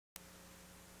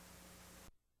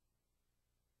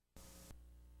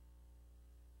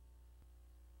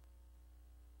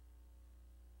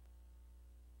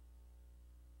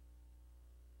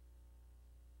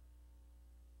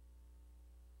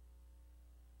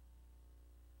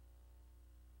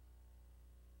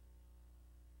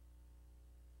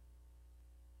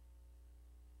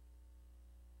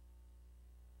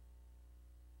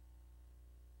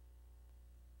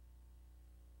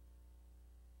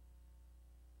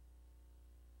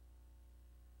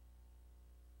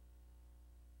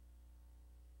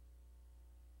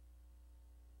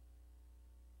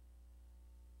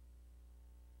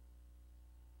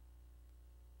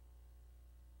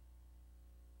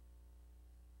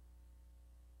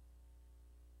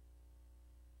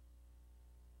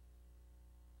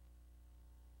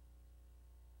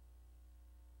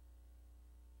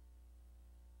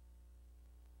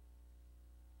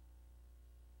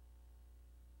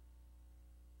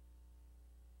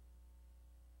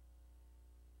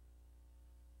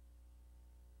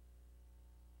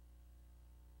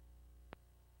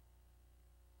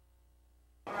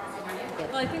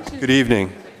Good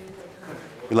evening.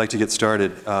 We'd like to get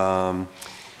started.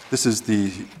 This is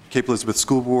the Cape Elizabeth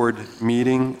School Board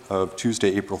meeting of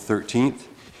Tuesday, April 13th,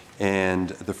 and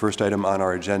the first item on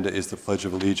our agenda is the Pledge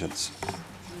of Allegiance.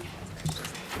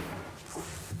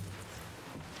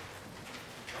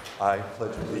 I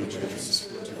pledge allegiance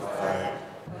to the flag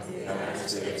of the United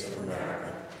States of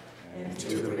America and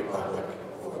to the republic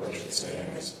for which it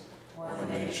stands, one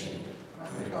nation,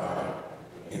 under God,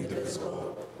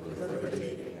 indivisible, with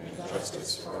liberty and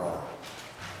justice for all.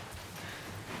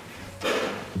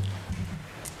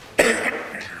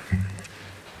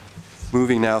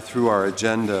 Moving now through our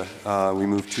agenda, we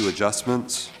move to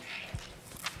adjustments.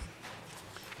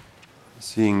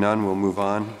 Seeing none, we'll move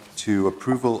on to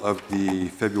approval of the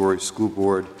February school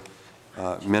board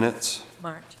minutes.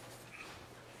 March.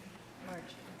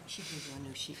 She gave you a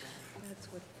new sheet. That's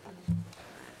what.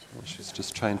 She's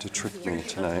just trying to trick me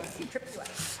tonight.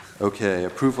 Okay,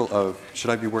 approval of, should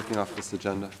I be working off this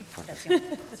agenda? Okay.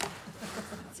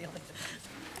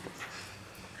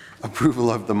 Approval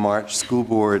of the March school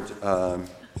board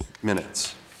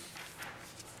minutes.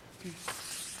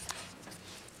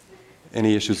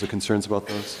 Any issues or concerns about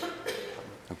those?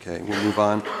 Okay, we'll move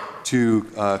on to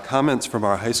comments from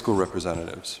our high school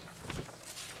representatives.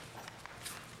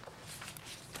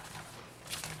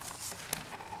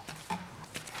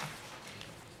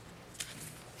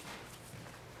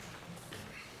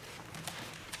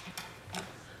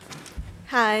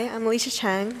 Hi, I'm Alicia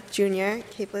Chang, junior,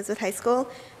 Cape Elizabeth High School.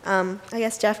 I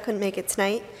guess Jeff couldn't make it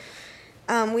tonight.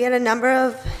 We had a number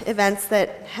of events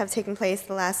that have taken place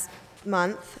the last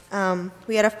month.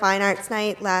 We had a fine arts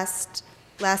night last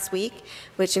week,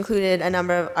 which included a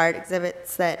number of art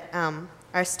exhibits that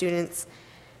our students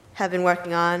have been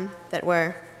working on that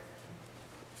were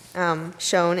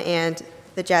shown, and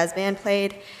the jazz band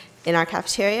played in our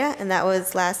cafeteria, and that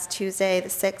was last Tuesday the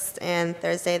 6th and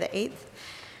Thursday the 8th.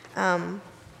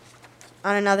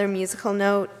 On another musical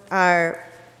note,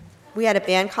 we had a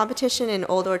band competition in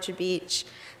Old Orchard Beach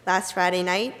last Friday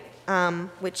night,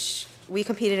 which we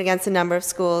competed against a number of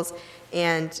schools,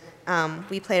 and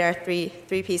we played our three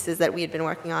pieces that we had been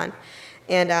working on.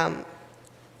 And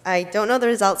I don't know the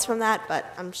results from that,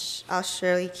 but I'll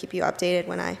surely keep you updated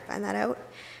when I find that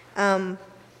out.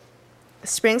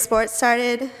 Spring sports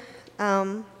started,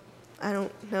 I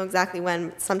don't know exactly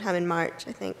when, sometime in March,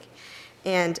 I think.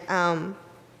 And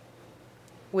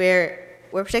we're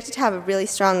projected to have a really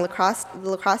strong lacrosse. The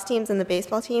lacrosse teams and the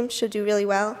baseball teams should do really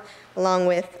well, along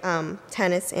with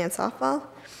tennis and softball.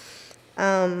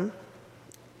 And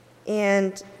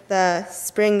the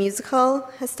spring musical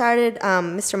has started.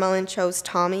 Mr. Mullen chose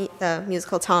Tommy, the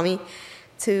musical Tommy,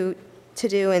 to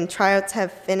do, and tryouts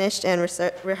have finished and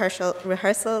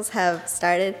rehearsals have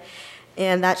started,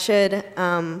 and that should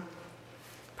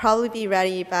probably be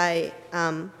ready by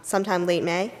sometime late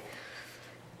May.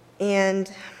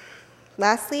 And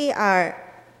lastly,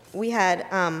 we had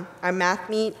our math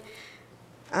meet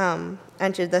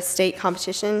entered the state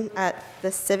competition at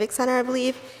the Civic Center, I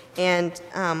believe, and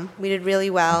we did really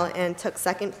well and took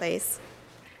second place.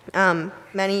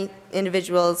 Many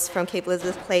individuals from Cape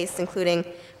Elizabeth placed, including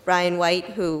Brian White,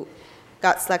 who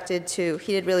got selected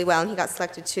he did really well, and he got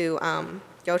selected to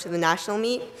go to the national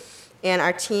meet. And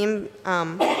our team,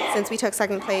 since we took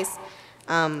second place,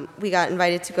 we got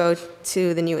invited to go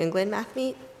to the New England math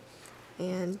meet,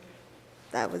 and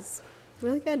that was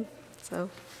really good. So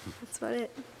that's about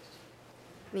it.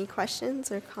 Any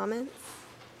questions or comments?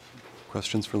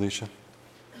 Questions for Alicia?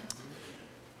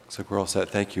 Looks like we're all set.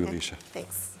 Thank you, Alicia.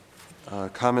 Thanks.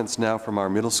 Comments now from our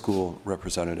middle school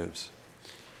representatives.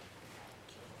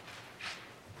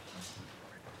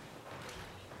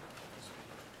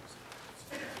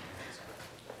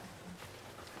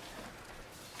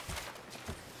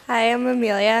 Hi, I'm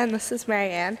Amelia, and this is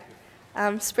Marianne.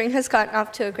 Spring has gotten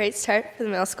off to a great start for the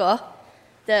middle school.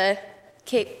 The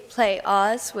Cape Play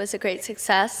Oz was a great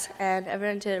success, and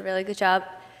everyone did a really good job.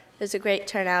 It was a great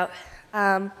turnout.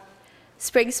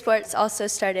 Spring sports also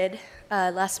started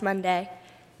last Monday,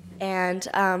 and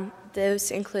those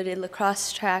included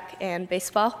lacrosse, track, and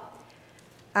baseball.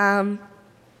 The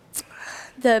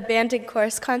band and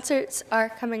chorus concerts are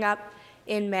coming up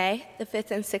in May. The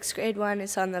 5th and 6th grade one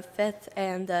is on the 5th,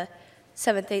 and the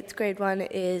 7th, 8th grade one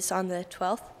is on the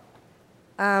 12th.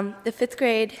 The 5th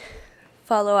grade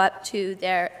follow-up to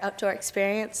their outdoor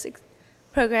experience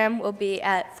program will be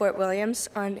at Fort Williams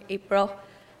on April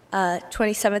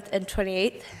 27th and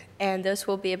 28th, and those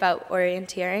will be about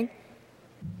orienteering.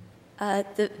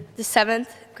 The 7th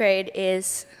grade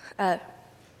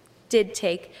did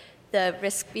take the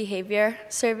risk behavior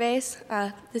surveys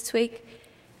this week,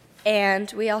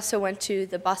 and we also went to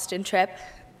the Boston trip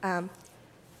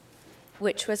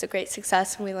which was a great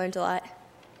success, and we learned a lot.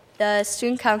 The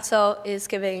Student Council is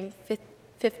giving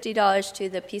 $50 to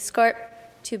the Peace Corps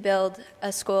to build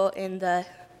a school in a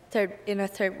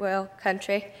third world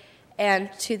country,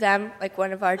 and to them, like,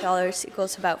 one of our dollars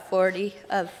equals about 40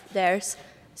 of theirs,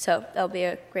 so that'll be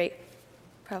a great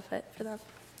profit for them.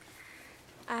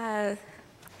 I'm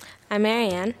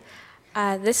Marianne.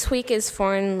 This week is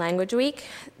Foreign Language Week.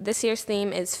 This year's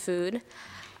theme is food.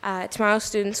 Tomorrow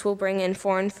students will bring in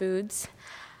foreign foods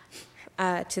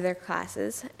to their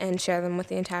classes and share them with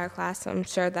the entire class. So I'm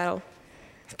sure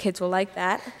kids will like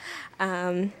that.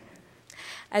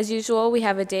 As usual, we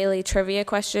have a daily trivia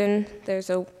question. There's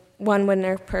one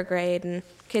winner per grade, and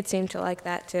kids seem to like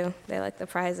that too. They like the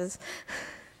prizes.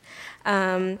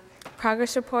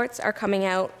 Progress reports are coming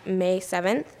out May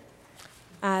 7th.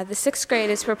 The 6th grade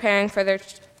is preparing for their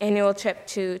annual trip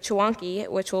to Chewonki,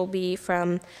 which will be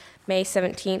from May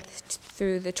 17th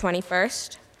through the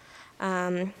 21st.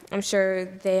 I'm sure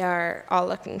they are all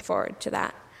looking forward to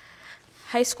that.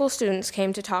 High school students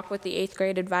came to talk with the 8th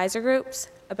grade advisor groups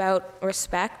about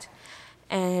respect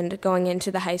and going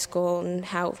into the high school and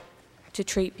how to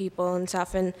treat people and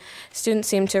stuff. And students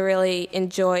seemed to really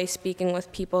enjoy speaking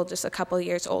with people just a couple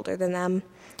years older than them.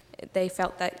 They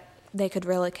felt that they could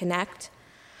really connect.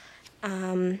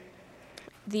 The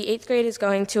 8th grade is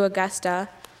going to Augusta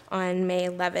on May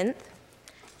 11th,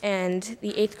 and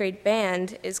the 8th grade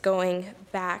band is going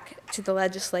back to the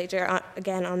legislature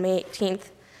again on May 18th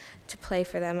to play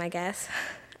for them, I guess.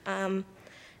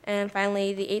 And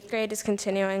finally, the 8th grade is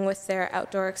continuing with their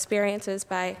outdoor experiences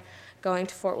by going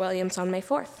to Fort Williams on May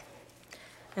 4th.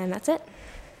 And that's it.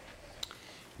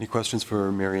 Any questions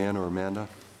for Marianne or Amanda?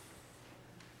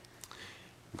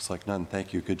 Looks like none.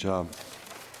 Thank you. Good job.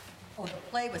 Oh, the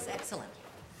play was excellent.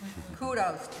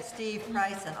 Kudos to Steve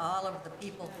Price and all of the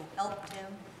people who helped him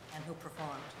and who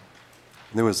performed.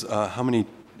 There was how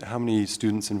many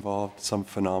students involved? Some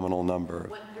phenomenal number.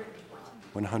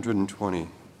 120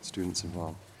 students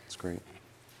involved. That's great.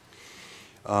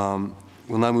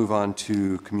 We'll now move on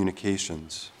to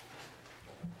communications.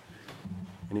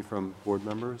 Any from board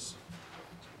members?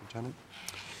 Lieutenant?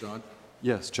 John?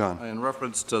 Yes, John. In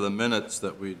reference to the minutes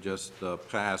that we just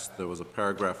passed, there was a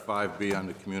paragraph 5B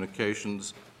under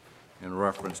communications in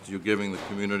reference to you giving the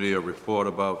community a report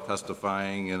about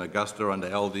testifying in Augusta under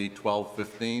LD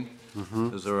 1215.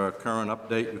 Mm-hmm. Is there a current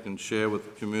update you can share with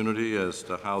the community as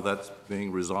to how that's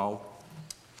being resolved?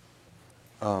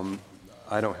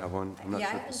 I don't have one. I'm not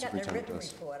Yeah, sure I if the haven't gotten a superintendent written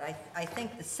does. report. I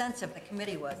think the sense of the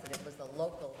committee was that it was a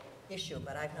local issue,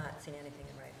 but I've not seen anything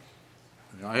in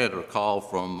writing. I had a call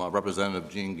from Representative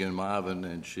Jean Ginn-Marvin,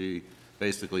 and she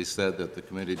basically said that the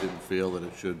committee didn't feel that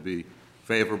it should be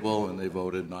favorable, and they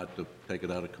voted not to take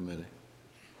it out of committee.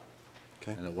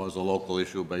 Okay. And it was a local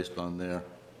issue based on their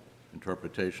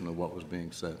interpretation of what was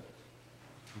being said.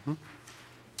 Mm-hmm.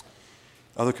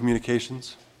 Other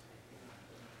communications?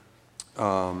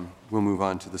 We'll move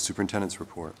on to the superintendent's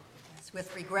report. Yes,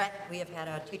 with regret, we have had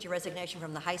a teacher resignation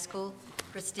from the high school.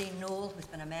 Christine Newell, who's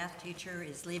been a math teacher,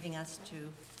 is leaving us to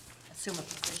assume a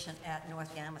position at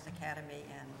North Yarmouth Academy,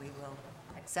 and we will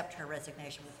accept her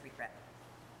resignation with regret.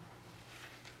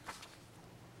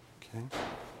 Okay.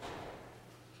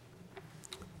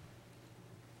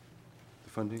 The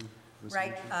funding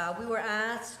resolution? Right. We were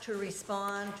asked to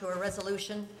respond to a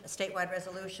resolution, a statewide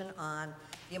resolution on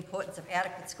the importance of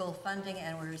adequate school funding,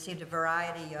 and we received a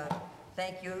variety of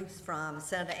thank yous from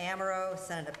Senator Amaro,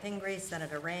 Senator Pingree,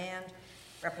 Senator Rand,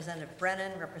 Representative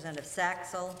Brennan, Representative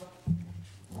Saxel,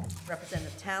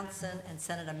 Representative Townsend, and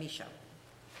Senator Michaud,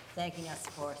 thanking us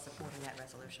for supporting that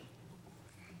resolution.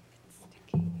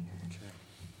 Okay.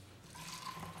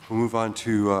 We'll move on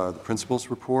to the principal's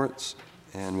reports,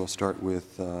 and we'll start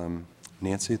with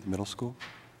Nancy at the middle school.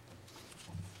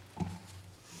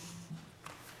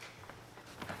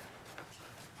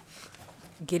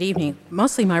 Good evening.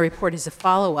 Mostly my report is a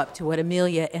follow-up to what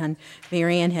Amelia and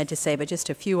Marianne had to say, but just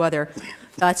a few other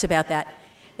thoughts about that.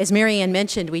 As Marianne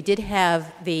mentioned, we did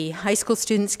have the high school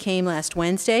students came last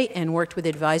Wednesday and worked with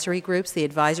advisory groups. The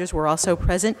advisors were also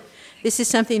present. This is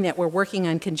something that we're working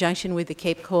on in conjunction with the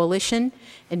Cape Coalition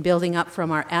and building up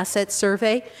from our asset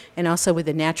survey and also with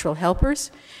the natural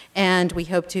helpers. And we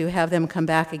hope to have them come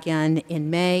back again in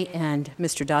May. And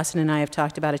Mr. Dawson and I have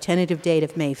talked about a tentative date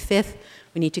of May 5th.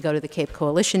 We need to go to the Cape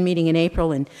Coalition meeting in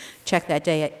April and check that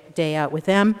day out with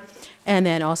them. And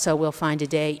then also we'll find a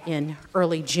day in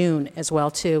early June as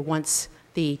well, too, once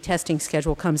the testing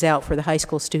schedule comes out for the high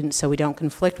school students so we don't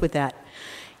conflict with that.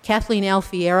 Kathleen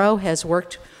Alfiero has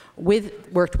worked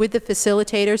worked with the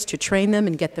facilitators to train them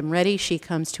and get them ready. She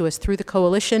comes to us through the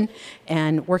coalition,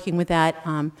 and working with that,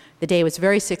 the day was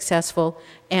very successful.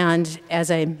 And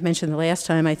as I mentioned the last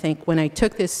time, I think when I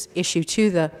took this issue to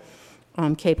the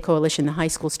Cape Coalition, the high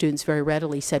school students very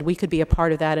readily said we could be a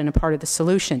part of that and a part of the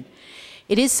solution.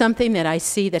 It is something that I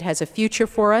see that has a future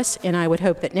for us, and I would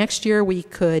hope that next year we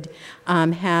could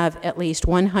have at least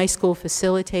one high school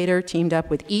facilitator teamed up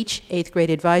with each 8th grade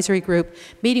advisory group,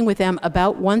 meeting with them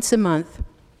about once a month.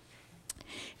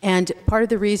 And part of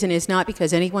the reason is not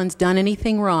because anyone's done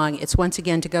anything wrong. It's once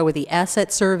again to go with the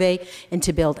asset survey and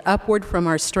to build upward from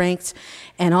our strengths,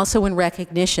 and also in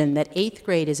recognition that 8th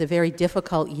grade is a very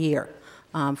difficult year.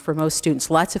 For most students.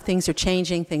 Lots of things are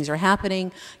changing, things are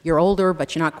happening. You're older,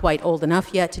 but you're not quite old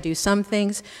enough yet to do some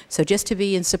things. So just to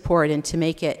be in support and to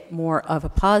make it more of a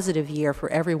positive year for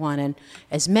everyone and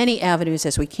as many avenues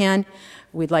as we can,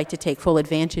 we'd like to take full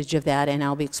advantage of that, and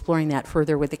I'll be exploring that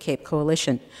further with the Cape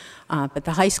Coalition. But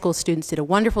the high school students did a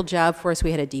wonderful job for us.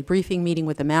 We had a debriefing meeting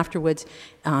with them afterwards.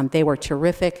 They were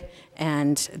terrific,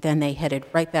 and then they headed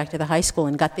right back to the high school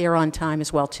and got there on time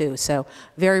as well, too. So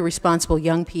very responsible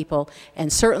young people,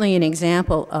 and certainly an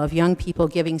example of young people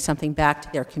giving something back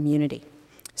to their community.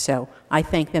 So I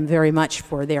thank them very much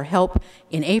for their help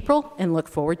in April and look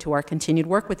forward to our continued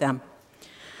work with them.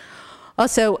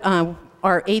 Also,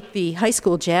 the high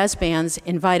school jazz bands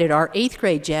invited our 8th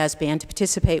grade jazz band to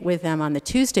participate with them on the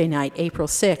Tuesday night, April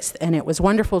 6th, and it was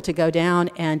wonderful to go down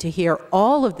and to hear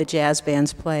all of the jazz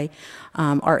bands play.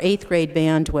 Our 8th grade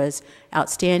band was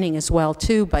outstanding as well,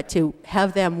 too, but to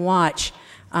have them watch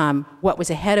what was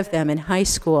ahead of them in high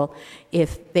school,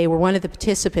 if they were one of the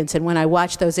participants, and when I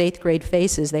watched those 8th grade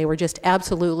faces, they were just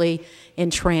absolutely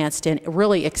entranced and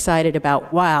really excited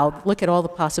about, wow, look at all the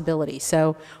possibilities.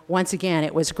 So once again,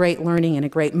 it was great learning and a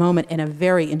great moment and a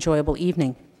very enjoyable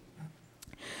evening.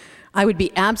 I would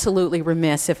be absolutely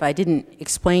remiss if I didn't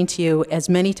explain to you as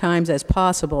many times as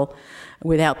possible,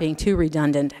 without being too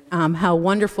redundant, how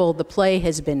wonderful the play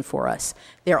has been for us.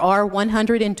 There are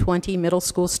 120 middle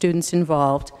school students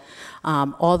involved,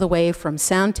 all the way from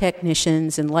sound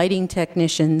technicians and lighting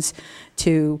technicians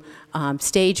to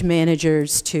stage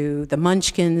managers, to the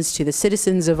Munchkins, to the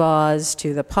Citizens of Oz,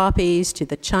 to the Poppies, to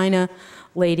the China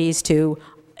ladies, to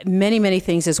many, many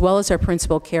things, as well as our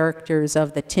principal characters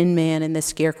of the Tin Man and the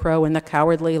Scarecrow and the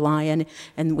Cowardly Lion,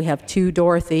 and we have 2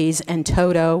 Dorothys and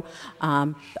Toto,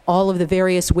 all of the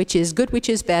various witches, good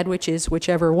witches, bad witches,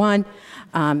 whichever one.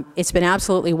 It's been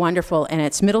absolutely wonderful, and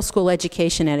it's middle school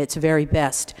education at its very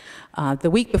best. The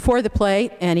week before the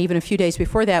play, and even a few days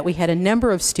before that, we had a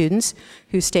number of students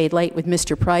who stayed late with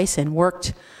Mr. Price and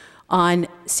worked on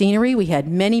scenery. We had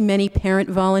many, many parent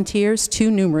volunteers, too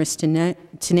numerous to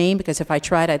name, because if I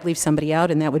tried, I'd leave somebody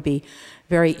out, and that would be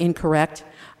very incorrect.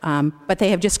 But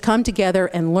they have just come together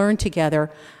and learned together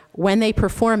when they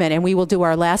perform it, and we will do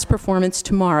our last performance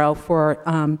tomorrow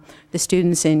for the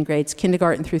students in grades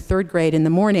kindergarten through 3rd grade in the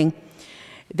morning.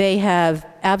 They have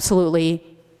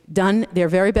absolutely done their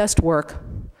very best work,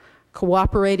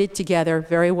 cooperated together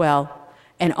very well,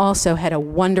 and also had a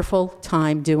wonderful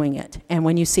time doing it. And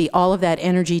when you see all of that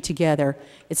energy together,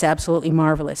 it's absolutely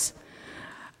marvelous.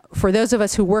 For those of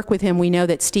us who work with him, we know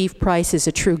that Steve Price is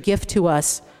a true gift to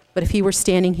us, but if he were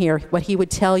standing here, what he would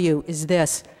tell you is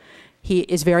this: he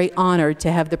is very honored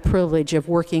to have the privilege of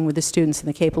working with the students in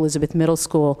the Cape Elizabeth Middle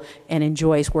School and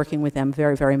enjoys working with them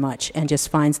very, very much, and just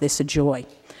finds this a joy.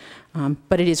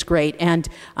 But it is great, and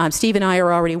Steve and I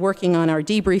are already working on our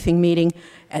debriefing meeting.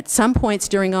 At some points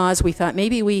during Oz, we thought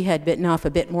maybe we had bitten off a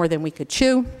bit more than we could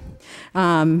chew.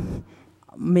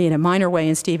 Me in a minor way,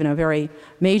 and Steve in a very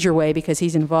major way, because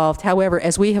he's involved. However,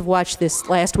 as we have watched this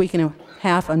last week and a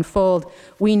half unfold,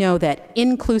 we know that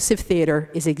inclusive theater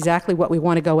is exactly what we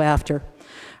want to go after.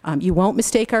 You won't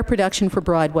mistake our production for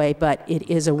Broadway, but it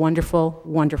is a wonderful,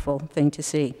 wonderful thing to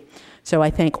see. So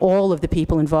I thank all of the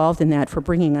people involved in that for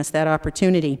bringing us that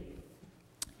opportunity.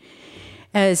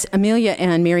 As Amelia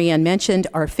and Marianne mentioned,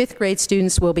 our 5th grade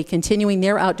students will be continuing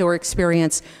their outdoor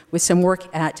experience with some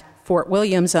work at Fort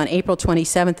Williams on April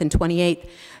 27th and 28th.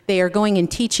 They are going in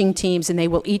teaching teams, and they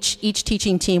will each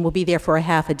teaching team will be there for a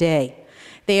half a day.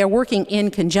 They are working in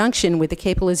conjunction with the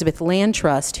Cape Elizabeth Land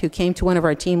Trust, who came to one of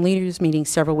our team leaders meetings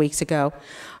several weeks ago,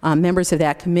 members of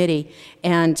that committee.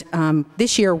 And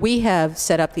this year we have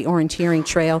set up the orienteering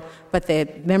trail, but the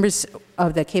members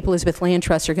of the Cape Elizabeth Land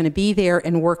Trust are going to be there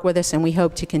and work with us, and we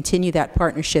hope to continue that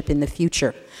partnership in the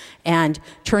future, and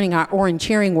turning our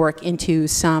orienteering work into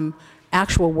some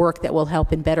actual work that will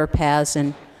help in better paths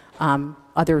and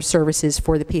other services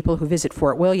for the people who visit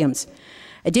Fort Williams.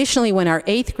 Additionally, when our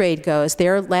 8th grade goes,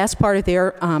 their last part of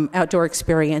their outdoor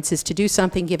experience is to do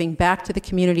something giving back to the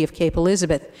community of Cape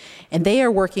Elizabeth. And they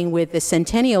are working with the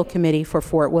Centennial Committee for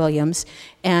Fort Williams,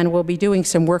 and we'll be doing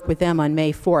some work with them on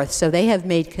May 4th. So they have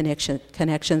made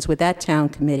connections with that town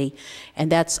committee,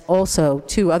 and that's also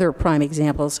 2 other prime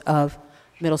examples of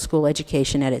middle school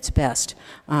education at its best,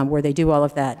 where they do all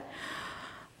of that.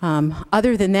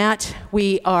 Other than that,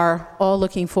 we are all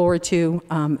looking forward to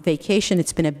vacation.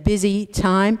 It's been a busy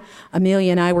time.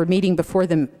 Amelia and I were meeting before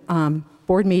the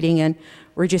board meeting, and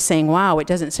we're just saying, wow, it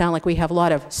doesn't sound like we have a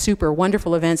lot of super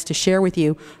wonderful events to share with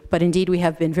you, but indeed we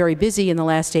have been very busy in the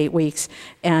last 8 weeks,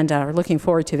 and are looking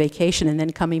forward to vacation and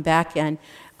then coming back and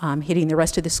hitting the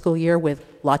rest of the school year with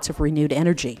lots of renewed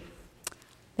energy.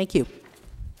 Thank you.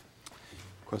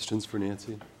 Questions for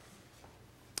Nancy?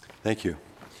 Thank you.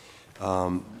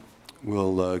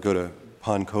 We'll go to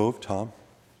Pond Cove. Tom?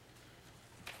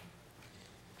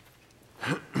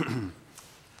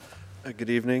 Good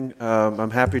evening.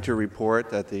 I'm happy to report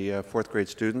that the 4th grade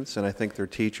students and I think their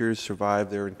teachers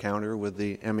survived their encounter with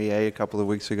the MEA a couple of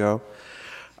weeks ago.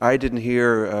 I didn't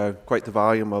hear quite the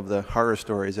volume of the horror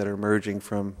stories that are emerging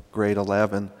from grade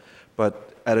 11, but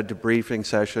at a debriefing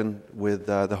session with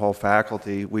the whole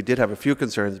faculty, we did have a few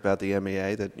concerns about the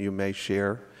MEA that you may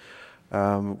share.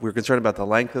 We're concerned about the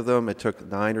length of them. It took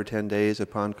 9 or 10 days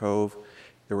at Pond Cove.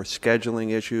 There were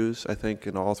scheduling issues, I think,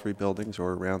 in all 3 buildings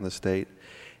or around the state.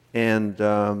 And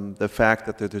the fact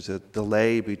that there's a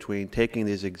delay between taking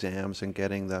these exams and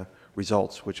getting the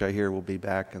results, which I hear will be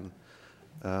back in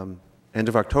end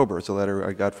of October. It's a letter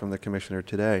I got from the commissioner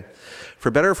today.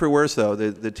 For better or for worse, though,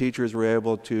 the teachers were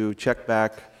able to check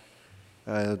back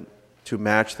to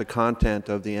match the content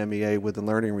of the MEA with the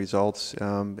learning results.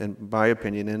 And my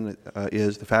opinion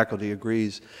is the faculty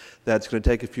agrees that it's going to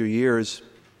take a few years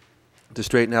to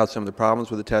straighten out some of the problems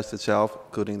with the test itself,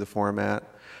 including the format,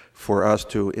 for us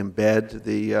to embed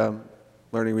the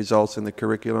learning results in the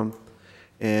curriculum,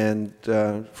 and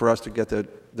for us to get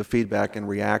the feedback and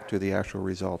react to the actual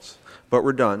results. But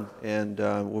we're done, and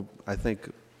I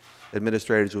think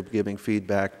administrators will be giving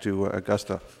feedback to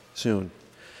Augusta soon.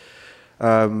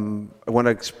 I want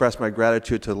to express my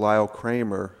gratitude to Lyle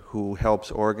Kramer, who helps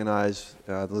organize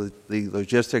the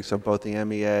logistics of both the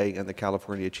MEA and the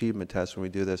California Achievement Test when we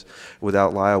do this.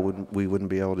 Without Lyle, we wouldn't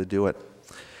be able to do it.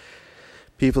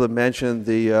 People have mentioned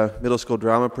the middle school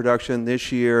drama production.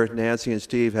 This year, Nancy and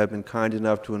Steve have been kind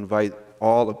enough to invite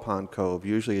all of Pond Cove.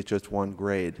 Usually it's just 1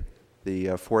 grade. The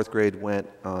 4th grade went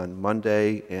on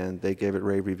Monday, and they gave it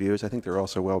rave reviews. I think they're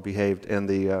also well behaved, and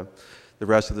the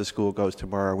rest of the school goes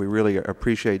tomorrow. We really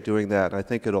appreciate doing that, and I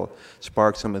think it'll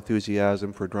spark some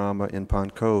enthusiasm for drama in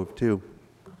Pond Cove, too.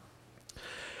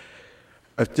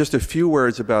 Just a few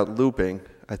words about looping.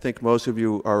 I think most of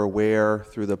you are aware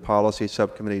through the policy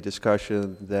subcommittee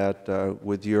discussion that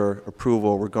with your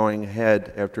approval, we're going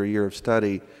ahead after a year of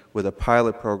study with a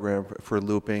pilot program for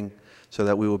looping, so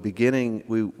that we'll begin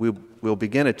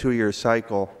a 2-year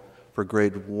cycle for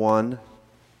grade 1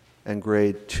 and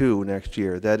grade 2 next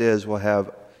year. That is, we'll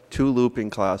have 2 looping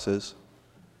classes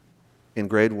in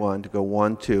grade 1 to go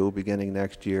 1-2 beginning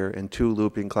next year, and 2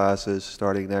 looping classes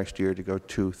starting next year to go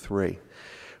 2-3.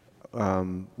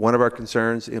 One of our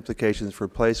concerns, implications for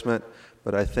placement,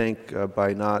 but I think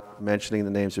by not mentioning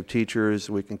the names of teachers,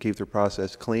 we can keep the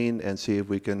process clean and see if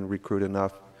we can recruit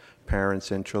enough parents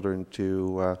and children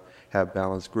to have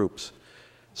balanced groups.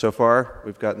 So far,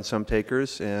 we've gotten some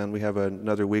takers, and we have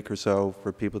another week or so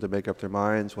for people to make up their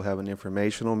minds. We'll have an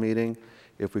informational meeting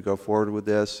if we go forward with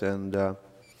this, and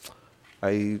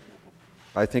I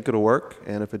think it'll work,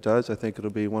 and if it does, I think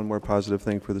it'll be one more positive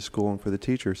thing for the school and for the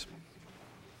teachers.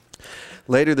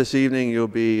 Later this evening, you'll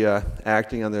be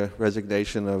acting on the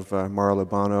resignation of Marla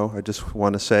Bono. I just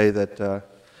want to say that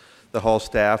the whole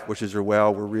staff wishes her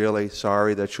well. We're really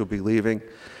sorry that she'll be leaving.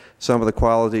 Some of the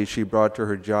qualities she brought to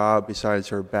her job, besides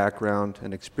her background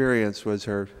and experience, was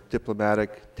her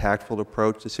diplomatic, tactful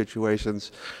approach to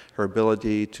situations, her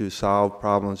ability to solve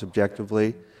problems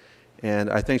objectively,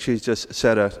 and I think she's just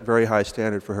set a very high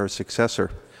standard for her successor.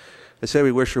 I say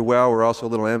we wish her well. We're also a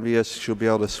little envious she'll be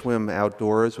able to swim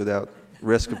outdoors without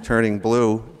risk of turning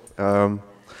blue. I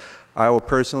will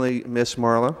personally miss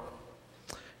Marla,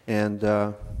 and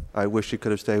I wish she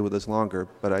could have stayed with us longer,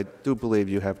 but I do believe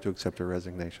you have to accept her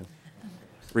resignation,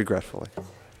 regretfully.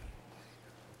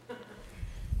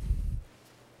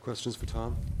 Questions for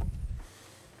Tom?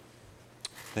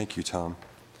 Thank you, Tom.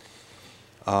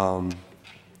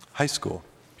 High school,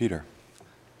 Peter.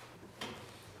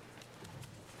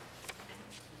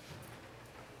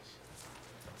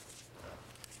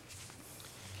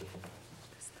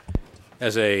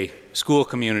 As a school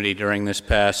community during this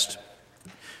past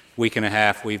week and a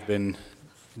half, we've been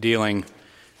dealing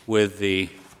with the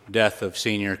death of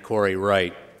senior Corey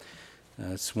Wright.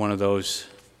 It's one of those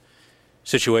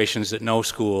situations that no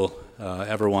school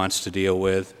ever wants to deal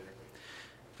with.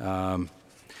 But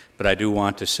I do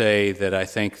want to say that I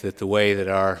think that the way that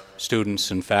our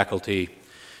students and faculty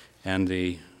and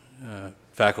the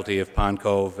faculty of Pond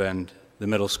Cove and the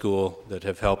middle school that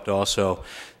have helped also,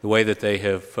 the way that they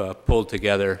have pulled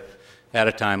together at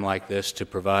a time like this to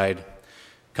provide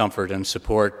comfort and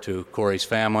support to Corey's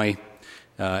family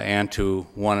and to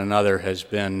one another has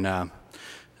been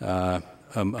a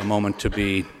moment to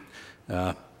be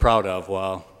proud of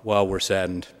while we're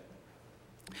saddened.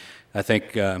 I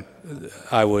think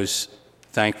I was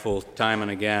thankful time and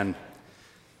again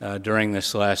during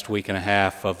this last week and a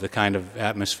half of the kind of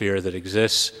atmosphere that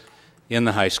exists in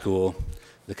the high school,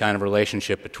 the kind of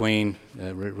relationship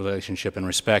and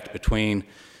respect between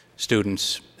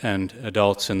students and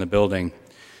adults in the building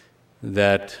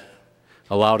that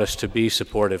allowed us to be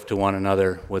supportive to one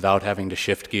another without having to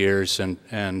shift gears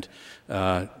and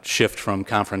shift from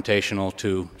confrontational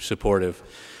to supportive.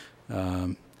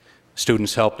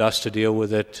 Students helped us to deal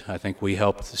with it. I think we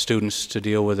helped the students to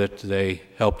deal with it. They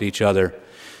helped each other.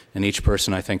 And each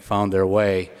person, I think, found their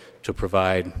way to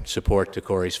provide support to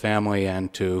Corey's family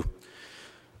and to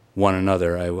one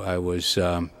another. I was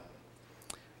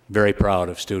very proud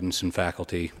of students and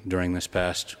faculty during this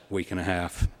past week and a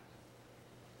half.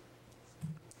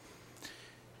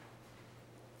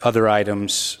 Other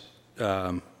items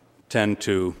tend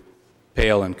to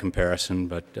pale in comparison,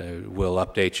 but we'll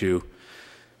update you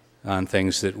on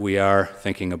things that we are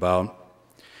thinking about.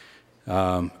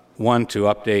 One, to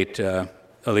update,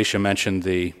 Alicia mentioned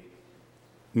the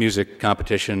music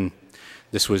competition.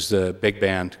 This was the big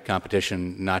band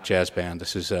competition, not jazz band.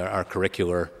 This is our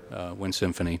curricular wind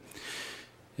symphony.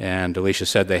 And Alicia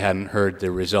said they hadn't heard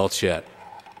the results yet.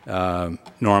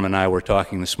 Norm and I were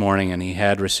talking this morning, and he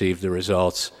had received the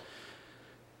results.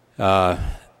 The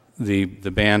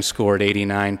band scored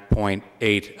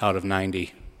 89.8 out of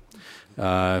 90.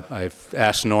 I've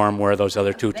asked Norm where those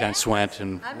other 2/10 went,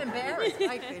 and I'm embarrassed.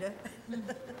 Hi, Peter.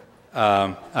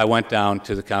 I went down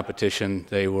to the competition.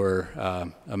 They were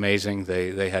amazing.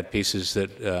 They had pieces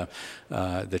that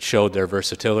showed their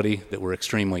versatility, that were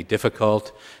extremely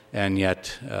difficult, and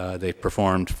yet they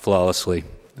performed flawlessly.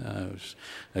 I was,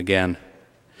 again,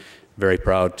 very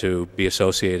proud to be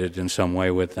associated in some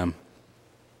way with them.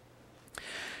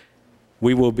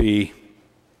 We will be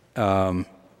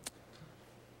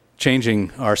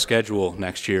changing our schedule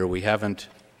next year. We haven't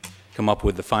come up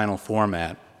with the final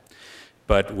format,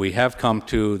 but we have come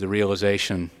to the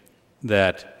realization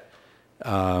that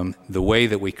the way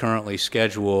that we currently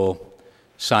schedule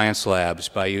science labs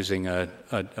by using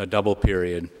a double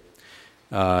period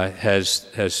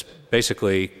has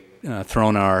basically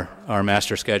thrown our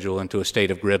master schedule into a state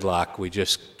of gridlock. We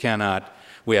just cannot,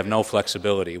 we have no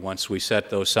flexibility. Once we set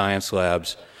those science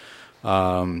labs,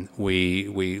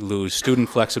 we lose student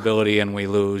flexibility and we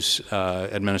lose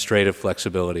administrative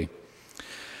flexibility.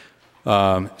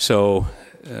 So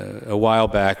a while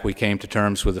back we came to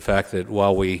terms with the fact that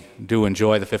while we do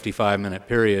enjoy the 55-minute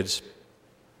periods,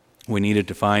 we needed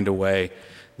to find a way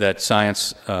that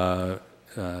science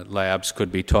labs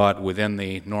could be taught within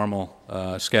the normal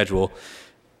schedule.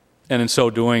 And in so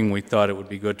doing, we thought it would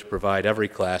be good to provide every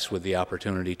class with the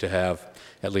opportunity to have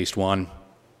at least one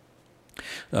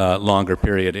longer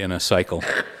period in a cycle.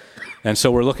 And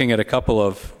so we're looking at a couple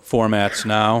of formats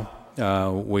now.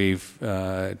 We've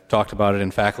talked about it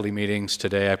in faculty meetings.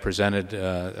 Today I presented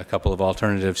a couple of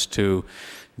alternatives to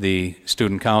the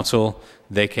student council.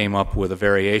 They came up with a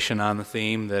variation on the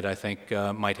theme that I think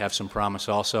might have some promise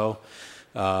also.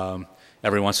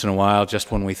 Every once in a while,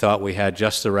 just when we thought we had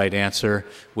just the right answer,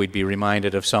 we'd be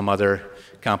reminded of some other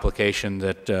complication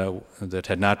that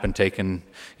had not been taken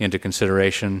into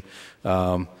consideration.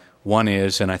 One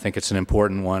is, and I think it's an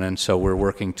important one, and so we're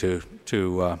working to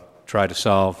try to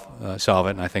solve it,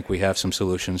 and I think we have some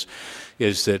solutions,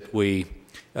 is that we,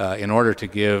 in order to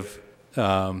give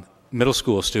middle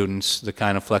school students the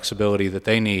kind of flexibility that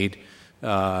they need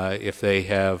if they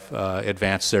have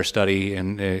advanced their study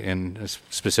in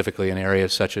specifically in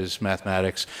areas such as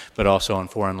mathematics, but also in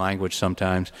foreign language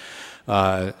sometimes.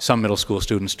 Some middle school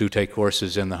students do take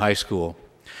courses in the high school.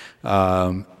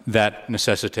 That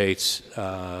necessitates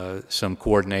some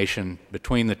coordination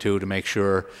between the two to make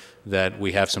sure that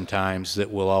we have some times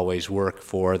that will always work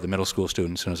for the middle school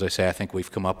students. And as I say, I think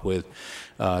we've come up with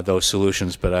those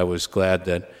solutions, but I was glad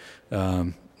that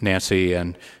Nancy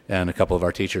and a couple of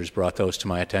our teachers brought those to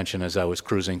my attention as I was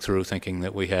cruising through thinking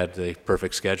that we had the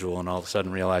perfect schedule, and all of a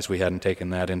sudden realized we hadn't taken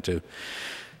that into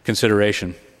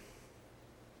consideration.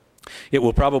 It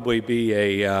will probably be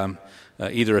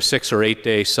either a 6 or 8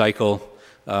 day cycle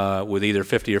with either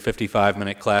 50 or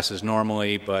 55-minute classes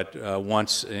normally, but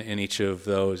once in each of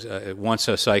those, once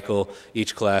a cycle,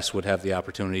 each class would have the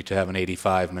opportunity to have an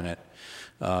 85-minute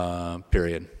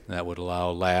period. That would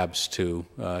allow labs to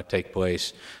take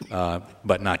place,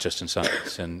 but not just in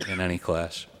science, in any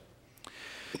class.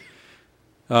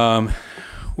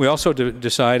 We also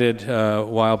decided a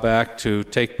while back to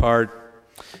take part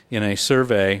in a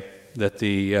survey that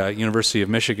the University of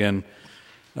Michigan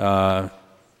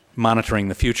Monitoring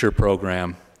the Future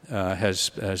program has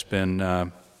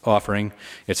been offering.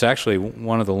 It's actually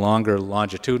one of the longer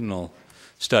longitudinal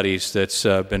studies that's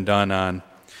been done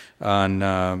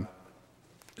on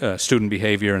student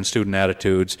behavior and student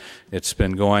attitudes. It's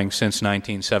been going since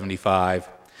 1975.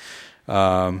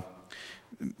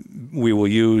 We will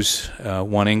use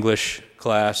one English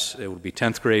class. It will be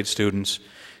 10th grade students,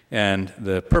 and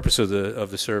the purpose of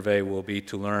the survey will be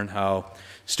to learn how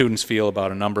students feel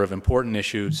about a number of important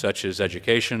issues such as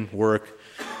education, work,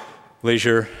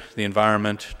 leisure, the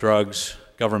environment, drugs,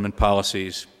 government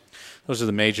policies. Those are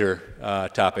the major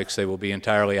topics. They will be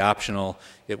entirely optional.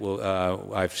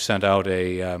 I've sent out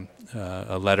a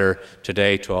letter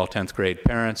today to all 10th grade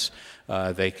parents.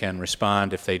 They can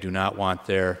respond if they do not want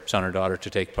their son or daughter to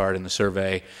take part in the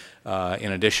survey.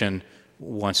 In addition,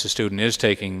 once the student is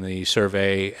taking the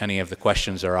survey, any of the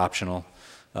questions are optional.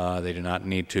 They do not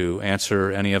need to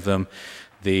answer any of them.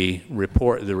 The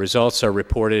results are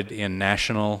reported in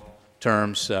national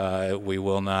terms. We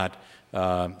will not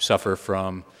suffer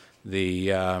from the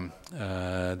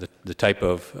type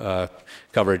of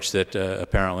coverage that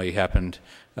apparently happened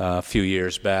a few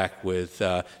years back with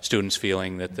students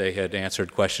feeling that they had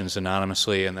answered questions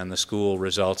anonymously and then the school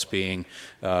results being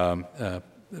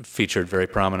featured very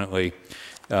prominently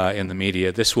in the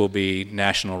media. This will be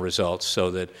national results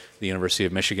so that the University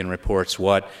of Michigan reports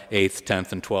what 8th,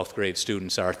 10th, and 12th grade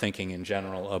students are thinking in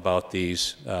general about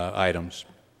these items.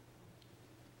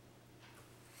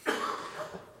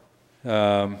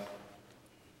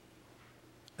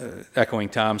 Echoing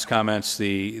Tom's comments,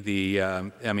 the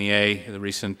MEA, the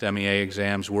recent MEA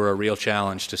exams were a real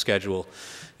challenge to schedule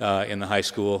in the high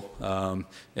school.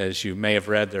 As you may have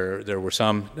read, there were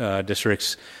some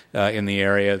districts in the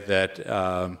area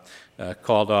that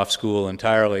called off school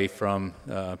entirely from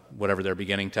whatever their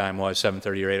beginning time was,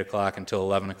 7:30 or 8 o'clock, until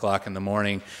 11 o'clock in the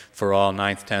morning for all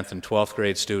 9th, 10th, and 12th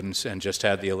grade students, and just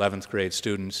had the 11th grade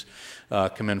students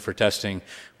come in for testing.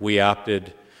 We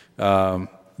opted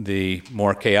the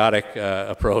more chaotic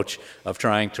approach of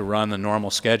trying to run the normal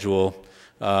schedule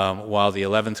while the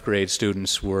 11th grade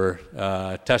students were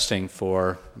testing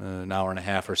for an hour and a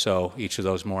half or so each of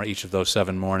those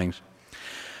 7 mornings.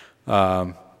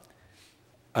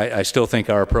 I still think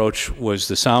our approach was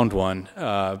the sound one,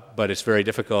 but it's very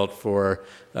difficult for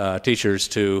teachers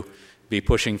to be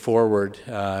pushing forward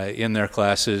in their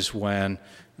classes when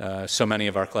so many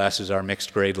of our classes are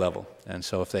mixed grade level. And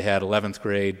so if they had 11th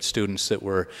grade students that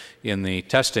were in the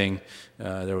testing,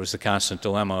 there was the constant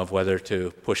dilemma of whether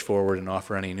to push forward and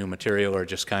offer any new material or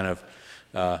just kind of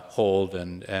hold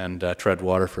and tread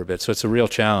water for a bit. So it's a real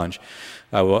challenge.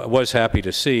 I was happy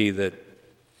to see that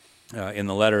in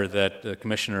the letter that the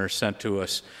commissioner sent to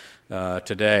us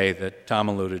today that Tom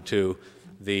alluded to,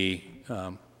 the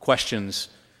questions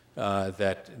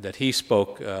that he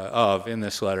spoke of in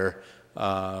this letter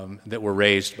that were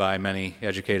raised by many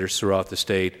educators throughout the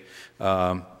state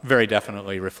very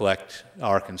definitely reflect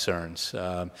our concerns.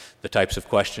 The types of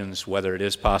questions, whether it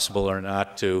is possible or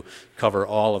not to cover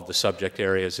all of the subject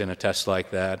areas in a test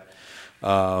like that,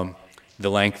 the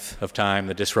length of time,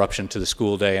 the disruption to the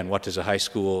school day, and what does a high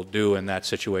school do in that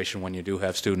situation when you do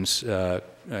have students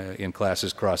in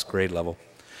classes cross grade level.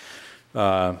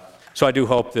 So I do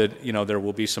hope that there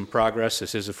will be some progress.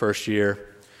 This is the first year.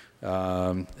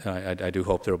 I do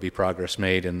hope there will be progress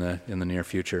made in the near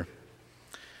future.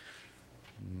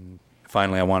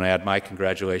 Finally, I want to add my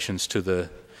congratulations to the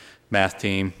math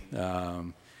team.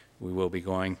 We will be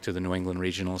going to the New England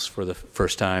Regionals for the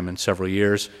first time in several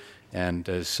years. And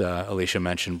as Alicia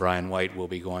mentioned, Brian White will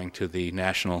be going to the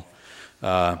national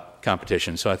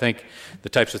competition. So I think the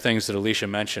types of things that Alicia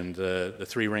mentioned, the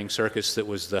 3-ring circus that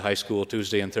was the high school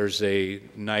Tuesday and Thursday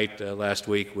night last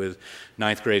week with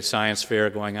 9th grade science fair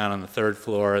going on the 3rd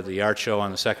floor, the art show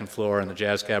on the 2nd floor, and the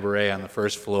jazz cabaret on the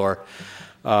 1st floor.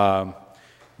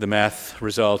 The math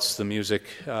results, the music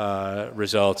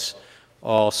results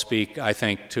all speak, I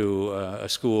think, to a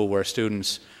school where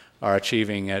students are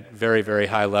achieving at very, very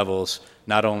high levels,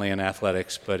 not only in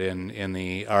athletics, but in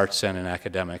the arts and in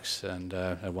academics. And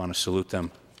I want to salute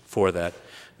them for that.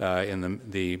 In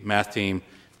the math team,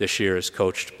 this year is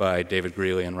coached by David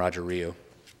Greeley and Roger Ryu.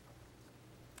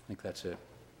 I think that's it.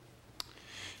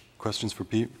 Questions for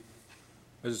Pete?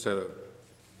 I just had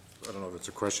I don't know if it's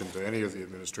a question to any of the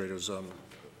administrators.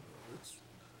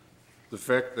 The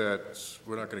fact that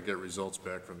we're not going to get results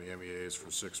back from the MEAs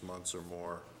for 6 months or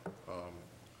more,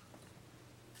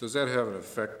 does that have an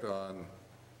effect on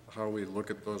how we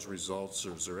look at those results,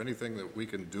 or is there anything that we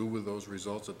can do with those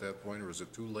results at that point, or is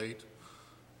it too late?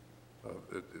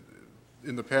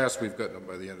 In the past, we've gotten them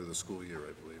by the end of the school year,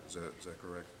 I believe. Is that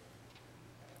correct?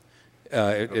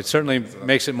 It certainly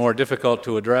makes it more difficult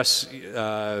to address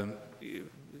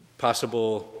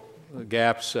possible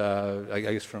gaps. I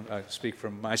guess I speak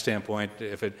from my standpoint.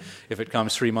 If it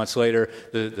comes 3 months later,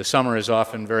 the summer is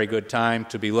often a very good time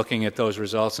to be looking at those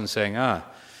results and saying,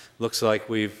 looks like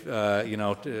we've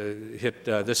hit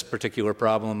this particular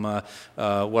problem.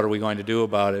 What are we going to do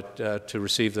about it to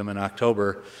receive them in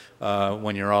October?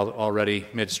 When you're already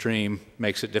midstream,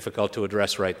 makes it difficult to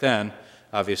address right then.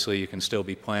 Obviously, you can still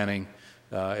be planning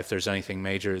if there's anything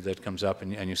major that comes up,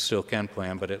 and you still can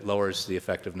plan, but it lowers the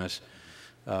effectiveness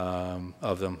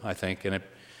of them, I think, and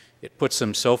it puts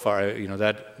them so far.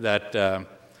 That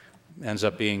ends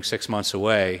up being 6 months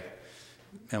away,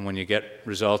 and when you get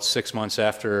results 6 months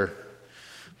after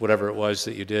whatever it was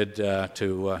that you did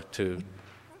to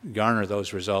garner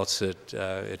those results,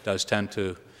 it does tend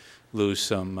to lose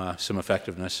some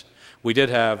effectiveness. We did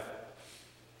have,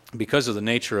 because of the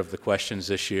nature of the questions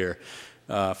this year,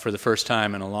 for the first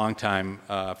time in a long time,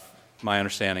 my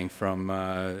understanding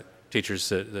from teachers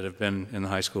that have been in the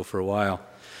high school for a while,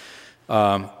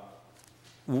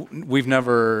 we've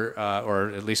never,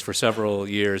 or at least for several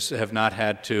years, have not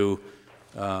had to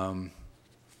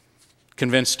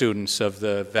convince students of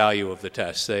the value of the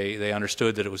tests. They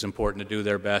understood that it was important to do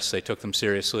their best. They took them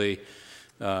seriously.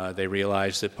 They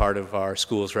realized that part of our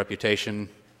school's reputation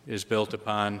is built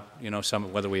upon,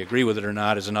 whether we agree with it or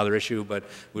not is another issue, but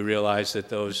we realize that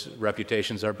those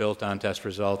reputations are built on test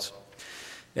results.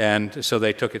 And so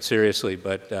they took it seriously,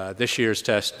 but this year's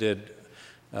test did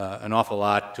an awful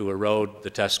lot to erode the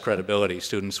test's credibility.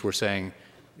 Students were saying,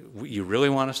 you really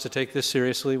want us to take this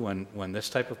seriously when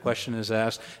this type of question is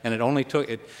asked? And it only took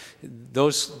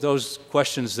those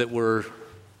questions that were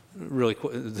really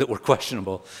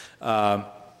questionable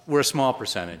were a small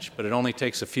percentage, but it only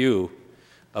takes a few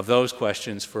of those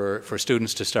questions for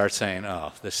students to start saying,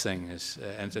 this thing is,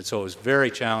 and so it was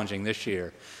very challenging this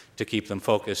year to keep them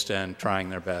focused and trying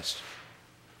their best.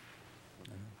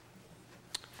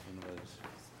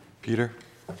 Peter?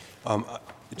 I'll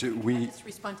just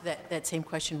respond to that same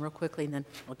question real quickly, and then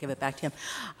I'll give it back to him.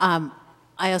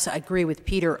 I also agree with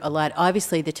Peter a lot.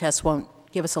 Obviously, the tests won't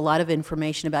give us a lot of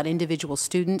information about individual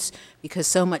students because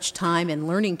so much time and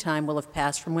learning time will have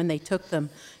passed from when they took them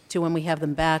to when we have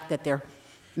them back that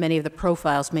many of the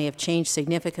profiles may have changed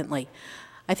significantly.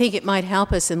 I think it might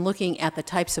help us in looking at the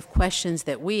types of questions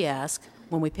that we ask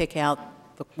when we pick out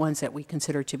the ones that we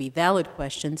consider to be valid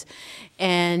questions.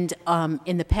 And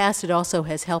in the past, it also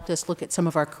has helped us look at some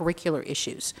of our curricular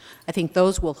issues. I think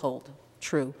those will hold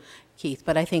true, Keith.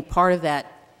 But I think part of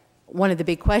that, one of the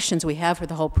big questions we have for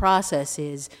the whole process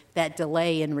is that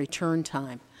delay in return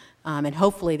time. And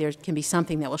hopefully there can be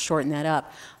something that will shorten that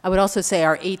up. I would also say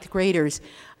our 8th graders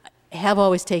have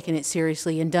always taken it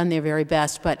seriously and done their very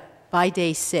best, but by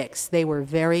day 6, they were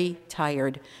very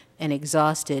tired and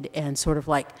exhausted and sort of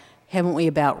like, haven't we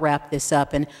about wrapped this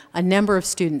up? And a number of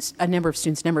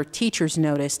teachers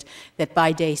noticed that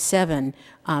by day 7,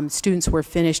 students were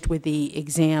finished with the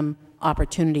exam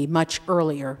opportunity much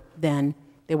earlier than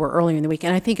they were earlier in the week.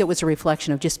 And I think it was a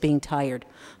reflection of just being tired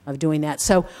of doing that.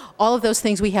 So all of those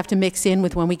things we have to mix in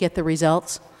with when we get the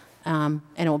results, and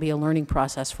it will be a learning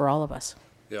process for all of us.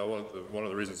 Yeah, one of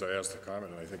the reasons I asked the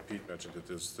comment, and I think Pete mentioned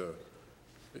it, is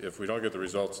if we don't get the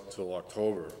results until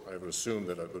October, I would assume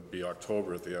that it would be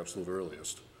October at the absolute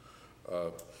earliest.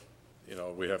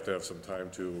 We have to have some time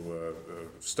to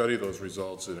study those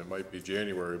results, and it might be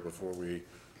January before we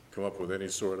come up with any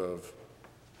sort of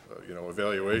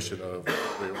evaluation of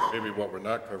maybe what we're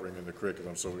not covering in the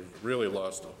curriculum. So we've really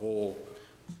lost a whole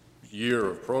year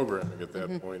of programming at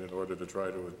that point in order to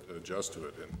try to adjust to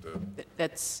it. And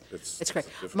that's correct.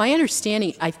 My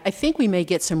understanding, I think we may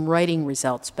get some writing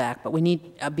results back, but we need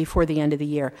before the end of the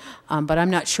year. But I'm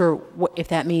not sure if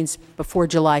that means before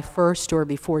July 1st or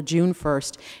before June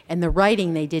 1st. And the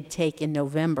writing they did take in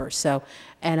November. So,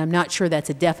 and I'm not sure that's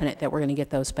a definite that we're going to get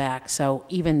those back. So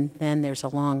even then, there's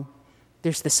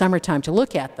the summertime to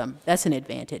look at them. That's an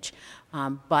advantage.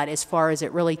 But as far as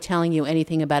it really telling you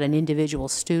anything about an individual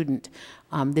student,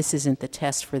 this isn't the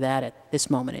test for that at this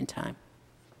moment in time.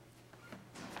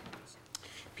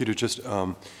 Peter, just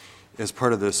As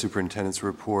part of the superintendent's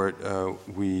report,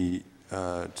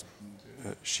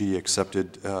 she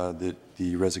accepted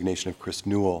the resignation of Chris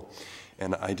Newell,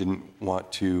 and I didn't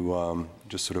want to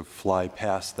just sort of fly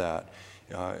past that.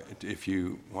 If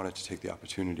you wanted to take the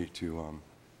opportunity to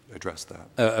address that.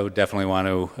 I would definitely want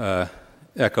to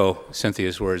echo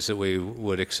Cynthia's words that we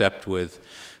would accept with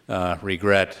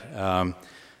regret.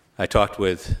 I talked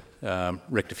with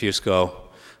Rick DeFusco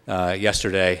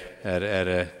yesterday at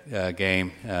a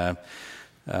game,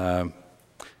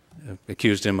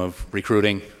 accused him of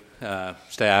recruiting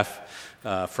staff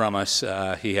from us.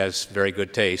 He has very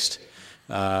good taste,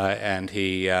 and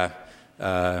he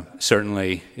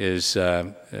certainly is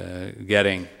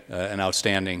getting an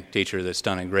outstanding teacher that's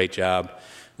done a great job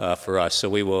for us. So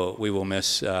we will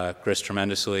miss Chris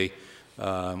tremendously.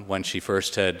 When she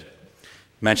first had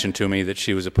mentioned to me that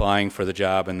she was applying for the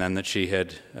job and then that she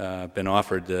had been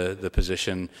offered the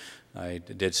position, I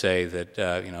did say that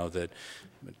that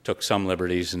took some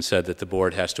liberties and said that the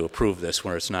board has to approve this,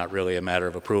 where it's not really a matter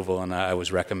of approval, and I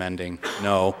was recommending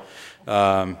no.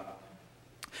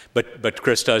 But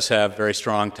Chris does have very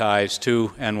strong ties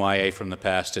to NYA from the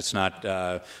past. It's not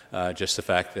just the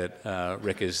fact that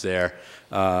Rick is there.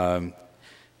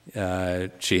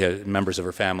 She has members of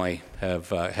her family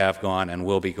have gone and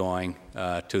will be going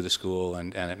to the school,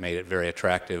 and it made it very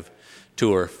attractive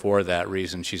to her for that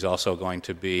reason. She's also going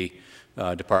to be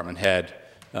department head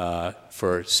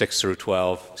for 6 through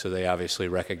 12, so they obviously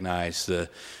recognize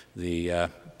the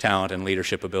talent and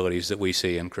leadership abilities that we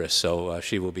see in Chris. So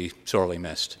she will be sorely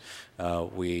missed.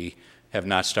 We have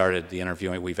not started the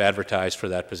interviewing. We've advertised for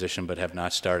that position, but have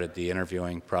not started the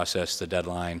interviewing process. The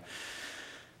deadline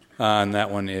and that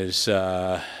one is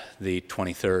the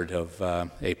 23rd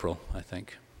of April, I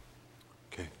think.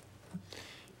 Okay.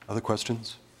 Other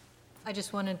questions? I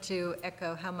just wanted to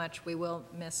echo how much we will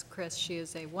miss Chris. She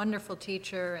is a wonderful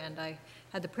teacher, and I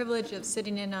had the privilege of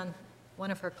sitting in on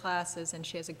one of her classes, and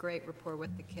she has a great rapport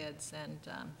with the kids, and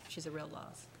she's a real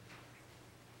loss.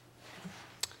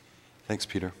 Thanks,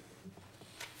 Peter.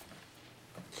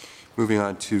 Moving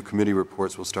on to committee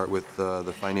reports, we'll start with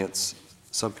the Finance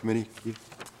Subcommittee. Keith?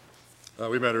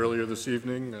 We met earlier this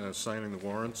evening, signing the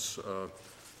warrants.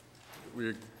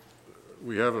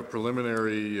 We have a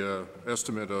preliminary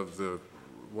estimate of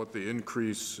what the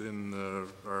increase in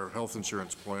our health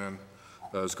insurance plan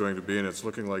is going to be, and it's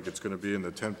looking like it's going to be in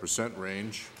the 10%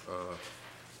 range.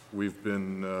 We've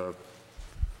been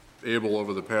able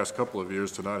over the past couple of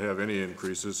years to not have any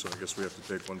increases, so I guess we have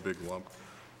to take one big lump.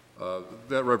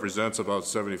 That represents about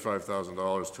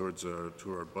 $75,000 towards to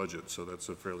our budget, so that's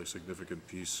a fairly significant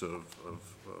piece of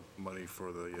money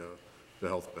for the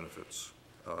health benefits.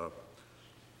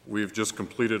 We've just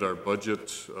completed our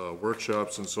budget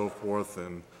workshops and so forth,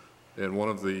 and one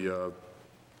of the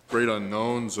great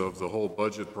unknowns of the whole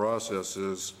budget process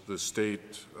is the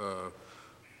state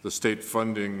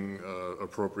funding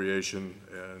appropriation,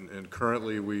 and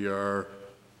currently we are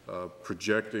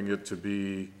projecting it to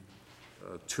be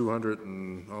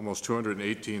almost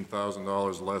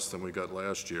 $218,000 less than we got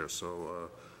last year. So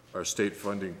our state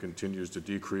funding continues to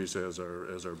decrease as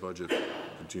our budget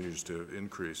continues to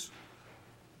increase.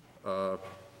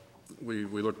 We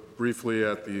looked briefly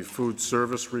at the food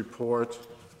service report,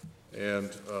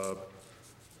 and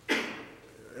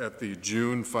at the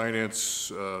June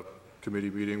Finance Committee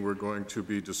meeting, we're going to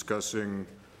be discussing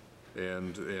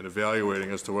and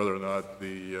evaluating as to whether or not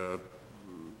the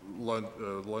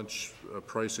lunch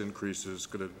price increase is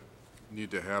going to need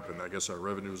to happen. I guess our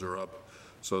revenues are up,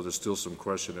 so there's still some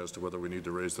question as to whether we need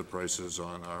to raise the prices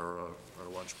on our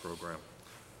lunch program.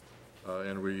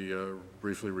 And we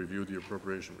briefly reviewed the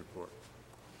appropriation report.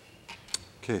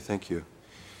 Okay, thank you.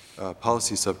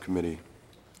 Policy Subcommittee.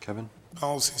 Kevin?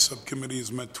 Policy Subcommittee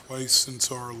has met twice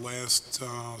since our last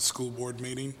school board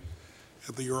meeting.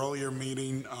 At the earlier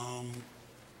meeting,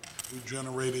 we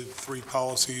generated 3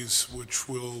 policies which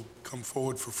will come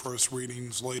forward for first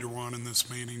readings later on in this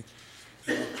meeting,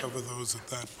 and we'll cover those at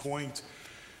that point.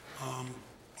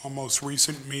 Our most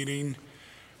recent meeting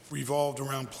revolved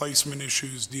around placement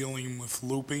issues dealing with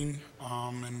looping,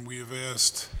 and we have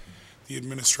asked the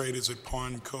administrators at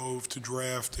Pond Cove to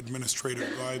draft administrative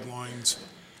guidelines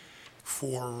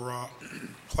for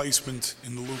placement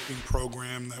in the looping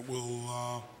program that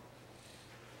will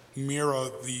mirror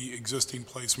the existing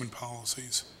placement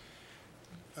policies.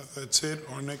 That's it.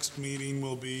 Our next meeting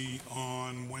will be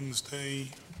on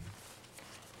Wednesday,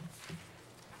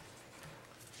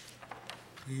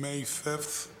 May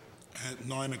 5th at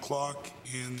 9 o'clock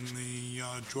in the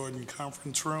Jordan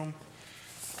Conference Room.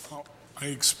 I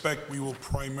expect we will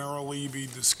primarily be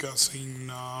discussing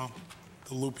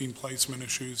the looping placement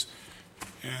issues.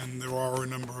 And there are a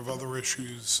number of other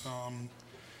issues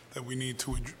that we need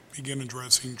to begin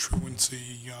addressing,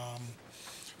 truancy,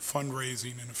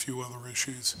 fundraising, and a few other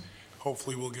issues.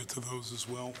 Hopefully we'll get to those as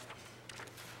well.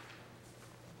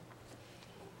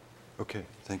 Okay,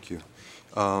 thank you.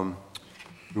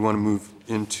 We want to move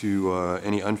into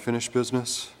any unfinished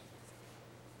business.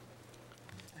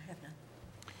 I have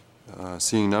none.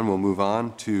 Seeing none, we'll move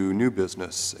on to new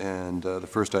business. And the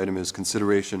first item is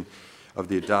consideration of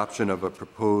the adoption of a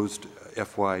proposed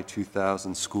FY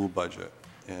 2000 school budget.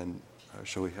 And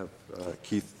shall we have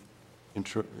Keith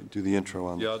do the intro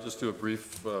on that? Yeah, I'll just do a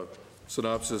brief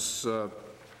synopsis. The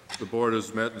board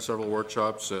has met in several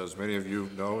workshops, as many of you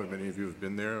know, and many of you have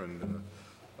been there, and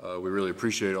we really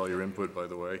appreciate all your input, by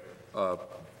the way.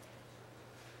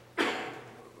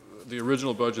 The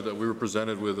original budget that we were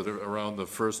presented with around the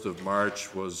 1st of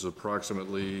March was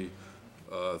approximately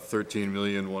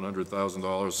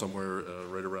 $13,100,000, somewhere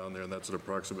right around there, and that's an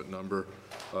approximate number.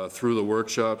 Through the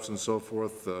workshops and so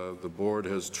forth, the board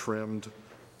has trimmed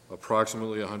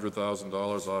approximately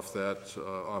 $100,000 off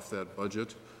that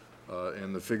budget,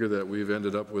 and the figure that we've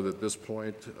ended up with at this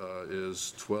point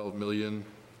is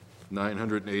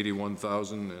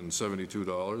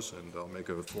 $12,981,072, and I'll make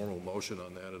a formal motion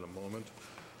on that in a moment.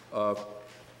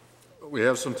 We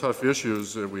have some tough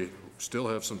issues, we still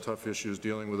have some tough issues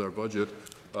dealing with our budget.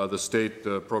 The state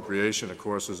appropriation, of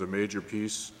course, is a major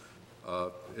piece.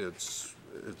 It's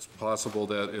possible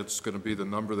that it's going to be the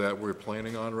number that we're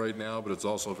planning on right now, but it's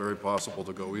also very possible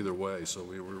to go either way. So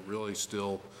we were really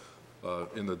still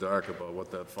in the dark about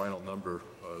what that final number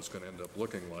is going to end up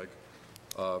looking like.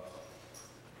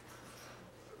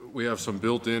 We have some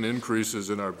built-in increases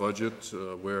in our budget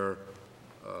where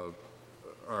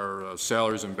our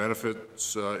salaries and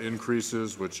benefits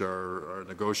increases, which are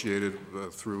negotiated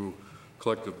through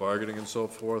collective bargaining and so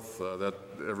forth, that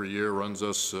every year runs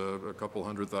us a couple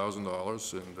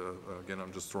 $100,000, and again,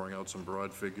 I'm just throwing out some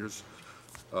broad figures.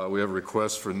 We have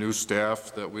requests for new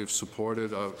staff that we've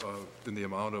supported in the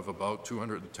amount of about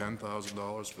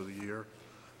 $210,000 for the year.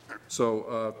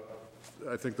 So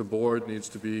I think the board needs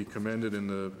to be commended in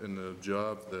the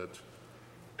job that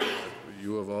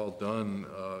you have all done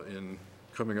in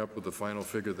coming up with the final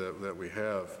figure that we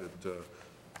have. It,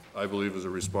 I believe, is a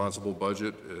responsible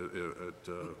budget.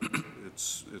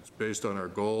 It's based on our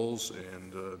goals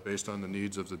and based on the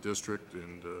needs of the district,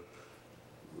 and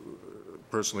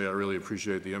personally, I really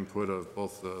appreciate the input of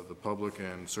both the public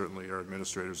and certainly our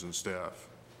administrators and staff.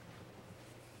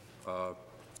 I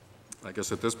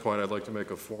guess at this point, I'd like to make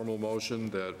a formal motion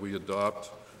that we adopt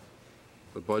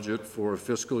the budget for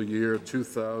fiscal year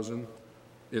 2000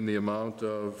 in the amount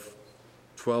of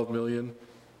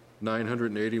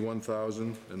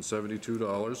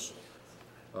 $12,981,072.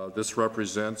 This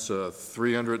represents a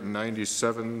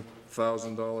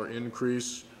 $397,000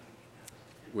 increase,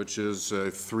 which is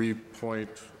a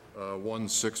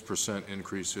 3.16%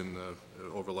 increase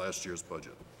over last year's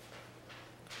budget.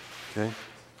 Okay.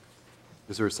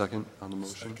 Is there a second on the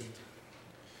motion?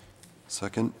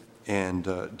 Second. And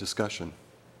discussion.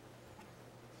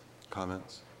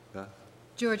 Comments? Beth?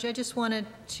 George, I just wanted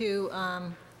to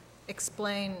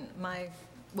explain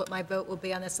what my vote will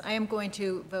be on this. I am going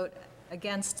to vote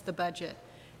against the budget,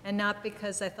 and not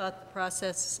because I thought the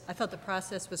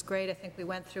process was great. I think we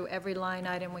went through every line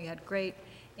item. We had great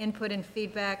input and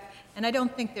feedback, and I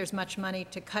don't think there's much money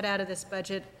to cut out of this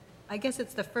budget. I guess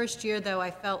it's the first year, though,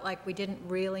 I felt like we didn't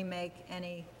really make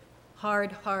any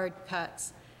hard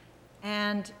cuts.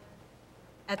 And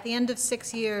at the end of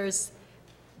 6 years,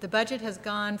 the budget has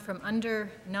gone from under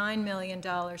 $9 million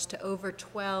to over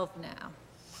 12 now.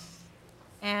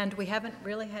 And we haven't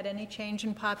really had any change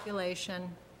in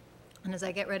population. And as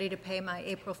I get ready to pay my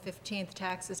April 15th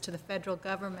taxes to the federal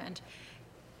government,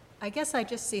 I guess I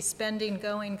just see spending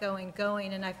going,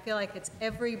 and I feel like it's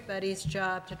everybody's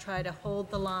job to try to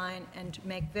hold the line and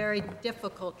make very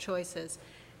difficult choices.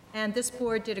 And this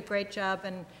board did a great job,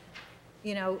 and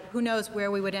you know, who knows where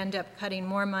we would end up cutting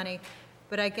more money.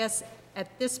 But I guess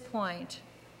at this point,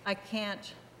 I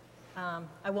can't,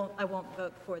 I won't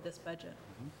vote for this budget.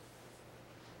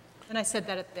 And I said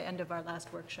that at the end of our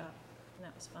last workshop, and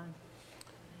that was fine.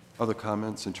 Other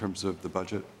comments in terms of the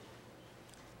budget?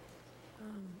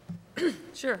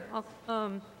 Sure.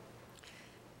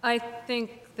 I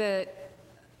think that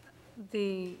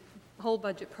the whole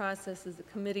budget process is a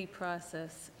committee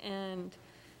process, and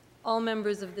all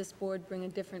members of this board bring a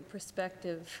different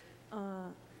perspective,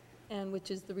 and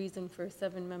which is the reason for a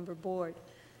 7-member board.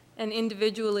 And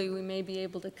individually, we may be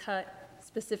able to cut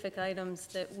specific items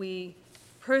that we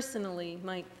personally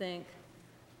might think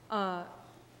aren't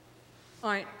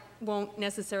won't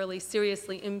necessarily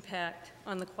seriously impact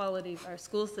on the quality of our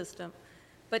school system.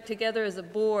 But together as a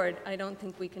board, I don't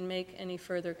think we can make any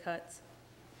further cuts.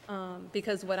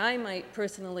 Because what I might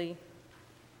personally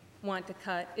want to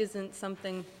cut isn't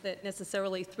something that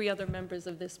necessarily 3 other members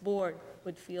of this board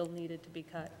would feel needed to be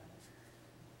cut.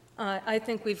 I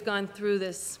think we've gone through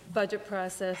this budget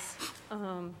process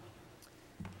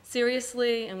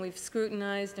seriously, and we've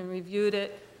scrutinized and reviewed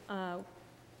it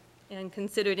and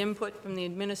considered input from the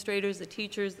administrators, the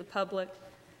teachers, the public,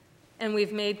 and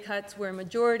we've made cuts where a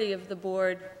majority of the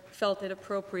board felt it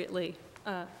appropriate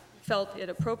to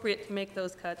make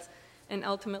those cuts, and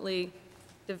ultimately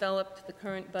developed the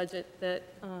current budget that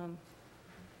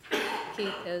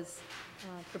Keith has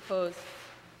proposed.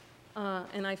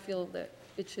 And I feel that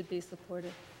it should be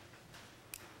supported.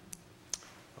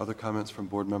 Other comments from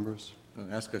board members?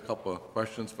 I'll ask a couple of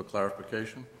questions for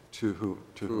clarification. To who?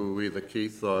 To either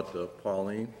Keith or to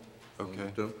Pauline.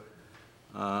 Okay.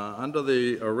 Under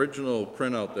the original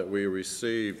printout that we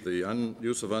received, the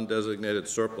use of undesignated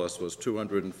surplus was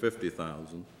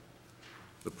 $250,000.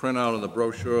 The printout in the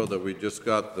brochure that we just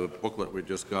got, the booklet we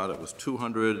just got, it was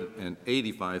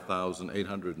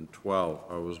 $285,812.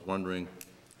 I was wondering,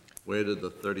 where did the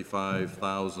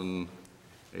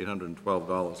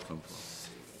 $35,812 come from?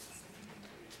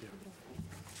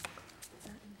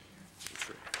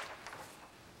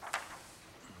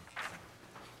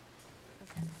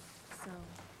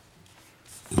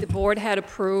 The board had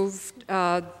approved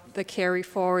the carry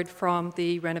forward from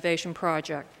the renovation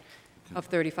project of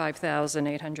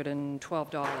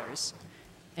 $35,812,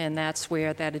 and that's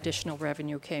where that additional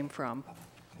revenue came from.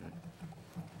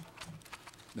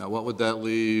 Now, what would that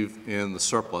leave in the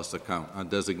surplus account,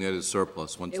 undesignated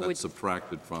surplus, once that's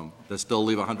subtracted from? Does that still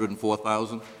leave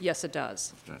 $104,000? Yes, it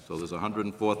does. Okay, so there's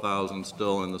 $104,000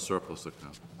 still in the surplus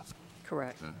account.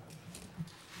 Correct. Okay.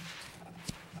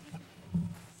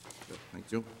 Thank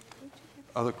you.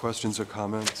 Other questions or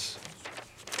comments?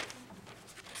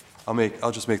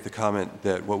 I'll just make the comment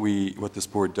that what this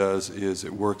board does is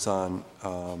it works on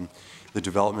the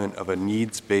development of a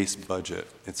needs-based budget.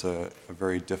 It's a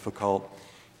very difficult,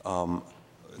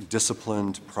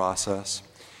 disciplined process.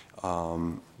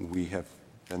 We have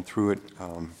been through it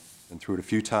a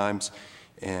few times,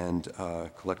 and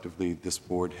collectively this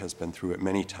board has been through it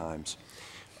many times.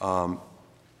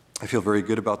 I feel very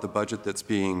good about the budget that's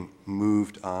being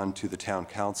moved on to the town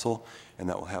council, and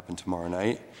that will happen tomorrow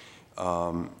night.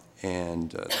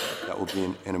 That will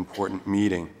be an important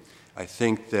meeting. I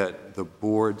think that the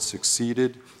board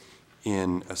succeeded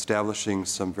in establishing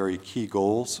some very key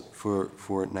goals for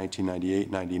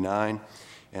 1998-99,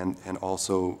 and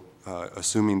also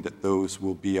assuming that those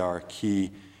will be our key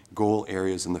goal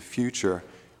areas in the future.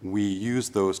 We use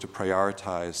those to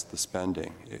prioritize the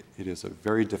spending. It is a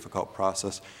very difficult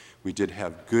process. We did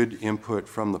have good input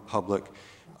from the public,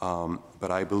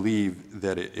 but I believe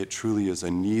that it truly is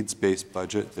a needs-based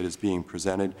budget that is being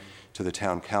presented to the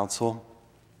town council,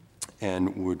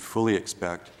 and would fully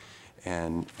expect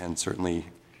and certainly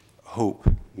hope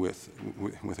with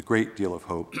a great deal of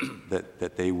hope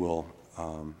that they will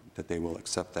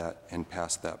accept that and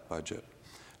pass that budget.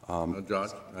 Josh,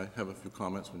 I have a few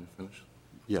comments when you finish.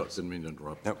 Yes. Didn't mean to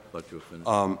interrupt. Yep. Let you finish.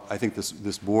 I think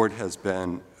this board has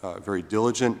been very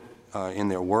diligent in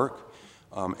their work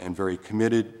and very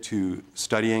committed to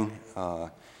studying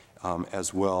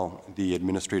as well. The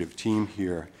administrative team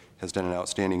here has done an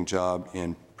outstanding job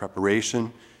in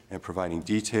preparation and providing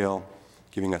detail,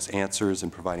 giving us answers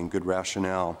and providing good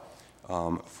rationale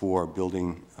for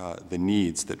building the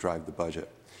needs that drive the budget.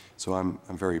 So I'm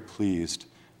very pleased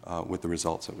with the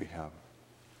results that we have.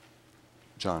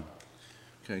 John.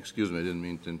 Okay, excuse me, I didn't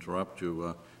mean to interrupt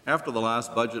you. After the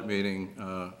last budget meeting,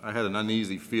 I had an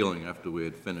uneasy feeling after we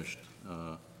had finished.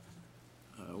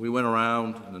 We went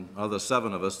around, and of the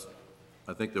 7 of us,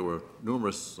 I think there were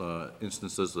numerous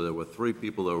instances that there were 3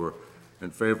 people that were in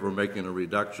favor of making a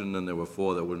reduction, and there were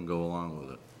 4 that wouldn't go along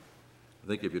with it. I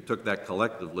think if you took that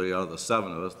collectively, out of the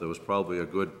 7 of us, there was probably a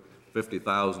good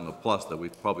 50,000 or plus that we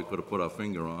probably could have put our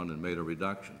finger on and made a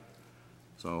reduction.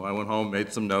 So I went home,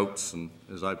 made some notes, and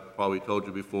as I probably told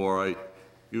you before, I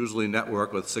usually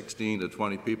network with 16 to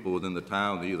 20 people within the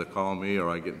town. They either call me or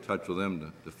I get in touch with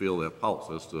them to feel their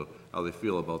pulse as to how they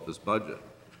feel about this budget.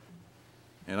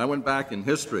 And I went back in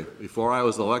history. Before I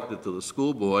was elected to the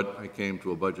school board, I came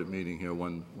to a budget meeting here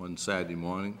one Saturday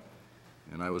morning,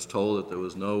 and I was told that there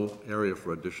was no area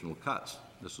for additional cuts.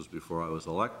 This was before I was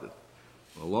elected.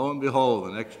 Well, lo and behold,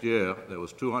 the next year, there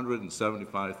was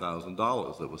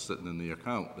 $275,000 that was sitting in the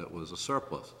account that was a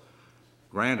surplus.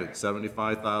 Granted,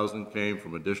 $75,000 came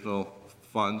from additional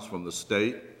funds from the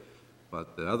state,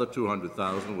 but the other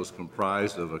 $200,000 was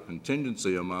comprised of a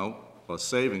contingency amount plus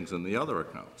savings in the other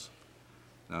accounts.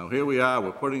 Now, here we are,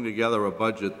 we're putting together a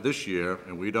budget this year,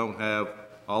 and we don't have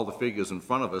all the figures in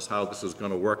front of us, how this is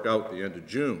going to work out at the end of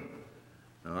June.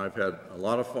 Now, I've had a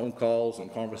lot of phone calls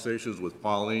and conversations with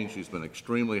Pauline. She's been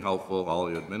extremely helpful. All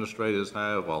the administrators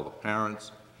have, all the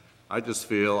parents. I just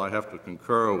feel I have to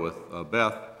concur with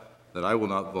Beth that I will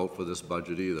not vote for this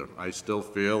budget either. I still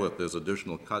feel that there's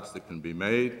additional cuts that can be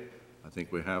made. I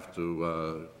think we have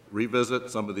to revisit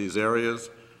some of these areas.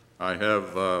 I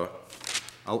have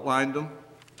outlined them.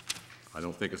 I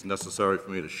don't think it's necessary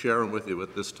for me to share them with you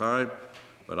at this time,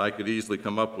 but I could easily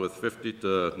come up with $50,000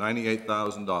 to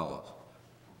 $98,000.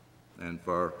 And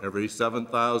for every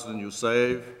 $7,000 you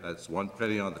save, that's 1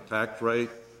 penny on the tax rate.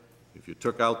 If you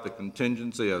took out the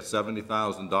contingency of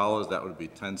 $70,000, that would be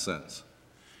 10 cents.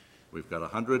 We've got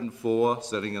 104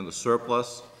 sitting in the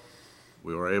surplus.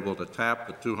 We were able to tap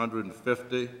the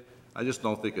 250. I just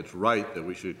don't think it's right that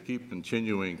we should keep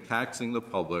continuing taxing the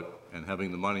public and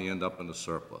having the money end up in the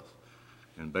surplus.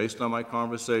 And based on my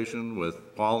conversation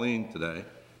with Pauline today,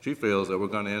 she feels that we're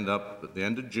going to end up at the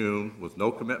end of June with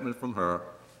no commitment from her.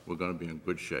 We're going to be in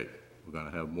good shape. We're going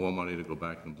to have more money to go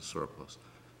back into surplus.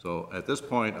 So at this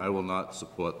point, I will not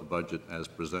support the budget as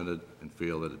presented and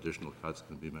feel that additional cuts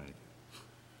can be made.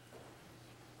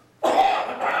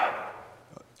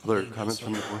 Other comments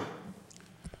from the board?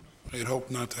 I'd hope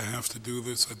not to have to do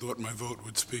this. I thought my vote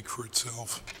would speak for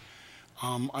itself.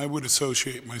 I would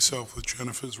associate myself with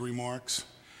Jennifer's remarks,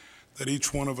 that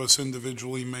each one of us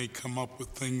individually may come up with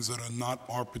things that are not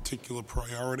our particular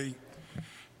priority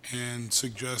and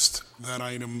suggest that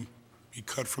item be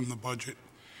cut from the budget.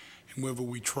 And whether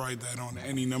we tried that on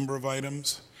any number of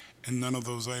items, and none of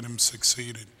those items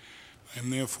succeeded. I am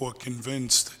therefore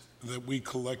convinced that we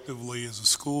collectively as a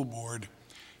school board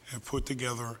have put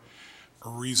together a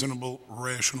reasonable,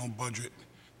 rational budget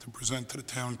to present to the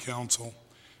town council,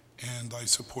 and I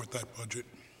support that budget.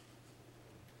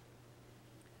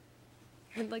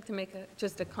 I'd like to make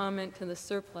just a comment to the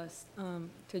surplus,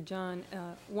 to John.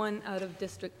 One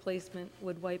out-of-district placement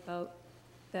would wipe out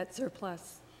that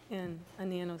surplus in a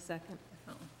nanosecond.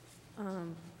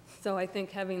 So I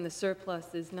think having the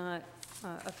surplus is not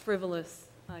a frivolous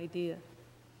idea.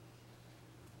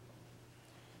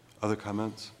 Other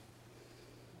comments?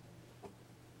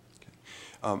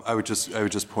 Okay. I would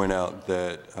just point out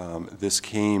that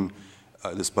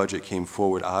this budget came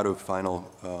forward out of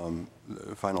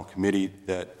final committee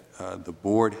that the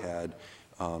board had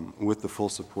with the full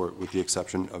support, with the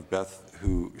exception of Beth,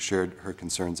 who shared her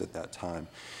concerns at that time.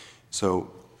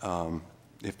 So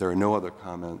if there are no other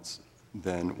comments,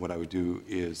 then what I would do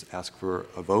is ask for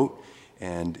a vote,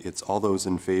 and it's all those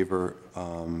in favor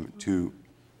to...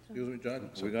 Excuse me, John,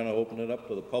 we're going to open it up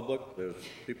to the public. There's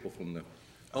people from the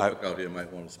public out here might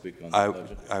want to speak on the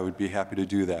budget. I would be happy to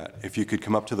do that. If you could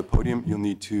come up to the podium, you'll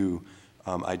need to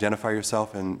identify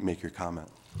yourself and make your comment.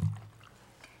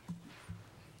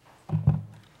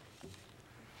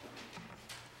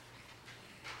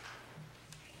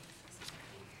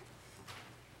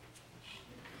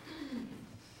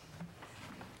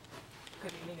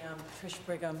 Good evening, Trish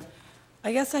Brigham.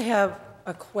 I guess I have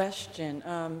a question.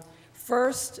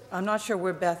 First, I'm not sure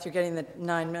where, Beth, you're getting the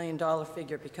 $9 million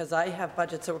figure, because I have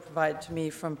budgets that were provided to me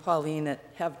from Pauline that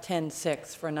have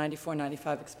 10.6 for a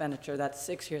 94-95 expenditure. That's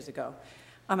 6 years ago.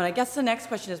 And I guess the next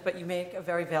question is, but you make a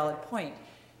very valid point,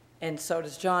 and so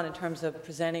does John, in terms of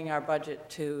presenting our budget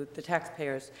to the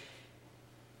taxpayers.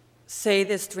 Say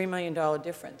this $3 million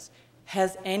difference.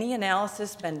 Has any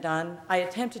analysis been done? I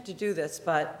attempted to do this,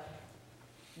 but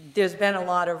there's been a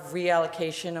lot of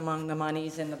reallocation among the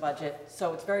monies in the budget,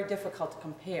 so it's very difficult to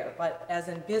compare. But as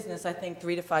in business, I think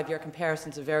 3 to 5 year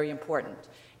comparisons are very important,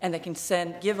 and they can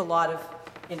give a lot of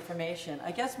information.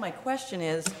 I guess my question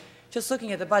is, just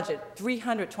looking at the budget,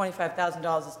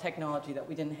 $325,000 is technology that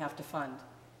we didn't have to fund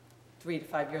 3 to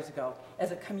 5 years ago.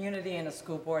 As a community and a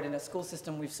school board and a school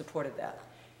system, we've supported that.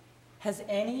 Has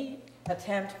any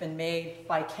attempt been made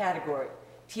by category?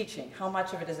 Teaching, how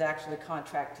much of it is actually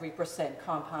contract, 3%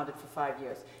 compounded for 5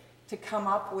 years, to come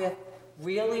up with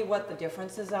really what the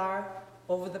differences are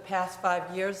over the past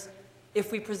 5 years?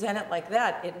 If we present it like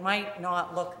that, it might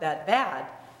not look that bad,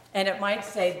 and it might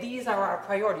say, these are our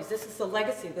priorities. This is the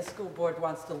legacy the school board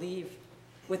wants to leave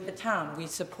with the town. We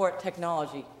support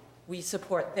technology. We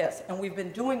support this. And we've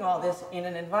been doing all this in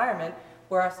an environment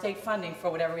where our state funding, for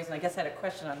whatever reason, I guess I had a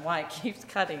question on why it keeps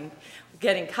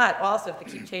getting cut also if they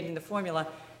keep changing the formula,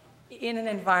 in an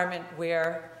environment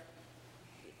where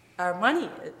our money,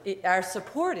 our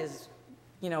support is,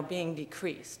 being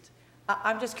decreased.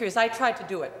 I'm just curious. I tried to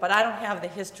do it, but I don't have the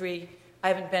history. I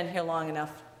haven't been here long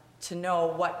enough to know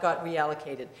what got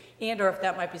reallocated, and or if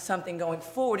that might be something going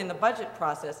forward in the budget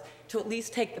process to at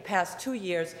least take the past 2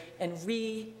 years and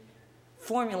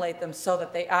reformulate them so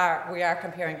that we are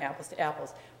comparing apples to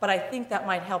apples. But I think that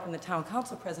might help in the town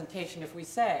council presentation if we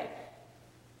say,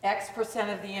 X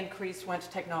percent of the increase went to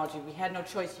technology. We had no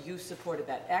choice. You supported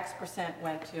that. X percent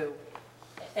went to,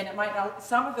 and it might not,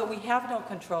 some of it we have no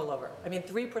control over. I mean,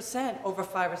 3% over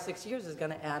 5 or 6 years is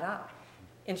going to add up.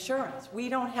 Insurance, we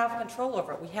don't have control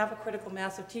over it. We have a critical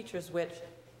mass of teachers, which,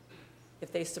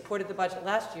 if they supported the budget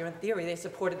last year, in theory, they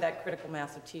supported that critical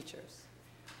mass of teachers.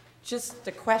 Just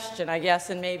a question, I guess,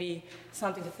 and maybe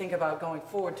something to think about going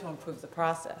forward to improve the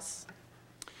process.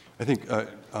 I think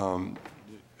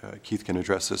Keith can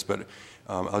address this, but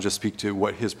I'll just speak to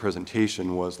what his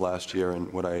presentation was last year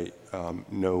and what I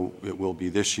know it will be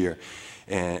this year.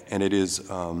 And it is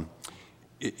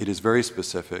very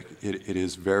specific. It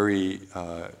is very,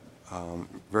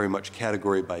 very much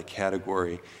category by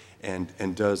category,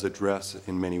 and does address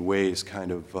in many ways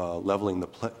kind of leveling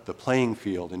the playing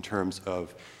field in terms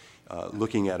of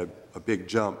looking at a big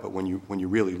jump. But when you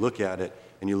really look at it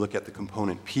and you look at the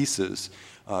component pieces,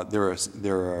 there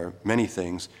are many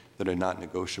things that are not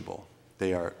negotiable.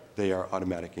 They are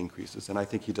automatic increases, and I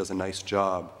think he does a nice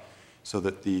job so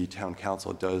that the town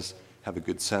council does have a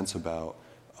good sense about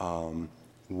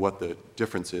what the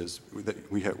difference is.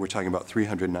 We're talking about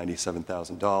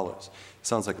 $397,000.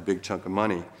 Sounds like a big chunk of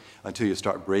money until you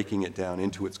start breaking it down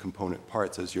into its component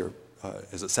parts, as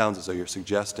it sounds as though you're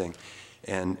suggesting,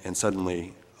 and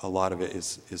suddenly a lot of it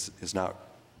is not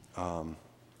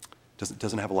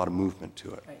doesn't have a lot of movement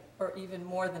to it. Right. Or even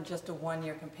more than just a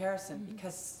one-year comparison,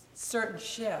 because certain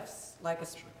shifts, like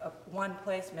one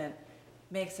placement,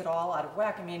 makes it all out of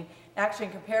whack. I mean, actually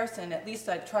in comparison, at least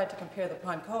I tried to compare the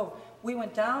Pond Cove, we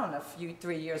went down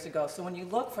 3 years ago. So when you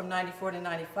look from 94 to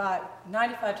 95,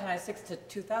 95 to 96 to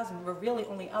 2000, we're really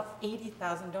only up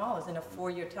 $80,000 in a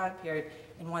 4-year time period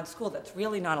in one school. That's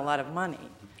really not a lot of money.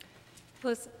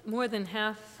 Plus, more than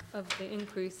half of the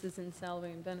increase is in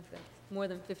salary and benefits, more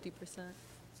than 50%. So.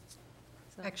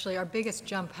 Actually, our biggest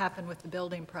jump happened with the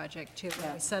building project, too.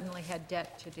 Yeah. We suddenly had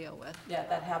debt to deal with. Yeah,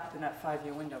 that happened in that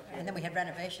 5-year window period. And then we had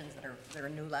renovations that are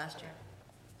new last year.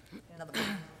 Another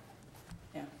one.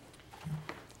 Yeah.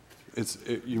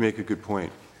 You make a good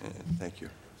point. Thank you.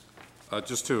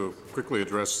 Just to quickly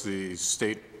address the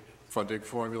state funding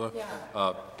formula.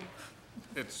 Yeah.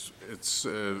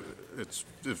 The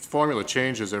formula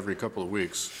changes every couple of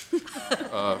weeks.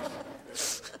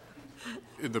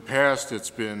 In the past, it's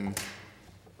been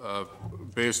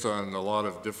based on a lot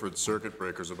of different circuit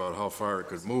breakers about how far it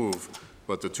could move,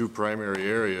 but the two primary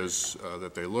areas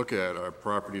that they look at are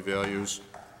property values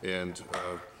and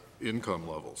income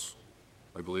levels.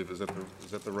 I believe, is that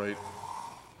the right?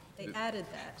 They added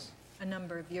that a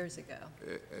number of years ago.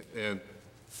 And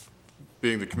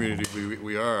being the community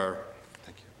we are,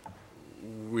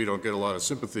 we don't get a lot of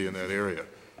sympathy in that area.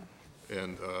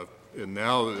 And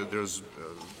now there's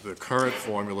the current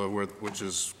formula, which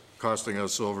is costing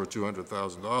us over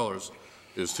 $200,000,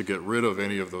 is to get rid of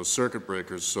any of those circuit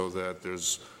breakers so that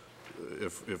there's,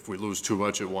 if we lose too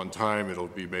much at one time, it'll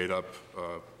be made up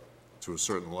to a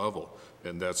certain level.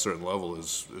 And that certain level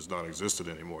is non-existent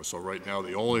anymore. So right now,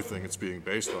 the only thing it's being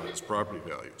based on is property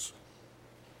values.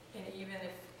 And even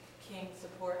if King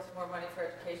supports more money for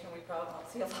education, we probably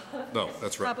won't see a lot of No,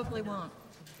 that's right. Probably won't.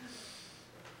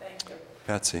 Thank you.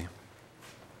 Patsy.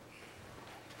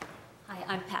 Hi,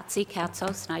 I'm Patsy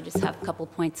Katsos, and I just have a couple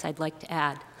points I'd like to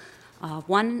add.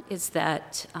 One is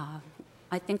that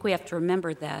I think we have to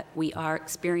remember that we are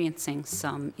experiencing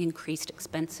some increased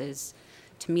expenses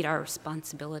to meet our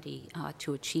responsibility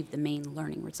to achieve the main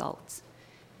learning results.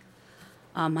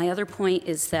 My other point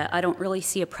is that I don't really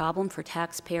see a problem for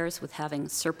taxpayers with having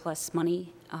surplus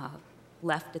money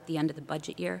left at the end of the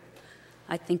budget year.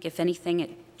 I think, if anything,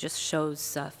 it just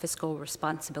shows fiscal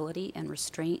responsibility and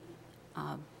restraint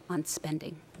on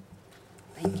spending.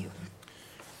 Thank you.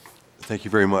 Thank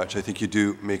you very much. I think you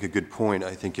do make a good point.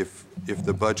 I think if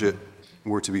the budget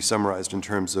were to be summarized in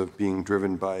terms of being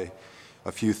driven by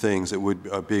a few things, it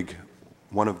would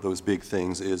one of those big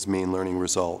things is main learning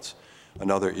results.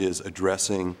 Another is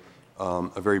addressing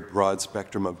a very broad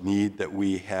spectrum of need that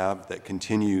we have that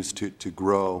continues to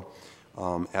grow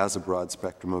as a broad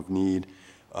spectrum of need.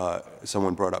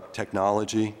 Someone brought up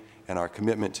technology and our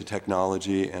commitment to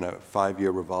technology and a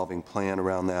 5-year revolving plan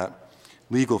around that.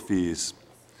 Legal fees,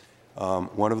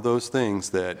 one of those things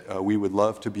that we would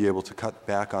love to be able to cut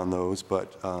back on those,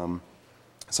 but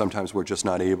sometimes we're just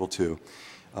not able to.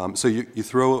 So you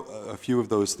throw a few of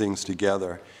those things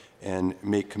together and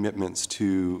make commitments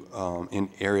to in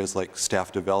areas like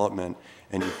staff development,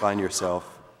 and you find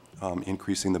yourself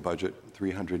increasing the budget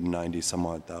 $390 some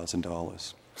odd thousand.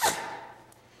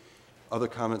 Other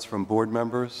comments from board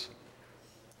members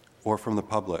or from the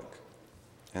public?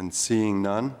 And seeing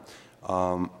none,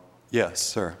 yes,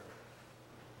 sir.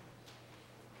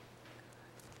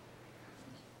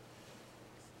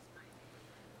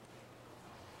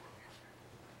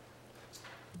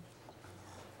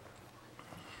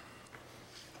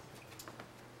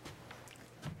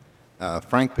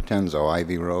 Frank Potenzo,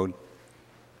 Ivy Road.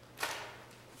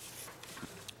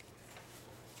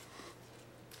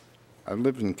 I've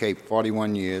lived in Cape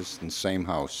 41 years in the same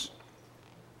house.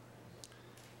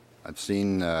 I've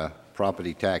seen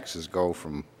property taxes go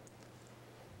from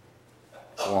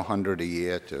 $400 a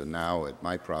year to now at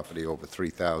my property over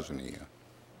 $3,000 a year.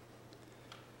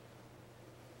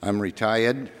 I'm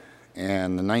retired,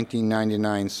 and the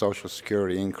 1999 Social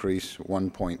Security increase,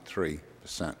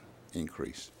 1.3%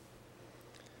 increase.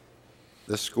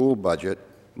 This school budget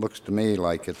looks to me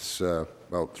like it's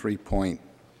about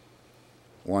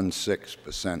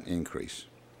 3.16% increase.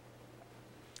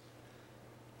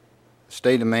 The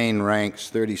state of Maine ranks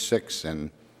 36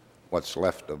 in what's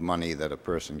left of money that a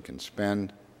person can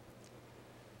spend,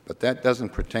 but that doesn't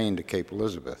pertain to Cape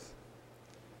Elizabeth,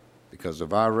 because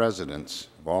of our residents,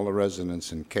 of all the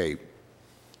residents in Cape,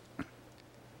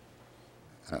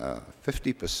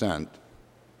 50%,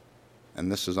 and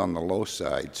this is on the low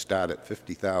side, start at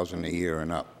 $50,000 a year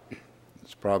and up.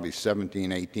 It's probably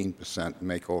 17–18%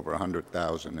 make over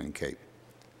 $100,000 in Cape.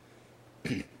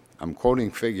 I'm quoting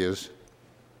figures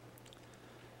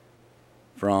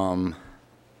from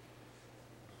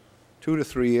 2 to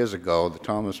 3 years ago. The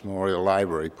Thomas Memorial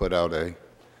Library put out a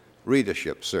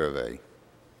readership survey,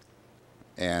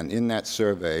 and in that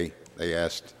survey they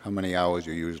asked how many hours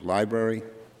you used library,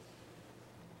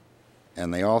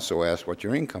 and they also asked what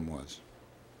your income was.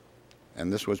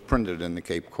 And this was printed in the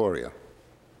Cape Courier.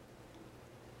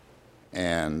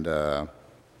 And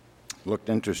looked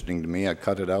interesting to me. I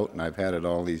cut it out, and I've had it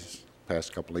all these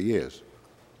past couple of years.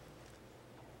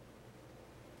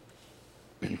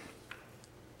 The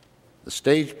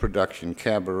stage production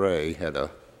Cabaret had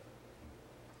a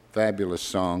fabulous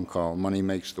song called Money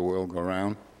Makes the World Go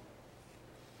Round.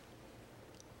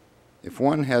 If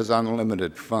one has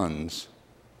unlimited funds,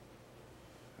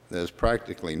 there's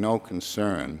practically no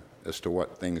concern as to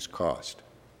what things cost.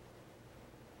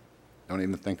 Don't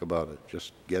even think about it.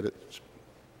 Just get it,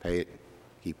 pay it,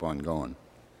 keep on going.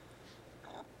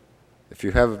 If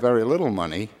you have very little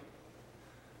money,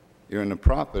 you're in a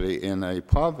poverty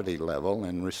level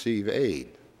and receive aid.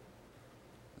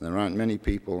 There aren't many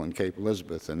people in Cape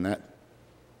Elizabeth in that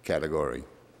category.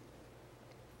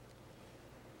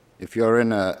 If you're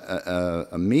in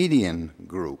a median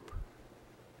group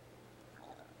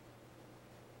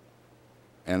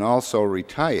and also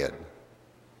retired,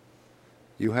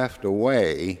 you have to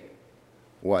weigh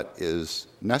what is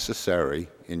necessary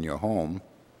in your home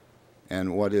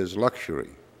and what is luxury.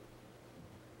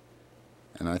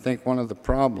 And I think one of the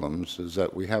problems is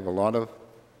that we have a lot of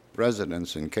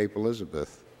residents in Cape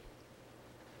Elizabeth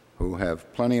who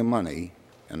have plenty of money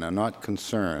and are not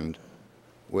concerned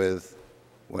with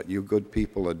what you good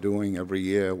people are doing every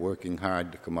year, working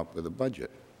hard to come up with a budget.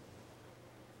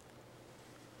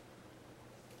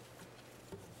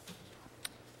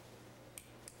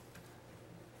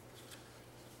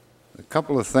 A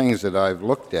couple of things that I've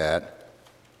looked at,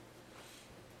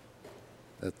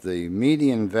 that the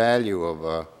median value of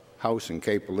a house in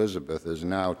Cape Elizabeth is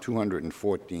now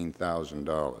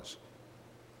 $214,000.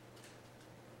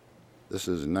 This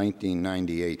is a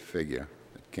 1998 figure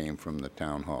that came from the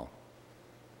town hall.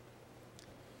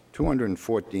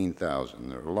 $214,000.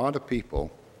 There are a lot of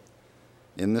people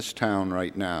in this town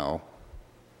right now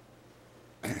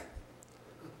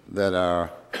that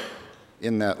are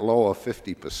in that lower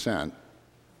 50%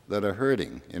 that are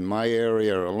hurting. In my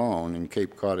area alone, in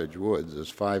Cape Cottage Woods, there's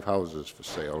 5 houses for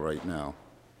sale right now.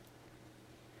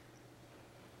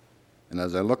 And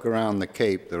as I look around the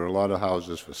Cape, there are a lot of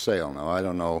houses for sale. Now, I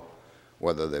don't know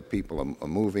whether the people are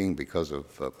moving because of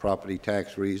property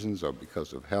tax reasons or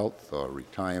because of health or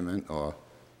retirement or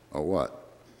what.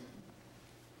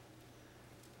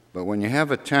 But when you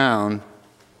have a town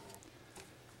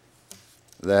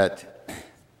that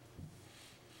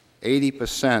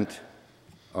 80%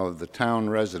 of the town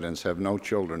residents have no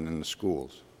children in the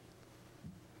schools,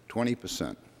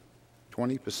 20%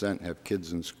 have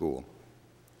kids in school.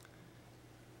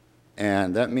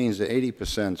 And that means that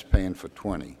 80% is paying for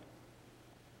 20.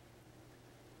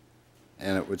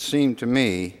 And it would seem to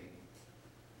me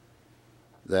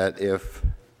that if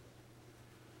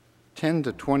 10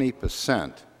 to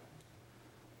 20%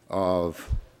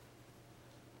 of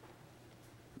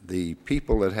the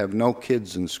people that have no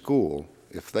kids in school,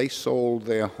 if they sold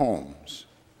their homes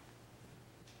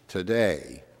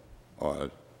today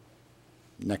or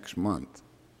next month,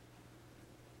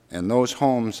 and those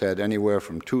homes had anywhere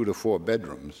from 2 to 4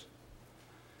 bedrooms,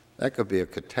 that could be a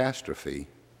catastrophe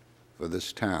for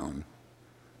this town,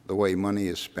 the way money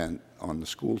is spent on the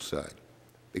school side.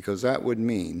 Because that would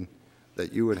mean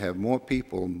that you would have more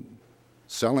people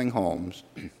selling homes,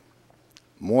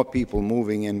 more people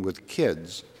moving in with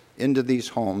kids into these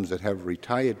homes that have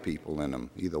retired people in them,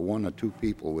 either 1 or 2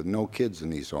 people with no kids in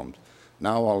these homes.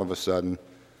 Now, all of a sudden,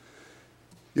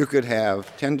 you could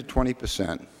have 10 to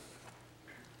 20%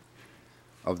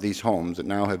 of these homes that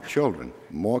now have children,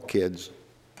 more kids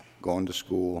going to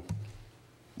school,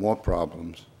 more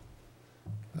problems,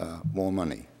 more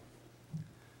money.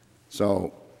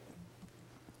 So,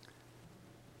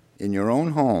 in your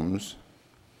own homes,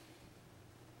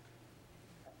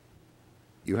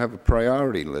 you have a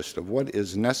priority list of what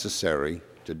is necessary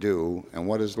to do and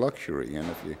what is luxury.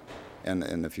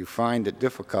 And if you find it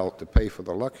difficult to pay for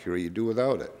the luxury, you do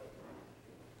without it.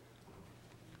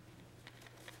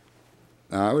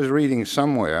 Now, I was reading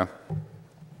somewhere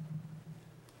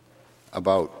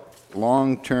about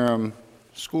long-term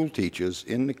school teachers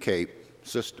in the Cape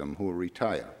system who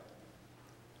retire,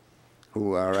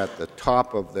 who are at the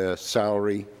top of their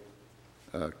salary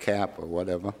cap or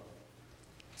whatever.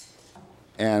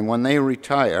 And when they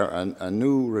retire, a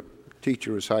new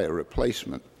teacher is hired, a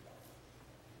replacement.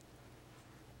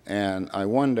 And I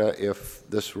wonder if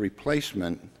this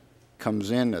replacement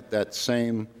comes in at that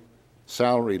same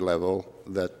salary level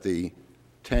that the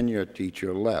tenure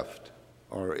teacher left,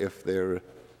 or if their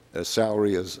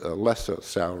salary is a lesser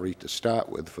salary to start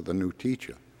with for the new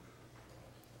teacher.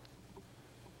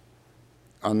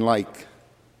 Unlike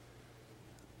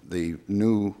the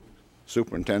new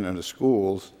superintendent of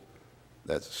schools,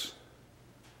 that's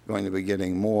going to be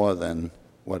getting more than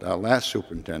what our last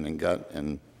superintendent got,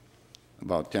 and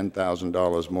about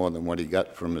 $10,000 more than what he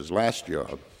got from his last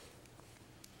job.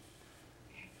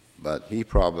 But he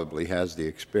probably has the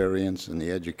experience and the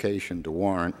education to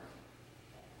warrant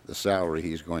the salary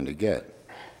he's going to get.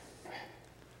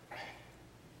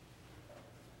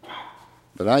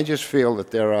 But I just feel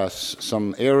that there are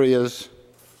some areas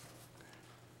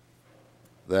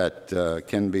that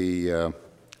can be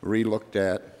re-looked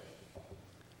at,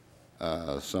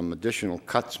 some additional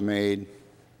cuts made.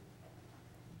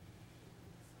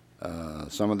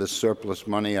 Some of this surplus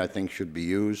money, I think, should be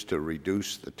used to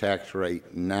reduce the tax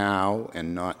rate now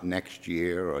and not next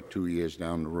year or 2 years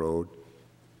down the road.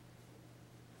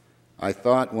 I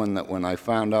thought when I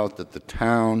found out that the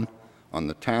town, on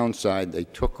the town side, they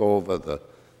took over the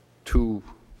 $2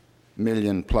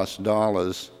 million+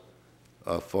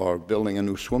 for building a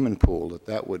new swimming pool,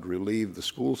 that would relieve the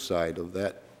school side of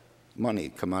that money,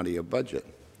 come out of your budget.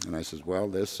 And I says, well,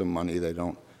 there's some money they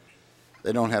don't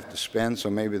have to spend, so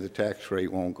maybe the tax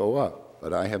rate won't go up.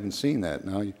 But I haven't seen that.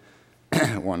 Now you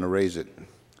want to raise it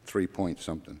 3 point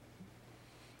something.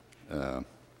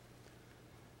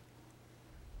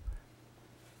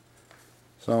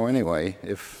 So anyway,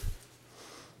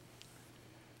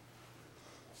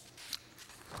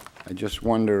 I just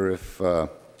wonder if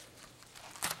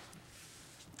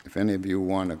any of you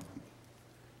want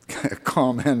to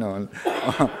comment on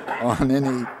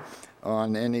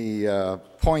any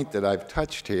point that I've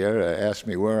touched here, ask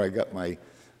me where I got my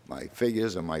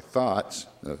figures and my thoughts,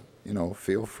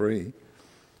 feel free.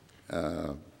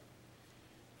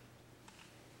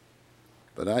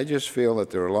 But I just feel that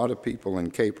there are a lot of people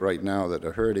in Cape right now that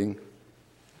are hurting,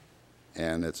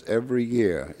 and it's every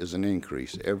year is an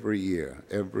increase, every year.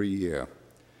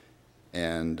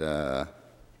 And,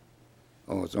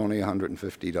 it's only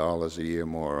 $150 a year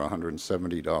more, or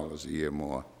 $170 a year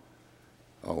more,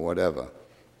 or whatever.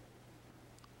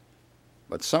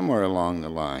 But somewhere along the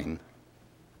line,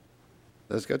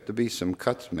 there's got to be some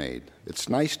cuts made. It's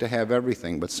nice to have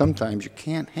everything, but sometimes you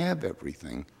can't have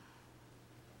everything.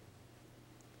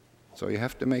 So you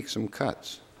have to make some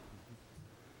cuts.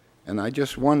 And I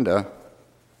just wonder,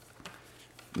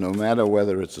 no matter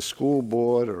whether it's a school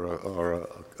board or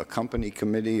a company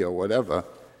committee or whatever,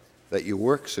 that you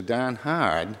work so darn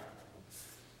hard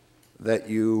that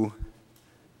you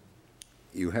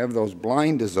have those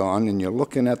blinders on and you're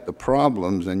looking at the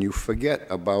problems and you forget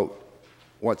about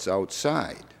what's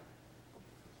outside.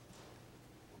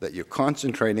 That you're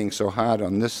concentrating so hard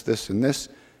on this, and this,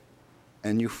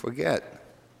 and you forget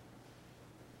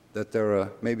that there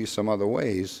are maybe some other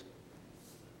ways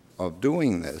of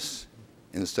doing this,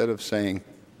 instead of saying,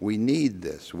 we need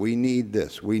this, we need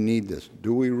this, we need this.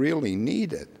 Do we really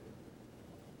need it?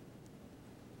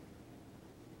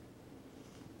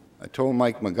 told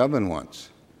Mike McGovern once,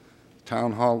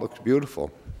 town hall looks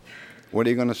beautiful. What are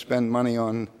you going to spend money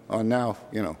on now?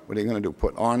 You know, what are you going to do?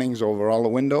 Put awnings over all the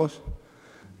windows?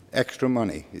 Extra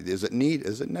money. Is it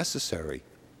necessary?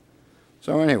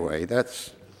 So anyway,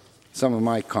 that's some of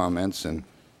my comments, and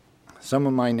some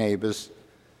of my neighbors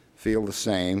feel the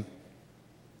same.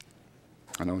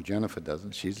 I know Jennifer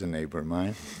doesn't. She's a neighbor of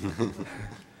mine.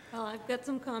 Well, I've got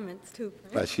some comments too.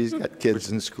 Frank. But she's got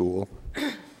kids in school.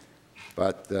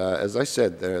 But as I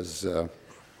said, there's a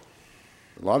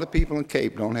lot of people in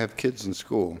Cape don't have kids in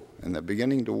school, and they're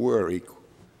beginning to worry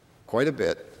quite a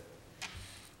bit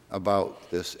about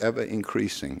this ever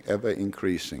increasing.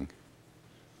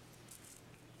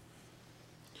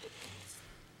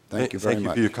 Thank you very much. Thank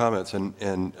you for your comments,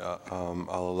 and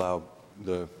I'll allow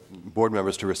the board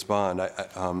members to respond.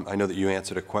 I know that you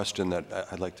answered a question that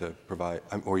I'd like to provide,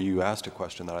 or you asked a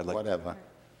question that I'd like. Whatever.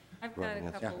 I've got a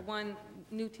Yes. couple. One,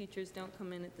 new teachers don't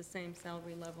come in at the same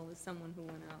salary level as someone who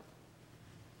went out.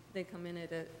 They come in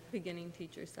at a beginning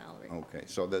teacher salary. Okay,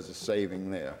 so there's a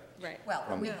saving there. Right. Well,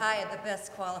 we hire the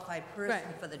best qualified person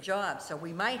Right. for the job, so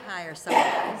we might hire someone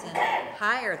who's in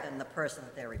higher than the person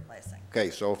that they're replacing.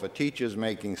 Okay, so if a teacher's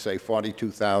making, say,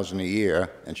 $42,000 a year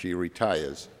and she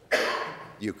retires,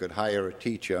 you could hire a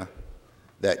teacher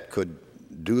that could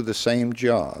do the same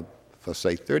job for,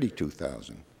 say,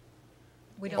 $32,000.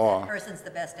 We know that person's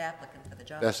the best applicant for the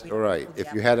job. That's We all don't right. know the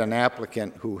If you had an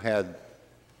applicant who had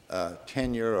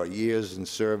tenure or years in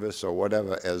service or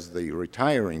whatever as the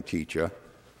retiring teacher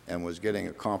and was getting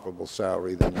a comparable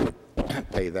salary, then you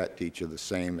pay that teacher the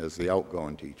same as the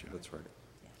outgoing teacher. That's right.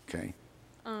 Okay.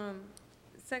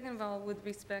 Second of all, with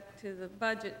respect to the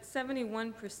budget,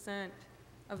 71%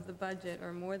 of the budget,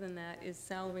 or more than that, is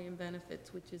salary and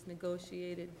benefits, which is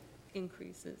negotiated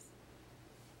increases.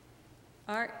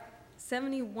 Our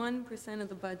 71% of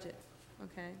the budget,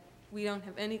 okay, we don't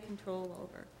have any control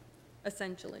over,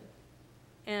 essentially.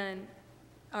 And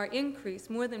our increase,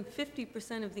 more than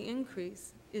 50% of the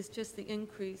increase, is just the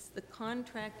increase, the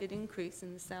contracted increase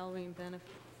in the salary and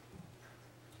benefits.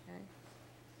 Okay?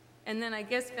 And then I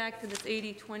guess back to this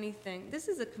 80-20 thing. This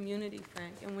is a community,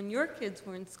 Frank, and when your kids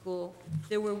were in school,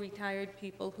 there were retired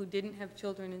people who didn't have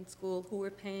children in school who were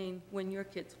paying when your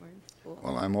kids were in school.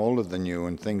 Well, I'm older than you,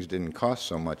 and things didn't cost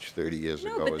so much 30 years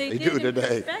No, ago but as they they did do in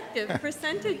today. perspective.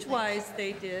 Percentage-wise,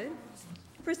 they did.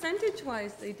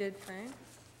 Percentage-wise, they did, Frank.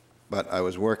 But I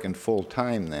was working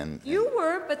full-time then. You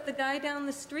were, but the guy down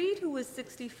the street who was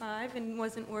 65 and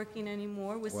wasn't working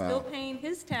anymore was still Well, paying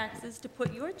his taxes to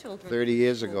put your children. 30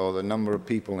 years ago, the number of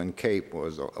people in Cape were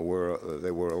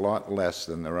a lot less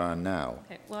than there are now.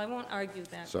 Okay, well, I won't argue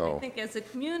that. So- I think as a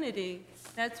community,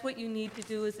 that's what you need to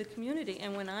do as a community.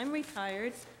 And when I'm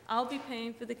retired, I'll be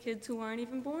paying for the kids who aren't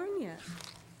even born yet.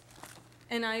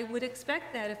 And I would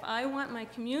expect that if I want my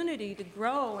community to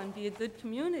grow and be a good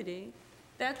community,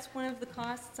 that's one of the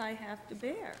costs I have to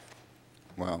bear.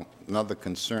 Well, another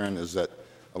concern is that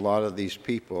a lot of these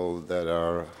people that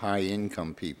are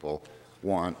high-income people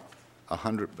want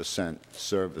 100%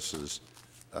 services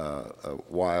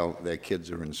while their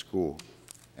kids are in school.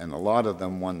 And a lot of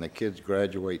them, when the kids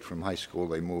graduate from high school,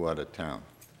 they move out of town.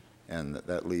 And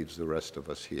that leaves the rest of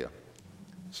us here.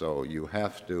 So you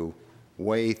have to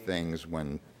weigh things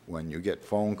when you get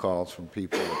phone calls from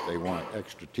people that they want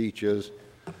extra teachers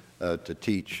to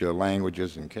teach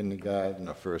languages in kindergarten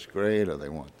or first grade, or they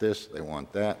want this, they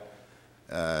want that.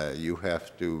 You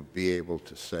have to be able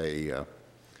to say,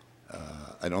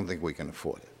 I don't think we can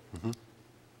afford it. Mm-hmm.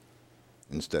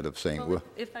 Instead of saying, Well, well,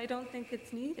 if I don't think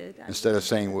it's needed. instead of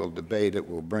saying we'll debate it,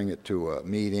 we'll bring it to a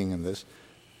meeting and this,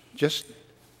 just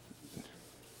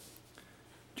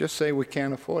say we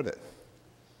can't afford it.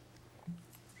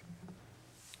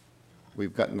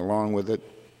 We've gotten along with it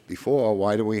before.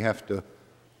 Why do we have to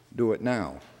do it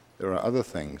now? There are other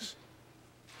things.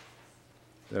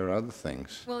 There are other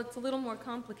things. Well, it's a little more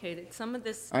complicated. Some of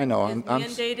this I know, is I'm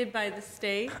mandated by the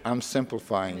state. I'm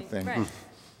simplifying things.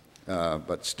 Right.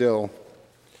 But still,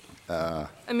 I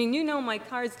mean, you know my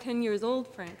car's 10 years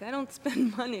old, Frank. I don't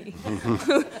spend money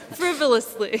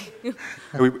frivolously.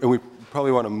 And we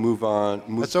probably want to move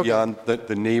That's okay. beyond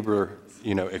the neighbor,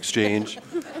 exchange.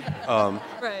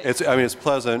 Right. It's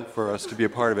pleasant for us to be a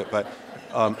part of it, but,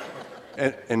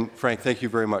 and Frank, thank you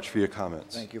very much for your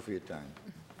comments. thank you for your time.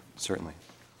 Certainly.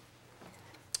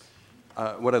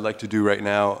 What I'd like to do right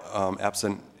now,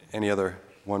 absent any other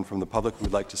one from the public who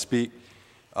would like to speak,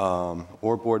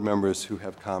 or board members who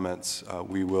have comments,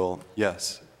 we will,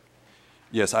 yes.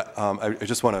 Yes, I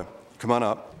just want to come on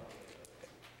up.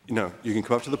 You can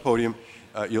come up to the podium.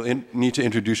 You'll need to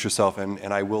introduce yourself,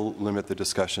 and I will limit the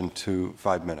discussion to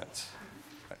 5 minutes.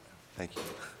 Thank you.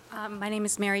 My name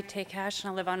is Mary Takash,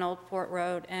 and I live on Old Fort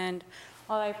Road. And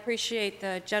while I appreciate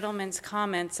the gentleman's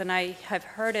comments, and I have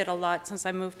heard it a lot since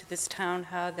I moved to this town,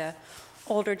 how the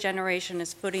older generation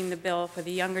is footing the bill for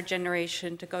the younger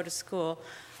generation to go to school,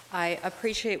 I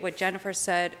appreciate what Jennifer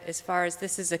said as far as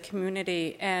this is a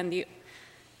community, and the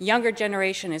younger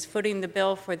generation is footing the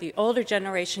bill for the older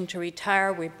generation to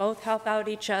retire. We both help out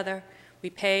each other. We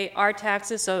pay our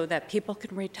taxes so that people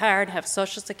can retire and have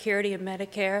Social Security and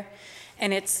Medicare.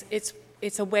 And it's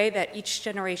a way that each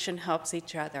generation helps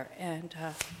each other, and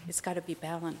it's got to be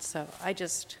balanced. So I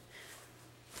just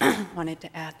wanted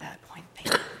to add that point.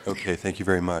 Thank you. Okay, thank you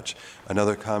very much.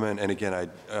 Another comment, and again, I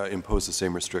impose the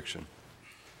same restriction.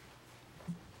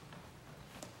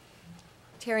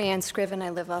 Terry Ann Scriven, I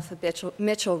live off of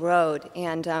Mitchell Road,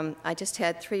 and I just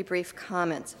had 3 brief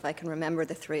comments, if I can remember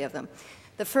the 3 of them.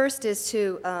 The first is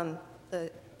to the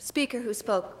speaker who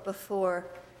spoke before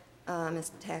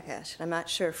Ms. Takash. I'm not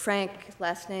sure. Frank,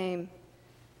 last name?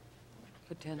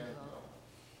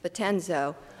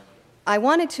 Batenzo. I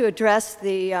wanted to address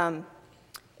the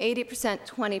 80%,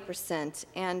 20%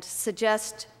 and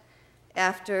suggest,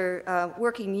 after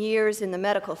working years in the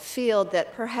medical field,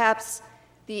 that perhaps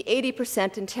the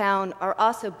 80% in town are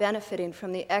also benefiting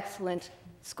from the excellent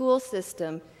school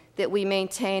system that we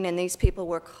maintain, and these people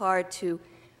work hard to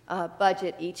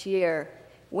budget each year.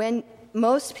 When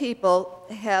most people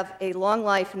have a long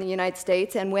life in the United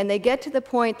States, and when they get to the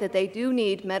point that they do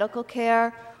need medical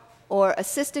care or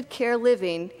assisted care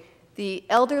living, the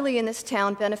elderly in this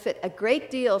town benefit a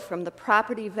great deal from the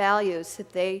property values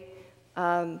that they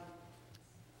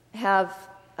have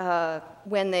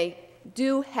when they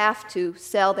do have to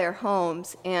sell their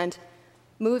homes and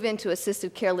move into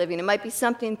assisted care living. It might be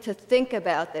something to think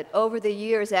about, that over the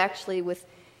years, actually, with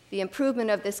the improvement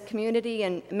of this community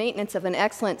and maintenance of an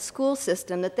excellent school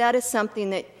system, that is something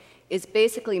that is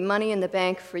basically money in the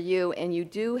bank for you, and you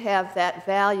do have that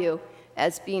value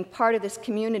as being part of this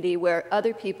community where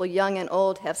other people, young and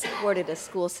old, have supported a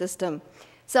school system.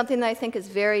 Something that I think is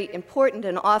very important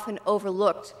and often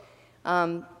overlooked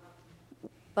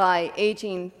by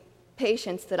aging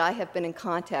patients that I have been in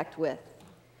contact with.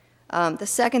 The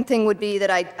second thing would be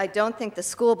that I don't think the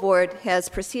school board has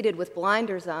proceeded with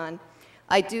blinders on.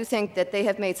 I do think that they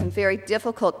have made some very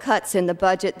difficult cuts in the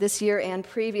budget this year and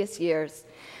previous years.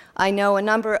 I know a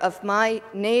number of my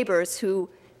neighbors who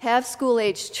have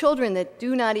school-aged children that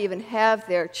do not even have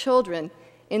their children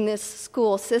in this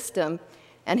school system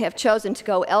and have chosen to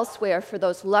go elsewhere for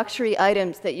those luxury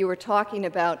items that you were talking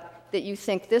about that you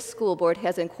think this school board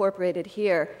has incorporated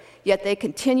here, yet they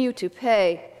continue to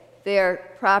pay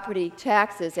their property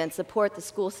taxes and support the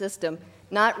school system,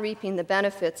 not reaping the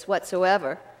benefits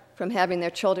whatsoever from having their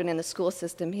children in the school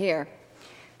system here.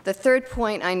 The third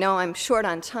point, I know I'm short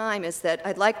on time, is that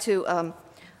I'd like to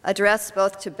address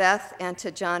both to Beth and to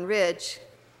John Ridge.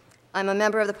 I'm a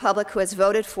member of the public who has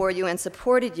voted for you and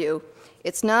supported you.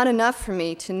 It's not enough for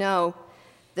me to know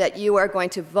that you are going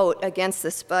to vote against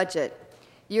this budget.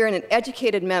 You're an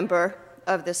educated member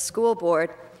of the school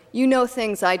board. You know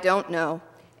things I don't know.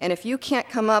 And if you can't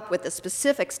come up with the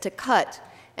specifics to cut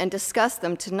and discuss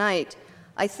them tonight,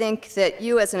 I think that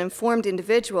you as an informed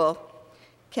individual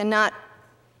cannot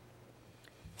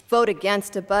vote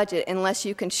against a budget unless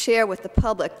you can share with the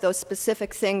public those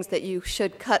specific things that you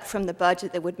should cut from the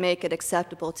budget that would make it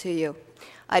acceptable to you.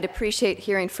 I'd appreciate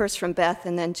hearing first from Beth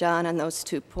and then John on those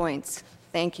 2 points.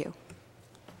 Thank you.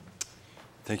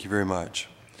 Thank you very much.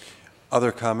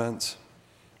 Other comments?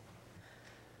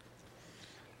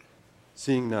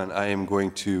 Seeing none, I am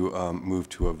going to move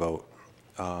to a vote.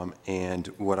 And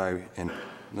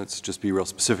let's just be real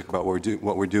specific about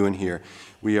what we're doing here.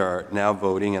 We are now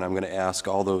voting, and I'm going to ask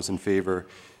all those in favor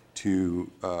to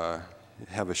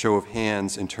have a show of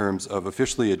hands in terms of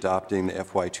officially adopting the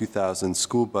FY 2000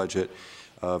 school budget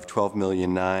of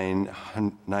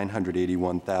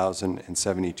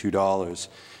 $12,981,072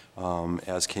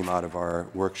 as came out of our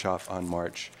workshop on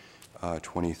March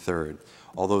 23rd.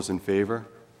 All those in favor?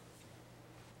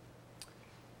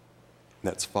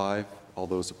 That's 5. All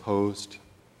those opposed?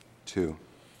 2.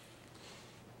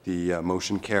 The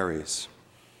motion carries.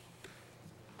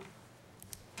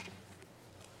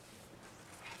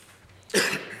 We're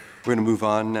going to move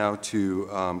on now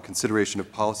to consideration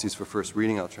of policies for first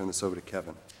reading. I'll turn this over to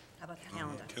Kevin. How about the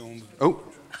calendar? Oh,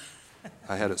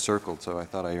 I had it circled, so I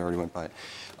thought I already went by it.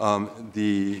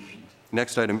 The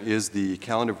next item is the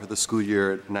calendar for the school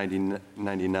year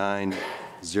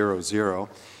 9900.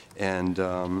 And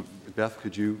Beth,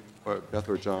 could you, Beth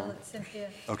or John? Cynthia.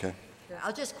 Okay.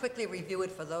 I'll just quickly review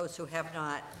it for those who have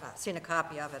not seen a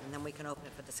copy of it, and then we can open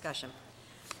it for discussion.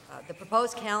 The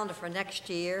proposed calendar for next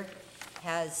year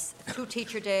has 2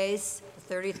 teacher days,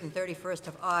 the 30th and 31st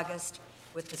of August,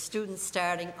 with the students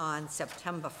starting on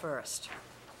September 1st.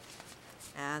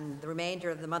 And the remainder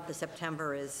of the month of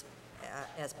September is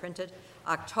as printed.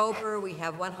 October, we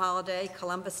have 1 holiday,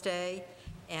 Columbus Day,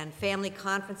 and family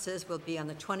conferences will be on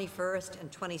the 21st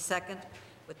and 22nd,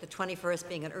 with the 21st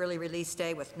being an early release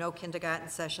day with no kindergarten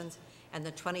sessions, and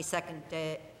the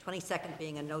 22nd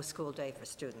being a no school day for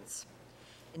students.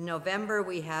 In November,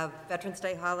 we have Veterans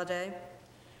Day holiday,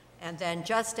 and then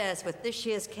just as with this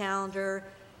year's calendar,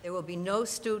 there will be no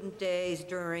student days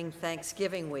during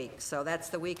Thanksgiving week, so that's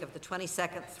the week of the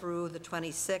 22nd through the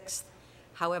 26th.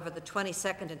 However, the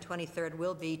 22nd and 23rd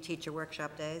will be teacher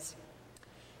workshop days.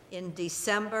 In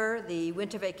December, the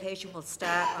winter vacation will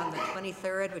start on the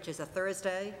 23rd, which is a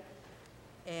Thursday,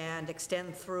 and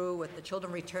extend through with the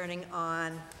children returning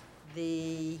on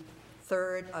the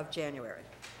 3rd of January.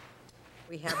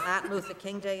 We have Martin Luther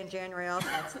King Day in January also,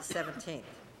 that's the 17th.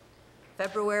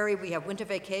 February, we have winter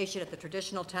vacation at the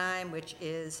traditional time, which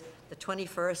is the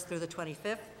 21st through the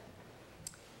 25th.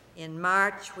 In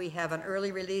March, we have an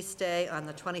early release day on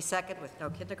the 22nd with no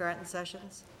kindergarten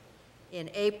sessions. In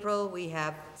April, we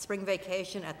have spring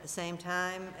vacation at the same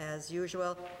time as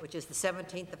usual, which is the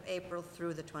 17th of April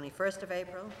through the 21st of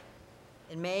April.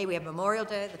 In May, we have Memorial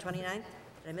Day, the 29th. Did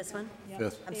I miss one?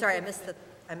 Fifth. I'm sorry, I missed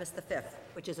the 5th,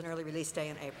 which is an early release day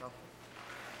in April.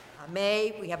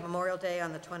 May, we have Memorial Day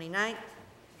on the 29th.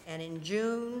 And in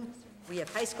June, we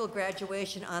have high school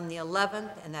graduation on the 11th,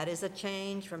 and that is a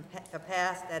change from the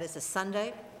past. That is a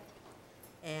Sunday.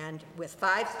 And with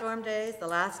 5 storm days, the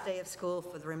last day of school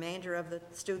for the remainder of the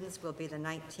students will be the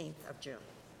 19th of June.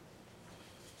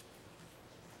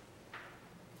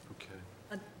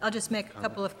 Okay. I'll just make a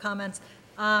couple of comments.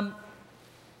 My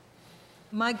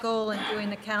goal in doing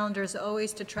the calendar is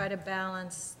always to try to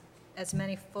balance as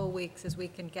many full weeks as we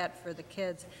can get for the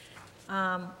kids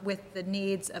with the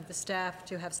needs of the staff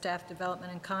to have staff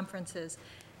development and conferences.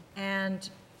 And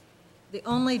the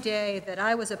only day that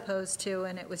I was opposed to,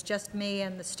 and it was just me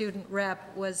and the student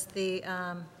rep, was the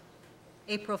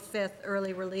April 5th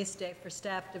early release day for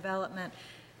staff development.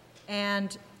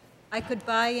 And I could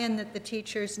buy in that the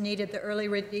teachers needed the early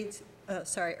release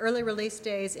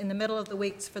days in the middle of the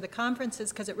weeks for the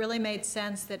conferences, because it really made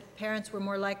sense that parents were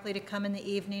more likely to come in the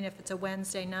evening if it's a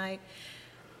Wednesday night.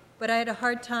 But I had a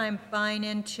hard time buying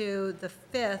into the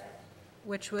 5th,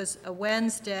 which was a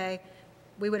Wednesday.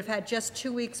 We would have had just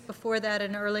 2 weeks before that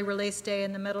an early release day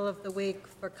in the middle of the week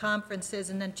for conferences,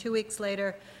 and then 2 weeks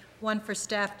later, one for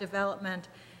staff development.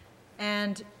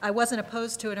 And I wasn't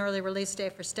opposed to an early release day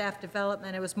for staff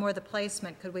development. It was more the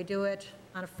placement. Could we do it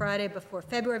on a Friday before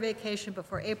February vacation,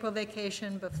 before April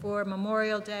vacation, before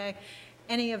Memorial Day,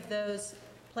 any of those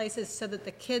places, so that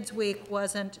the kids' week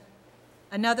wasn't,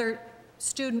 another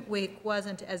student week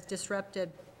wasn't as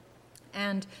disrupted.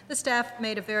 And the staff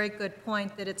made a very good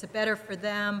point that it's better for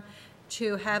them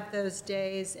to have those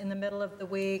days in the middle of the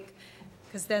week,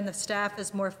 because then the staff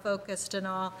is more focused and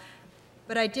all.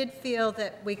 But I did feel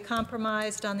that we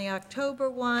compromised on the October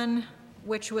one,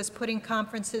 which was putting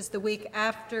conferences the week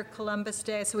after Columbus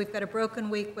Day. So we've got a broken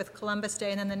week with Columbus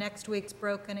Day, and then the next week's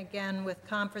broken again with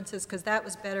conferences, because that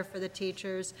was better for the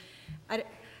teachers.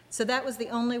 So that was the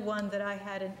only one that I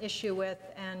had an issue with,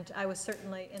 and I was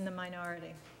certainly in the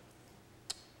minority.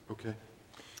 Okay.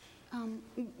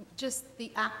 Just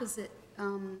the opposite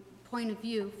point of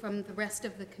view from the rest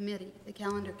of the committee, the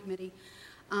calendar committee,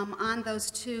 on those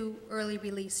 2 early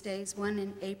release days, one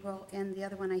in April and the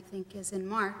other one I think is in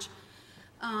March.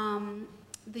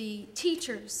 The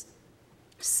teachers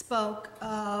spoke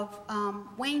of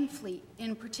Waynfleet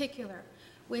in particular,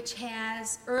 which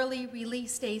has early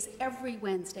release days every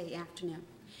Wednesday afternoon.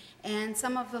 And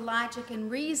some of the logic and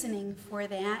reasoning for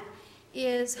that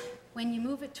is when you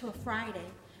move it to a Friday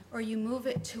or you move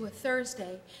it to a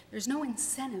Thursday, there's no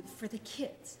incentive for the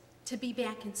kids to be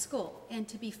back in school and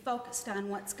to be focused on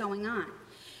what's going on.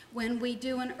 When we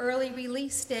do an early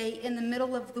release day in the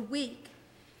middle of the week,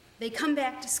 they come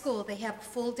back to school, they have a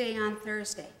full day on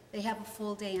Thursday, they have a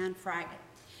full day on Friday.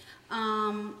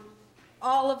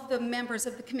 All of the members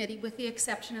of the committee, with the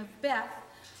exception of Beth,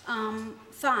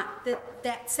 thought that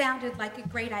that sounded like a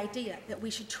great idea, that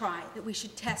we should try, that we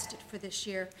should test it for this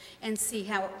year and see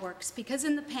how it works. Because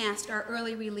in the past, our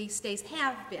early release days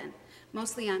have been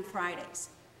mostly on Fridays.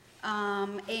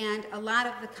 And a lot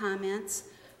of the comments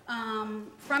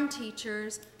from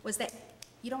teachers was that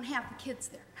you don't have the kids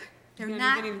there. They're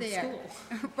not there.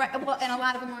 Right, well, and a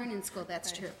lot of them aren't in school,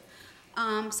 that's true.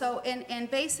 And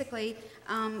basically,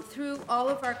 through all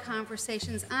of our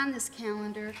conversations on this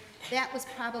calendar, that was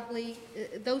probably,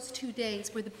 those 2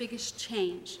 days were the biggest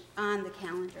change on the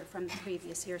calendar from the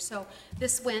previous year. So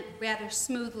this went rather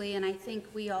smoothly, and I think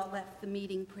we all left the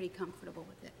meeting pretty comfortable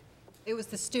with it. It was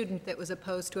the student that was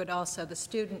opposed to it also. The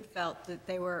student felt that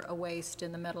they were a waste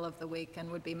in the middle of the week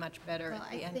and would be much better at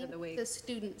the end of the week. The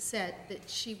student said that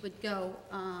she would go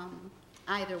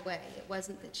either way. It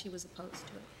wasn't that she was opposed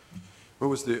to it. What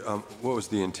was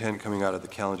the intent coming out of the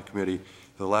calendar committee?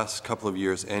 The last couple of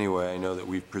years anyway, I know that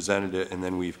we've presented it and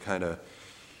then we've kind of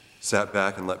sat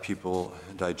back and let people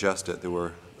digest it. There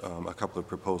were a couple of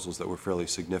proposals that were fairly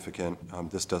significant.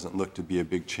 This doesn't look to be a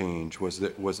big change. Was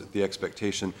it the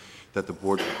expectation that the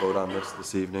board would vote on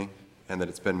this evening and that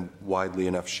it's been widely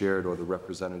enough shared, or the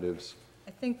representatives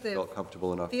I think the felt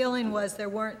comfortable enough? feeling was there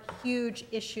weren't huge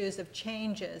issues of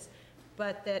changes,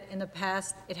 but that in the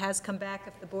past it has come back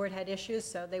if the board had issues,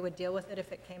 so they would deal with it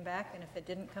if it came back, and if it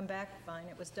didn't come back, fine,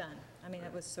 it was done. I mean,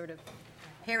 it was sort of...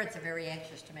 Parents are very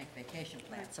anxious to make vacation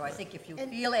plans, so I think if you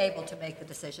feel able to make the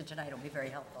decision tonight, it'll be very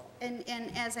helpful. And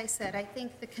as I said, I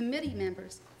think the committee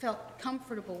members felt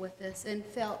comfortable with this and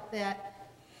felt that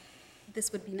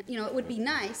this would be, it would be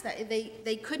nice. That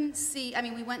they couldn't see, I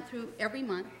mean, we went through every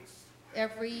month,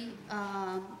 every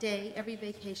day, every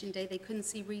vacation day. They couldn't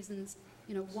see reasons,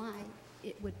 why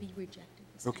it would be rejected.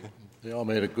 Okay. They all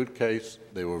made a good case.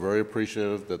 They were very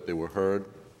appreciative that they were heard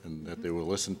and that they were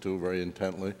listened to very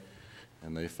intently.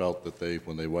 And they felt that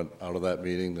when they went out of that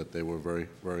meeting, that they were very,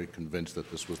 very convinced that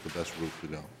this was the best route to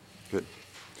go. Good.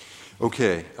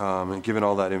 Okay, and given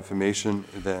all that information,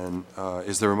 then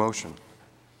is there a motion?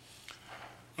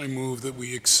 I move that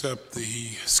we accept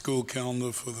the school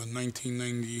calendar for the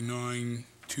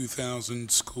 1999-2000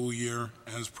 school year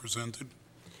as presented.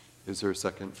 Is there a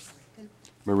second?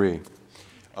 Marie.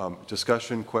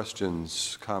 Discussion,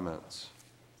 questions, comments?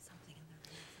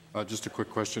 Just a quick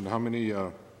question. How many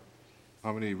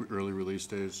early release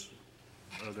days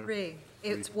are there? 3.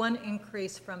 It's 1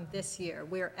 increase from this year.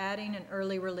 We're adding an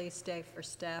early release day for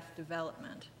staff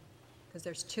development, because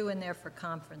there's 2 in there for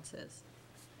conferences,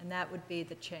 and that would be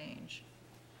the change.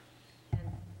 And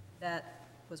that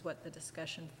was what the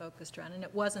discussion focused around. And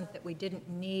it wasn't that we didn't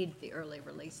need the early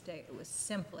release date, it was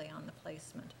simply on the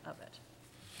placement of it.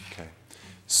 Okay.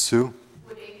 Sue?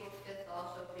 Would April 5th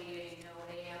also be a no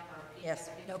AM or PM? Yes.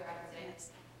 Nope.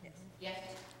 Yes.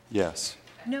 Yes.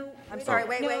 No, I'm sorry,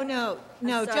 wait. No,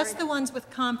 I'm just sorry. the ones with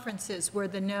conferences were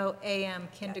the no AM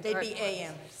kindergarten. They'd be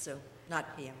AM, Sue,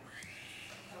 not PM.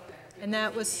 And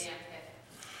that was,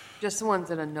 Just the ones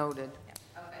that are noted.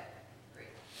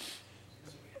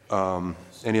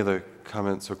 Any other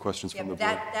comments or questions from the board?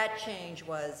 That change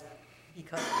was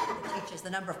because the teachers,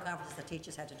 the number of conferences the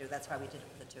teachers had to do. That's why we did it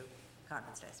for the 2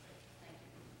 conference days.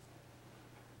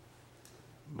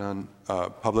 None.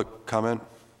 Public comment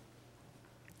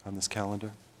on this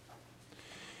calendar?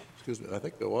 Excuse me, I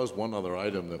think there was one other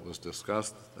item that was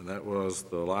discussed, and that was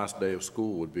the last day of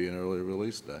school would be an early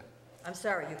release day. I'm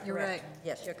sorry, you're correct. right.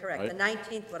 Yes, you're correct. Right. The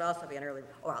 19th would also be an early,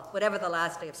 well, whatever the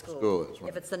last day of school. School is, right.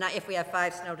 If it's if we have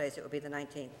 5 snow days, it would be the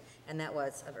 19th, and that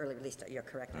was an early release day. You're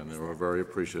correct. And they were very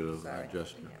appreciative of that Sorry.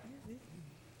 gesture.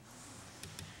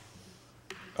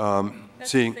 That's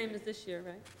Seeing, the same as this year,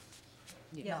 right?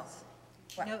 yes.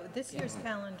 No, this year's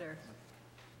calendar,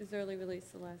 Is early release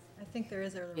the last? I think there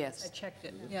is early release. Yes. I checked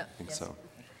it, yeah. I think so.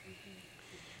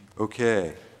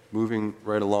 Okay, moving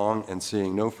right along and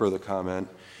seeing no further comment,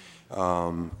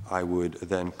 I would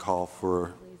then call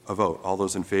for a vote. All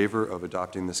those in favor of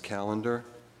adopting this calendar?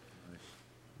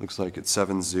 Looks like it's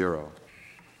 7-0.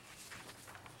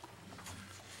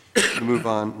 We'll move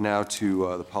on now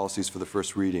to the policies for the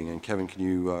first reading. And Kevin, can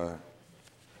you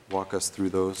walk us through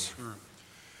those? Sure.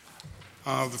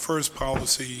 The first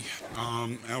policy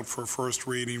out for first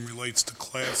reading relates to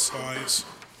class size.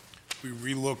 We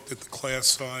relooked at the class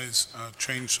size,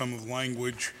 changed some of the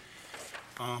language.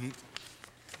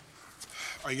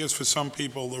 I guess for some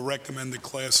people, the recommended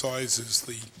class size is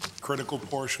the critical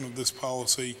portion of this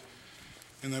policy,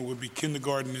 and that would be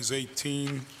kindergarten is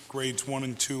 18, grades 1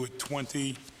 and 2 at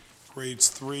 20, grades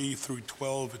 3 through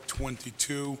 12 at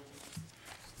 22.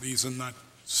 These are not,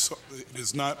 it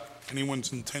is not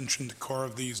anyone's intention to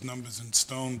carve these numbers in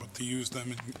stone, but to use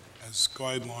them as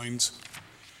guidelines.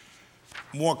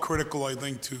 More critical, I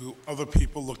think, to other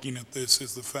people looking at this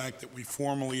is the fact that we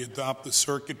formally adopt the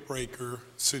circuit breaker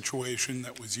situation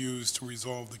that was used to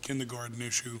resolve the kindergarten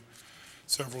issue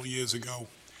several years ago.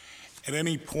 At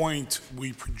any point,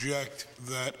 we project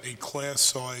that a class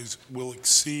size will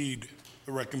exceed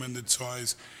the recommended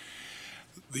size.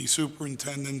 The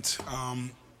superintendent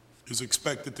is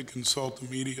expected to consult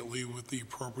immediately with the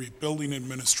appropriate building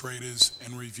administrators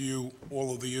and review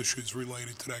all of the issues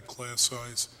related to that class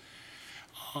size.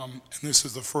 And this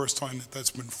is the first time that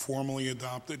that's been formally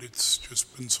adopted. It's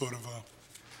just been sort of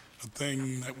a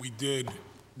thing that we did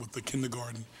with the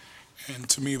kindergarten. And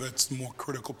to me, that's the more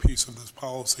critical piece of this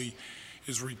policy,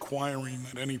 is requiring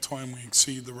that any time we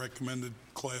exceed the recommended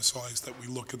class size that we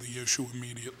look at the issue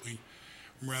immediately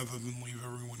rather than leave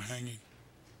everyone hanging.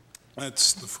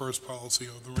 That's the first policy.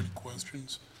 Are there any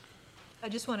questions? I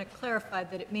just want to clarify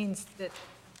that it means that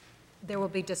there will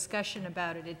be discussion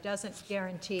about it. It doesn't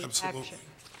guarantee Absolutely. action.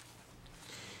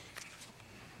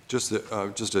 Just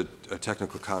a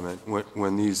technical comment.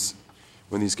 When these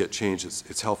get changed,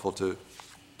 it's helpful to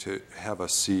have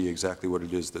us see exactly what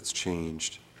it is that's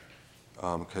changed.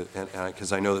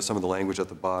 Because I know that some of the language at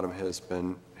the bottom has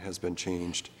been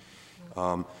changed.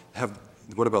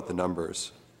 What about the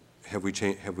numbers? Have we?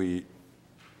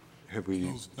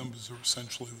 Those numbers are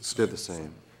essentially the same. They're the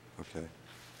same. Okay.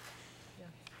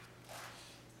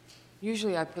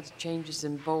 Usually I put the changes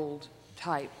in bold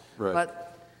type. Right. But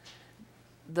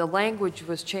the language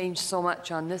was changed so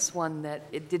much on this one that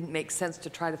it didn't make sense to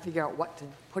try to figure out what to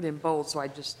put in bold, so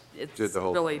it's Did the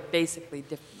whole- really basically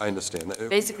different. I understand that.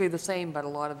 Basically the same, but a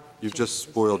lot of You've just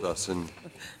spoiled us and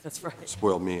That's right.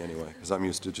 spoiled me anyway, because I'm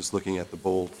used to just looking at the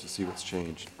bold to see what's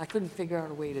changed. I couldn't figure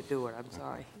out a way to do it, I'm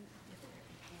sorry.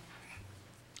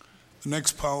 The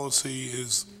next policy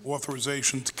is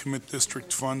authorization to commit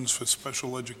district funds for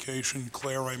special education.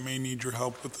 Claire, I may need your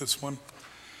help with this one.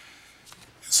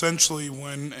 Essentially,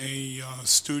 when a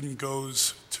student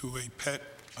goes to a PET,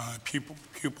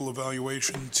 pupil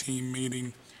evaluation team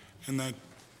meeting, and that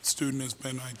student has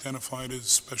been identified as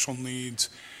special needs,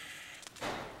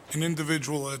 an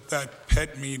individual at that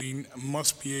PET meeting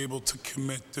must be able to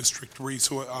commit district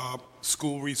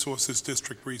school resources,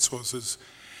 district resources,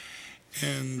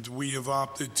 and we have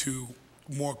opted to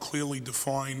more clearly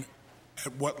define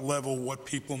at what level what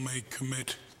people may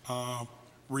commit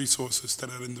resources to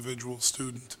that individual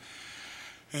student.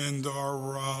 And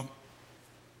our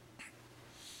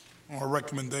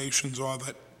recommendations are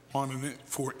that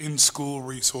for in-school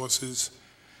resources,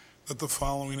 that the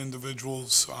following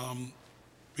individuals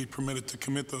be permitted to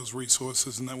commit those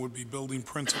resources, and that would be building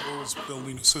principals,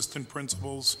 building assistant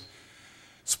principals,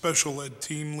 special ed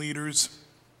team leaders,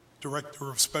 director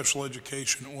of special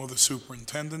education, or the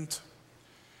superintendent.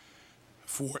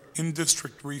 For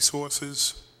in-district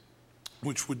resources,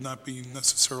 which would not be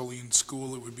necessarily in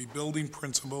school, it would be building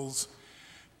principals,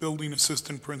 building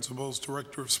assistant principals,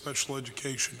 director of special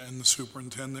education, and the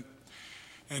superintendent.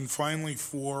 And finally,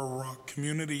 for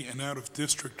community and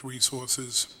out-of-district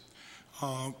resources,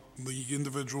 the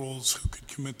individuals who could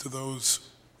commit to those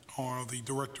are the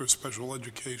director of special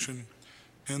education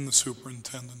and the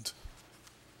superintendent.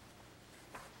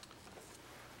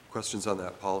 Questions on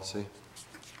that policy?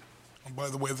 And by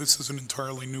the way, this is an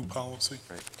entirely new policy.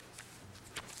 Right.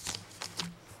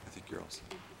 I think you're all set.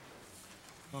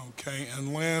 Okay,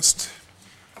 and last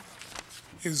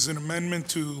is an amendment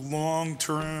to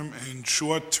long-term and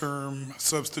short-term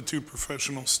substitute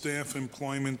professional staff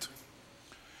employment,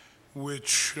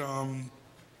 which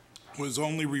was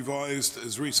only revised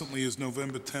as recently as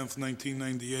November 10th,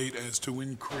 1998, as to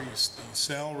increase the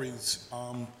salaries.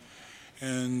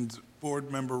 And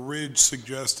Board Member Ridge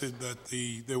suggested that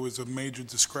there was a major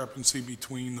discrepancy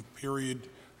between the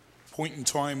point in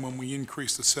time when we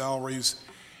increased the salaries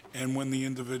and when the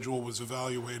individual was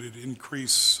evaluated.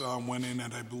 Increase went in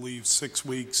at, I believe, 6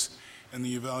 weeks, and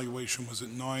the evaluation was at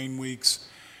 9 weeks.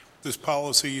 This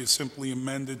policy is simply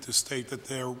amended to state that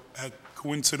they're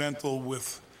coincidental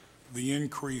with the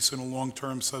increase in a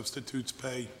long-term substitute's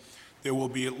pay. There will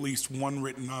be at least one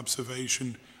written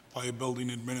observation by a building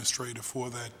administrator for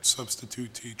that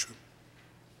substitute teacher.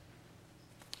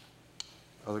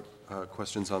 Other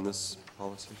questions on this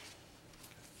policy?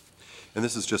 And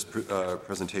this is just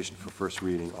presentation for first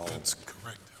reading. That's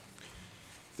correct.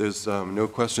 There's no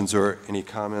questions or any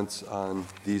comments on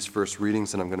these first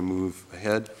readings, and I'm going to move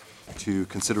ahead to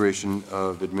consideration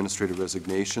of administrative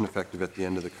resignation effective at the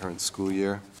end of the current school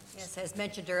year. Yes, as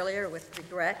mentioned earlier, with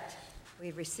regret,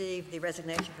 we've received the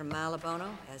resignation from Marla Bono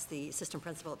as the assistant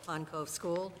principal at Pond Cove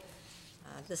School.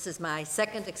 This is my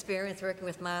second experience working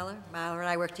with Marla. Marla and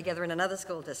I work together in another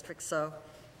school district, so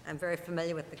I'm very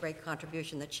familiar with the great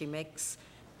contribution that she makes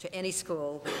to any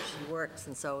school where she works,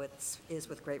 and so it is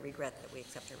with great regret that we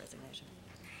accept her resignation.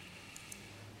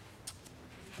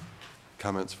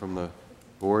 Comments from the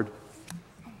board?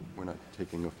 We're not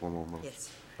taking a formal motion.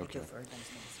 Yes, okay. we do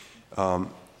for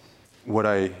what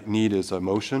I need is a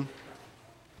motion.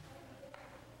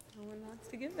 No one wants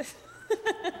to give it.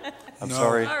 I'm No.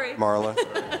 sorry, Sorry. Marla.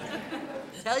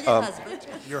 Tell your husband.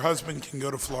 Your husband can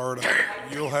go to Florida.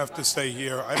 You'll have to stay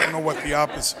here. I don't know what the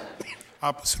opposite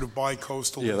of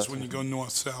bi-coastal Yeah, is that's when you go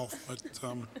north-south, but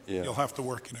Yeah. you'll have to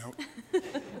work it out.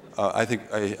 I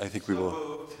think we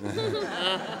will.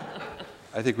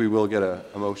 I think we will get a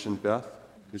motion. Beth?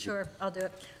 Could you- Sure, I'll do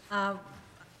it.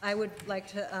 I would like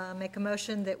to make a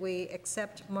motion that we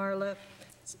accept Marla's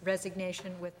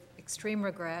resignation with extreme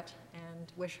regret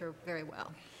and wish her very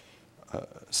well.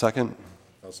 Second?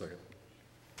 I'll second.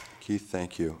 Keith,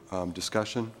 thank you.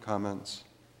 Discussion, comments?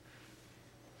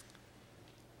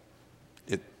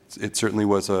 It certainly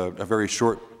was a very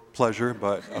short pleasure,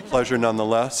 but a pleasure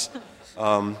nonetheless.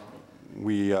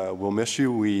 We will miss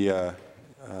you.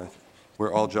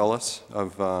 We're all jealous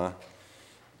of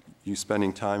you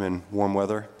spending time in warm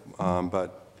weather,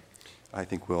 but I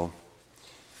think we'll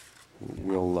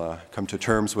come to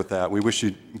terms with that. We wish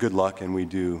you good luck, and we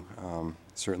do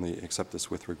certainly accept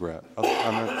this with regret. Other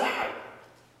comments?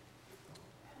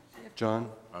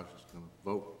 John? I was just going to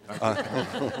vote.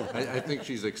 I think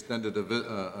she's extended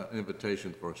an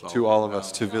invitation for us all. To all of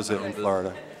us to visit in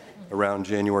Florida around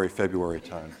January, February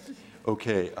time.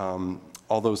 Okay,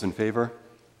 all those in favor?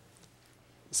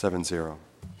 7-0.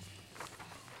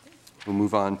 We'll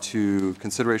move on to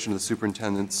consideration of the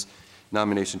superintendent's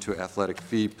nomination to athletic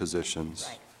fee positions.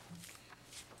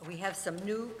 Right. We have some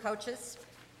new coaches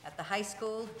at the high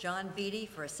school. John Beatty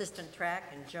for assistant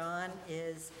track, and John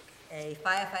is a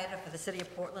firefighter for the city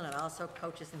of Portland and also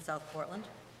coaches in South Portland.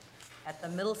 At the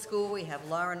middle school, we have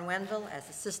Lauren Wendell as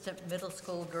assistant middle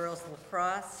school girls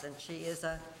lacrosse, and she is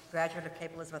a graduate of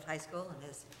Cape Elizabeth High School and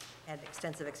has had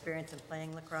extensive experience in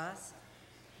playing lacrosse.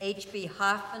 H.B.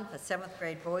 Hoffman for 7th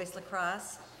grade boys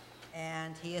lacrosse,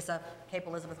 and he is a Cape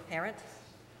Elizabeth parent.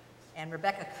 And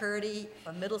Rebecca Curdy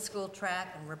for middle school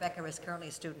track, and Rebecca is currently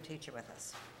a student teacher with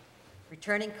us.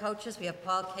 Returning coaches, we have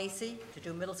Paul Casey to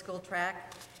do middle school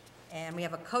track, and we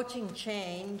have a coaching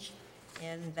change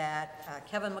in that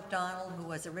Kevin McDonald, who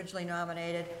was originally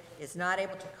nominated, is not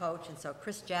able to coach, and so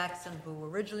Chris Jackson, who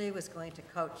originally was going to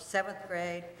coach 7th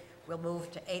grade, will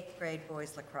move to 8th grade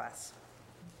boys lacrosse.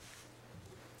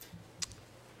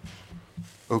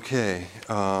 Okay,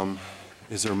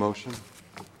 is there a motion?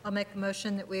 I'll make a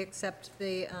motion that we accept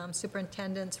the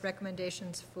superintendent's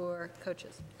recommendations for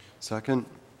coaches. Second?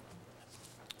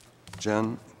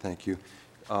 Jen, thank you.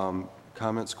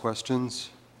 Comments, questions?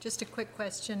 Just a quick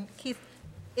question. Keith,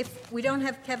 if we don't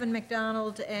have Kevin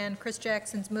McDonald and Chris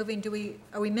Jackson's moving,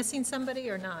 are we missing somebody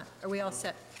or not? Are we all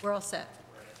set? We're all set.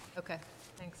 Okay,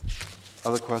 thanks.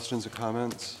 Other questions or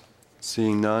comments?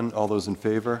 Seeing none, all those in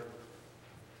favor?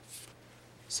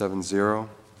 7-0.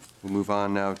 We'll move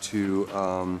on now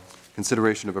to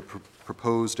consideration of a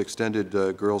proposed extended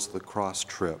girls lacrosse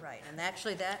trip. Right, and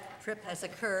actually that trip has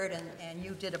occurred, and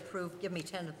you did give me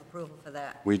tentative approval for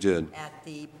that. We did. At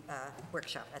the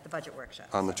workshop, at the budget workshop.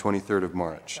 On the 23rd of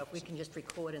March. So if we can just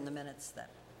record in the minutes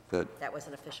that was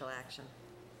an official action.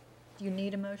 Do you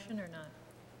need a motion or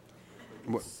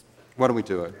not? Why don't we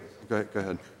do it? Go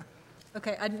ahead.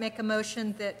 Okay, I'd make a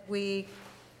motion that we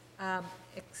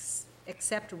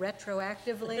accept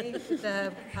retroactively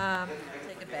the,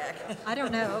 take it back. I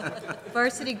don't know,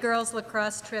 varsity girls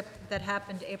lacrosse trip that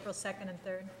happened April 2nd and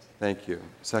 3rd. Thank you.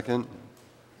 Second?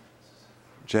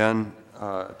 Jen,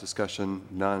 discussion,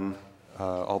 none.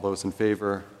 All those in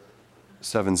favor?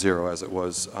 7-0, as it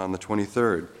was on the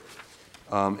 23rd.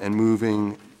 And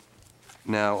moving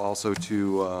now also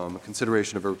to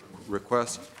consideration of a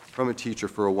request from a teacher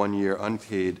for a one-year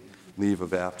unpaid leave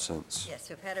of absence. Yes,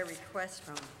 we've had a request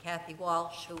from Kathy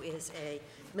Walsh, who is a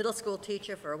middle school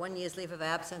teacher for a 1 year's leave of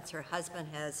absence. Her husband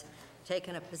has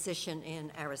taken a position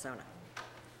in Arizona.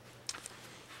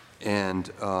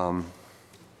 And,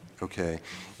 okay,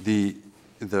 the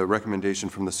recommendation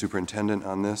from the superintendent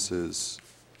on this is?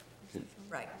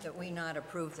 Right, that we not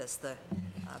approve this.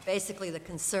 Basically, the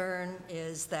concern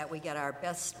is that we get our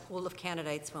best pool of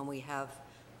candidates when we have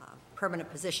permanent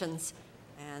positions,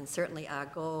 and certainly our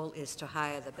goal is to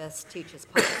hire the best teachers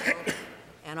possible.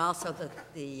 And also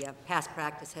the past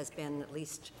practice has been at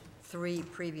least 3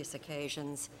 previous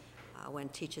occasions when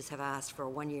teachers have asked for a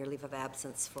 1-year leave of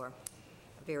absence for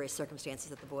various circumstances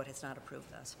that the board has not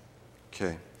approved those.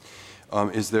 Okay.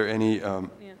 Is there any,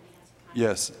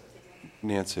 yes,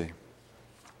 Nancy.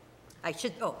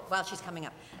 While she's coming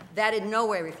up, that in no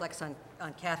way reflects on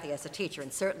Kathy as a teacher,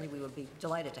 and certainly we would be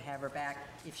delighted to have her back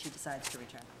if she decides to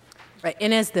return. Right,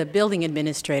 and as the building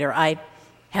administrator, I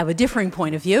have a differing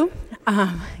point of view.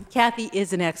 Kathy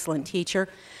is an excellent teacher.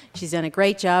 She's done a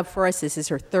great job for us. This is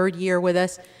her 3rd year with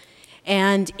us.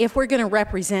 And if we're going to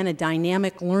represent a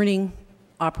dynamic learning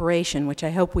operation, which I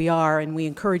hope we are, and we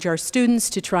encourage our students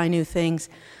to try new things,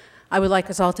 I would like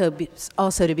us also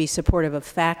to be supportive of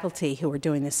faculty who are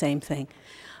doing the same thing.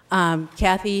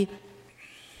 Kathy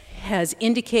has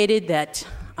indicated that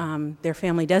their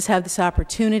family does have this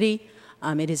opportunity.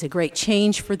 It is a great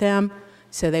change for them,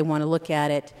 so they want to look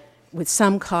at it with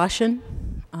some caution,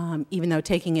 even though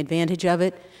taking advantage of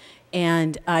it.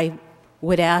 And I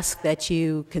would ask that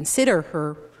you consider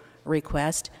her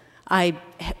request.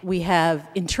 We have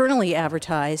internally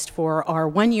advertised for our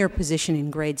one-year position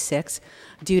in grade 6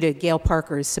 due to Gail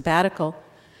Parker's sabbatical.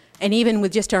 And even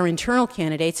with just our internal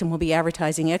candidates, and we'll be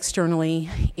advertising externally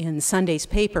in Sunday's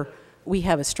paper, we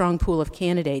have a strong pool of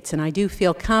candidates. And I do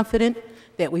feel confident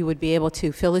that we would be able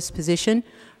to fill this position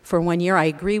for 1 year. I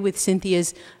agree with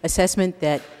Cynthia's assessment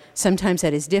that sometimes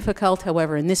that is difficult.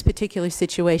 However, in this particular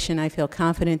situation, I feel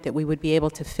confident that we would be able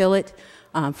to fill it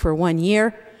for 1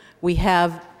 year. We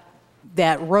have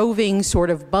that roving sort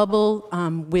of bubble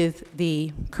with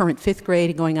the current 5th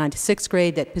grade going on to 6th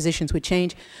grade, that positions would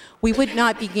change. We would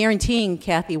not be guaranteeing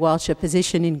Kathy Welch a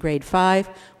position in grade 5.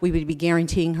 We would be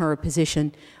guaranteeing her a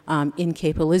position in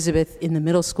Cape Elizabeth in the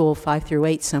middle school, 5 through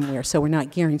 8 somewhere. So we're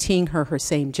not guaranteeing her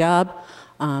same job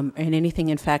and anything.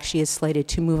 In fact, she is slated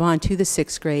to move on to the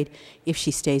 6th grade if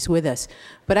she stays with us.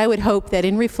 But I would hope that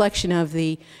in reflection of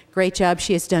the great job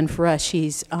she has done for us,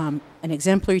 she's an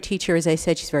exemplary teacher. As I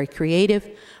said, she's very creative.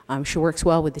 She works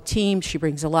well with the team. She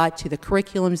brings a lot to the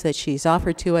curriculums that she's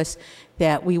offered to us,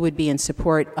 that we would be in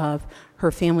support of her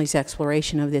family's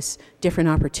exploration of this different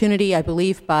opportunity. I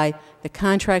believe by the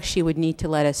contract she would need to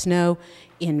let us know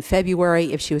in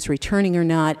February if she was returning or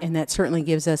not, and that certainly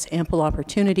gives us ample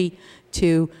opportunity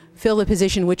to fill the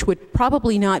position, which would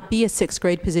probably not be a 6th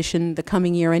grade position the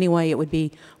coming year anyway. It would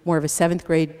be more of a 7th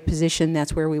grade position.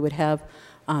 That's where we would have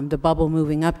the bubble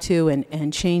moving up to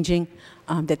and changing,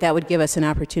 that would give us an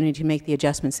opportunity to make the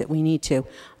adjustments that we need to.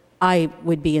 I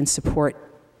would be in support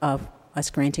of us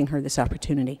granting her this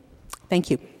opportunity. Thank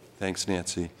you. Thanks,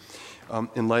 Nancy.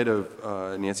 In light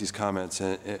of Nancy's comments,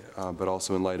 but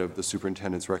also in light of the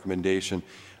superintendent's recommendation,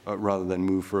 rather than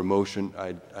move for a motion,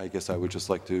 I guess I would just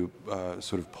like to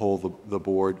sort of poll the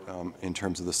board in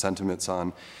terms of the sentiments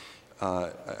on,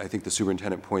 I think the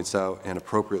superintendent points out, and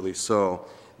appropriately so,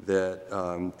 that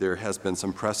there has been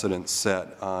some precedent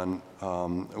set on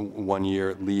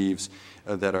one-year leaves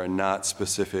that are not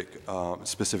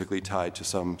specifically tied to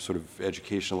some sort of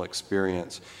educational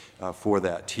experience for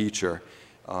that teacher.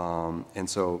 And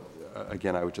so,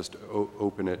 again, I would just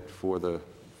open it for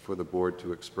the board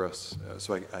to express,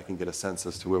 so I can get a sense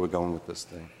as to where we're going with this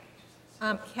thing.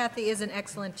 Kathy is an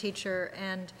excellent teacher,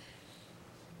 and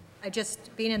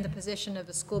being in the position of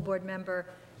a school board member,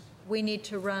 we need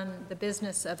to run the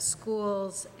business of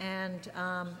schools, and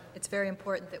it's very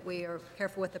important that we are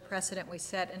careful with the precedent we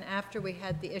set. And after we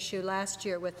had the issue last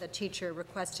year with a teacher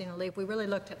requesting a leave, we really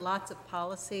looked at lots of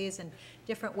policies and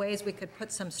different ways we could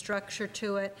put some structure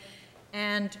to it.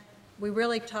 And we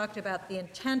really talked about the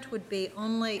intent would be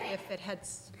only if it had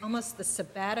almost the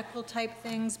sabbatical type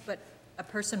things, but a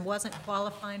person wasn't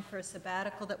qualifying for a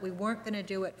sabbatical, that we weren't going to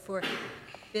do it for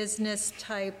business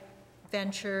type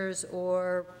ventures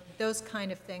or those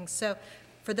kind of things. So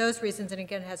for those reasons, and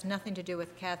again, it has nothing to do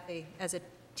with Kathy as a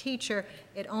teacher,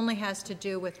 it only has to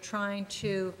do with trying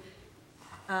to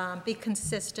be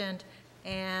consistent,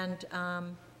 and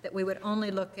that we would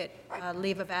only look at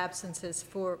leave of absences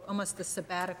for almost the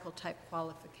sabbatical type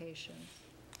qualifications.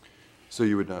 So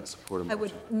you would not support a motion? I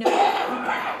would,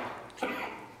 no.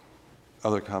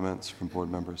 Other comments from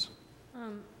board members?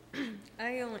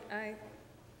 I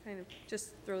kind of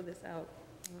just throw this out,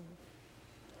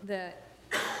 that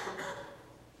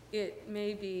it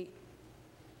may be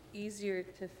easier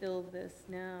to fill this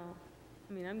now.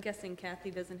 I mean, I'm guessing Kathy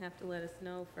doesn't have to let us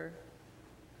know for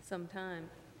some time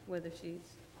whether she's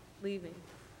leaving.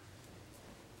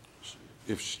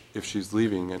 If she's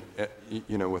leaving, and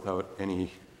you know, without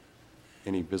any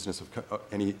business of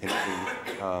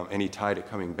any tie to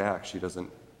coming back, she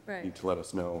doesn't need to let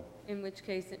us know. In which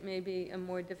case, it may be a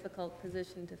more difficult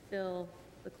position to fill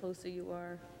the closer you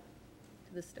are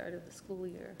to the start of the school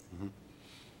year.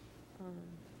 Mm-hmm.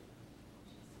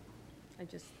 I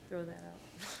just throw that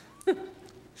out.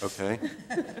 Okay.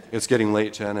 It's getting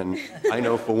late, Jen, and I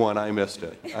know for one I missed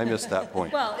it. I missed that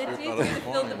point. Well, it's easier to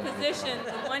fill the position,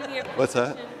 the one-year position. What's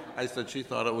that? I said she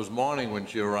thought it was morning when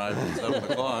she arrived at 7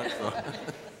 o'clock. So.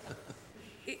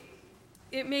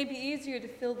 It may be easier to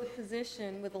fill the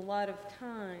position with a lot of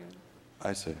time.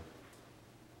 I see.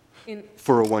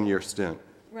 For a one-year stint.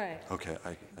 Right. Okay.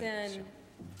 Then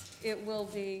it will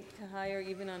be to hire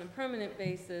even on a permanent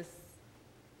basis,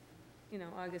 you know,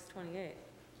 August 28th.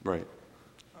 Right.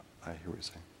 I hear what you're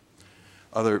saying.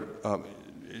 Other,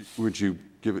 would you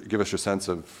give us your sense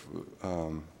of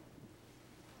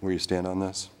where you stand on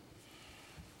this?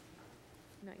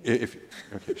 If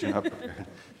okay, if you're not prepared.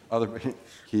 Other,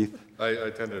 Keith?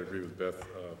 I tend to agree with Beth.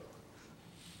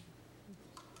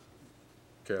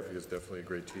 Kathy is definitely a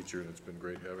great teacher, and it's been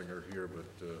great having her here, but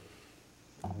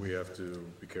we have to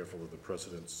be careful of the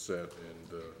precedents set,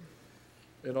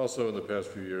 and also in the past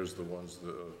few years,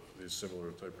 these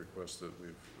similar type requests that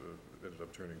we've ended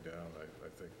up turning down, I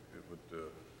think it would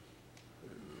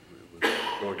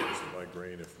go against my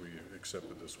grain if we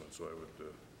accepted this one, so I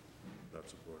would not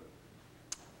support it.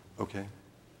 Okay.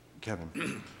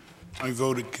 Kevin? I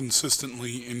voted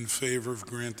consistently in favor of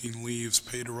granting leaves,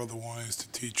 paid or otherwise, to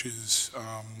teachers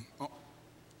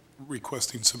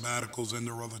requesting sabbaticals and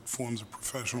or other forms of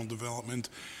professional development.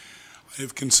 I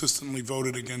have consistently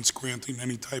voted against granting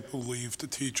any type of leave to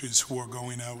teachers who are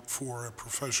going out for a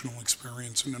professional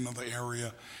experience in another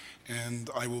area, and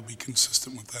I will be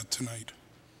consistent with that tonight.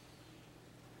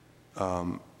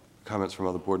 Comments from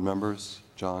other board members?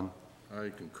 John? I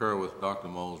concur with Dr.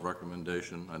 Moll's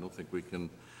recommendation. I don't think we can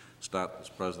start this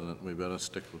president. We better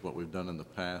stick with what we've done in the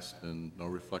past, and no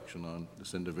reflection on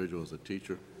this individual as a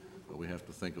teacher, but we have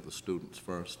to think of the students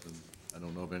first, and I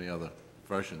don't know of any other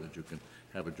profession that you can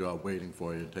have a job waiting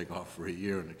for you to take off for a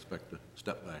year and expect to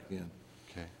step back in.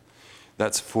 Okay.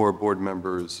 That's for board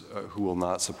members who will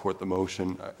not support the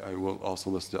motion. I will also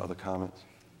listen to other comments.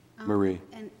 Marie?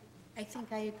 And I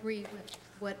think I agree with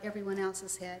what everyone else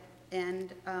has said,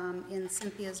 and in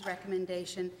Cynthia's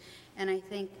recommendation, and I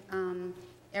think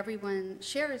everyone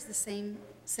shares the same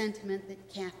sentiment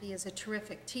that Kathy is a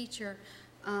terrific teacher,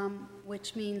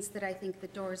 which means that I think the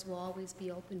doors will always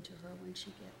be open to her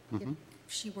when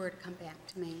if she were to come back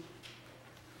to Maine.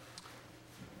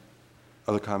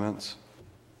 Other comments?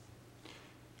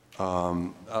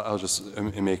 I'll just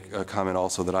make a comment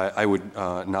also that I would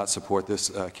not support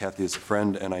this. Kathy is a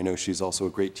friend, and I know she's also a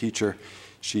great teacher.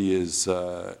 She is,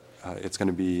 it's going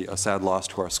to be a sad loss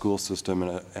to our school system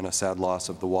and a sad loss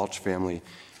of the Walsh family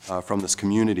from this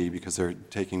community, because they're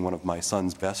taking one of my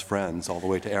son's best friends all the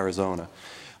way to Arizona.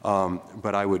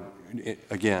 But I would,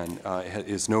 again,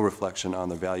 is no reflection on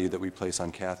the value that we place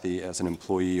on Kathy as an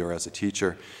employee or as a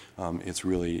teacher. It's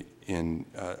really in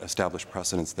established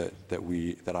precedents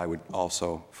that I would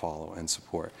also follow and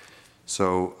support.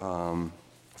 So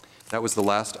that was the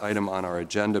last item on our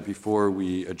agenda. Before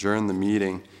we adjourn the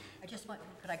meeting, I just want,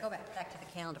 could I go back to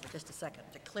the calendar for just a second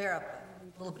to clear up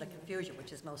a little bit of confusion,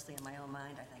 which is mostly in my own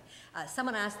mind, I think.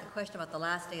 Someone asked the question about the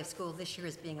last day of school this year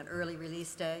as being an early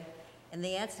release day. And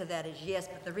the answer to that is yes,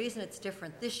 but the reason it's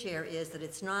different this year is that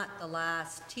it's not the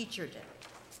last teacher day,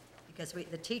 because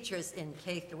the teachers in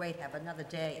K-8 have another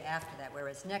day after that,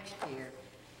 whereas next year,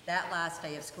 that last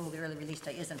day of school, the early release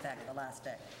day, is in fact the last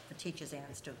day for teachers and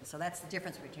students. So that's the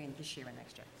difference between this year and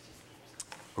next year.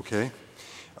 okay.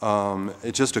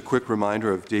 Just a quick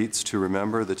reminder of dates to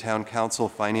remember. The Town Council,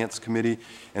 Finance Committee,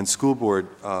 and School Board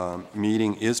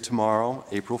meeting is tomorrow,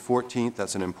 April 14th.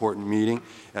 That's an important meeting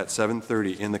at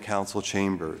 7:30 in the council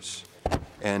chambers.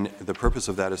 And the purpose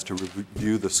of that is to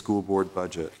review the school board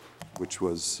budget, which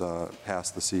was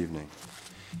passed this evening.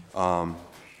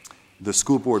 The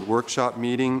school board workshop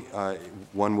meeting,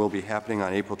 one will be happening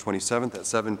on April 27th at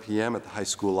 7 p.m. at the high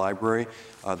school library.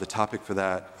 The topic for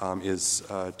that is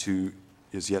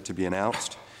yet to be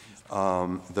announced.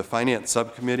 The Finance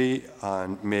Subcommittee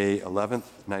on May 11th,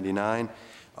 99,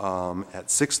 at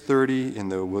 6:30 in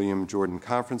the William Jordan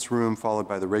Conference Room, followed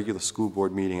by the regular school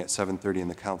board meeting at 7:30 in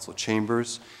the council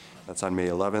chambers. That's on May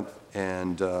 11th.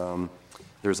 And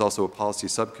there's also a Policy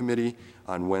Subcommittee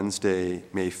on Wednesday,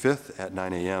 May 5th at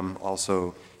 9 a.m.,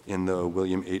 also in the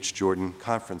William H. Jordan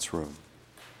Conference Room.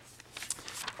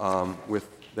 With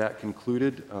that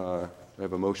concluded, I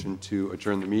have a motion to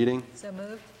adjourn the meeting. So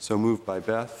moved. So moved by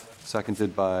Beth,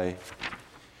 seconded by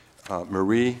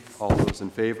Marie. All those in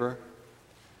favor?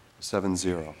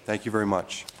 7-0. Thank you very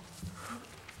much.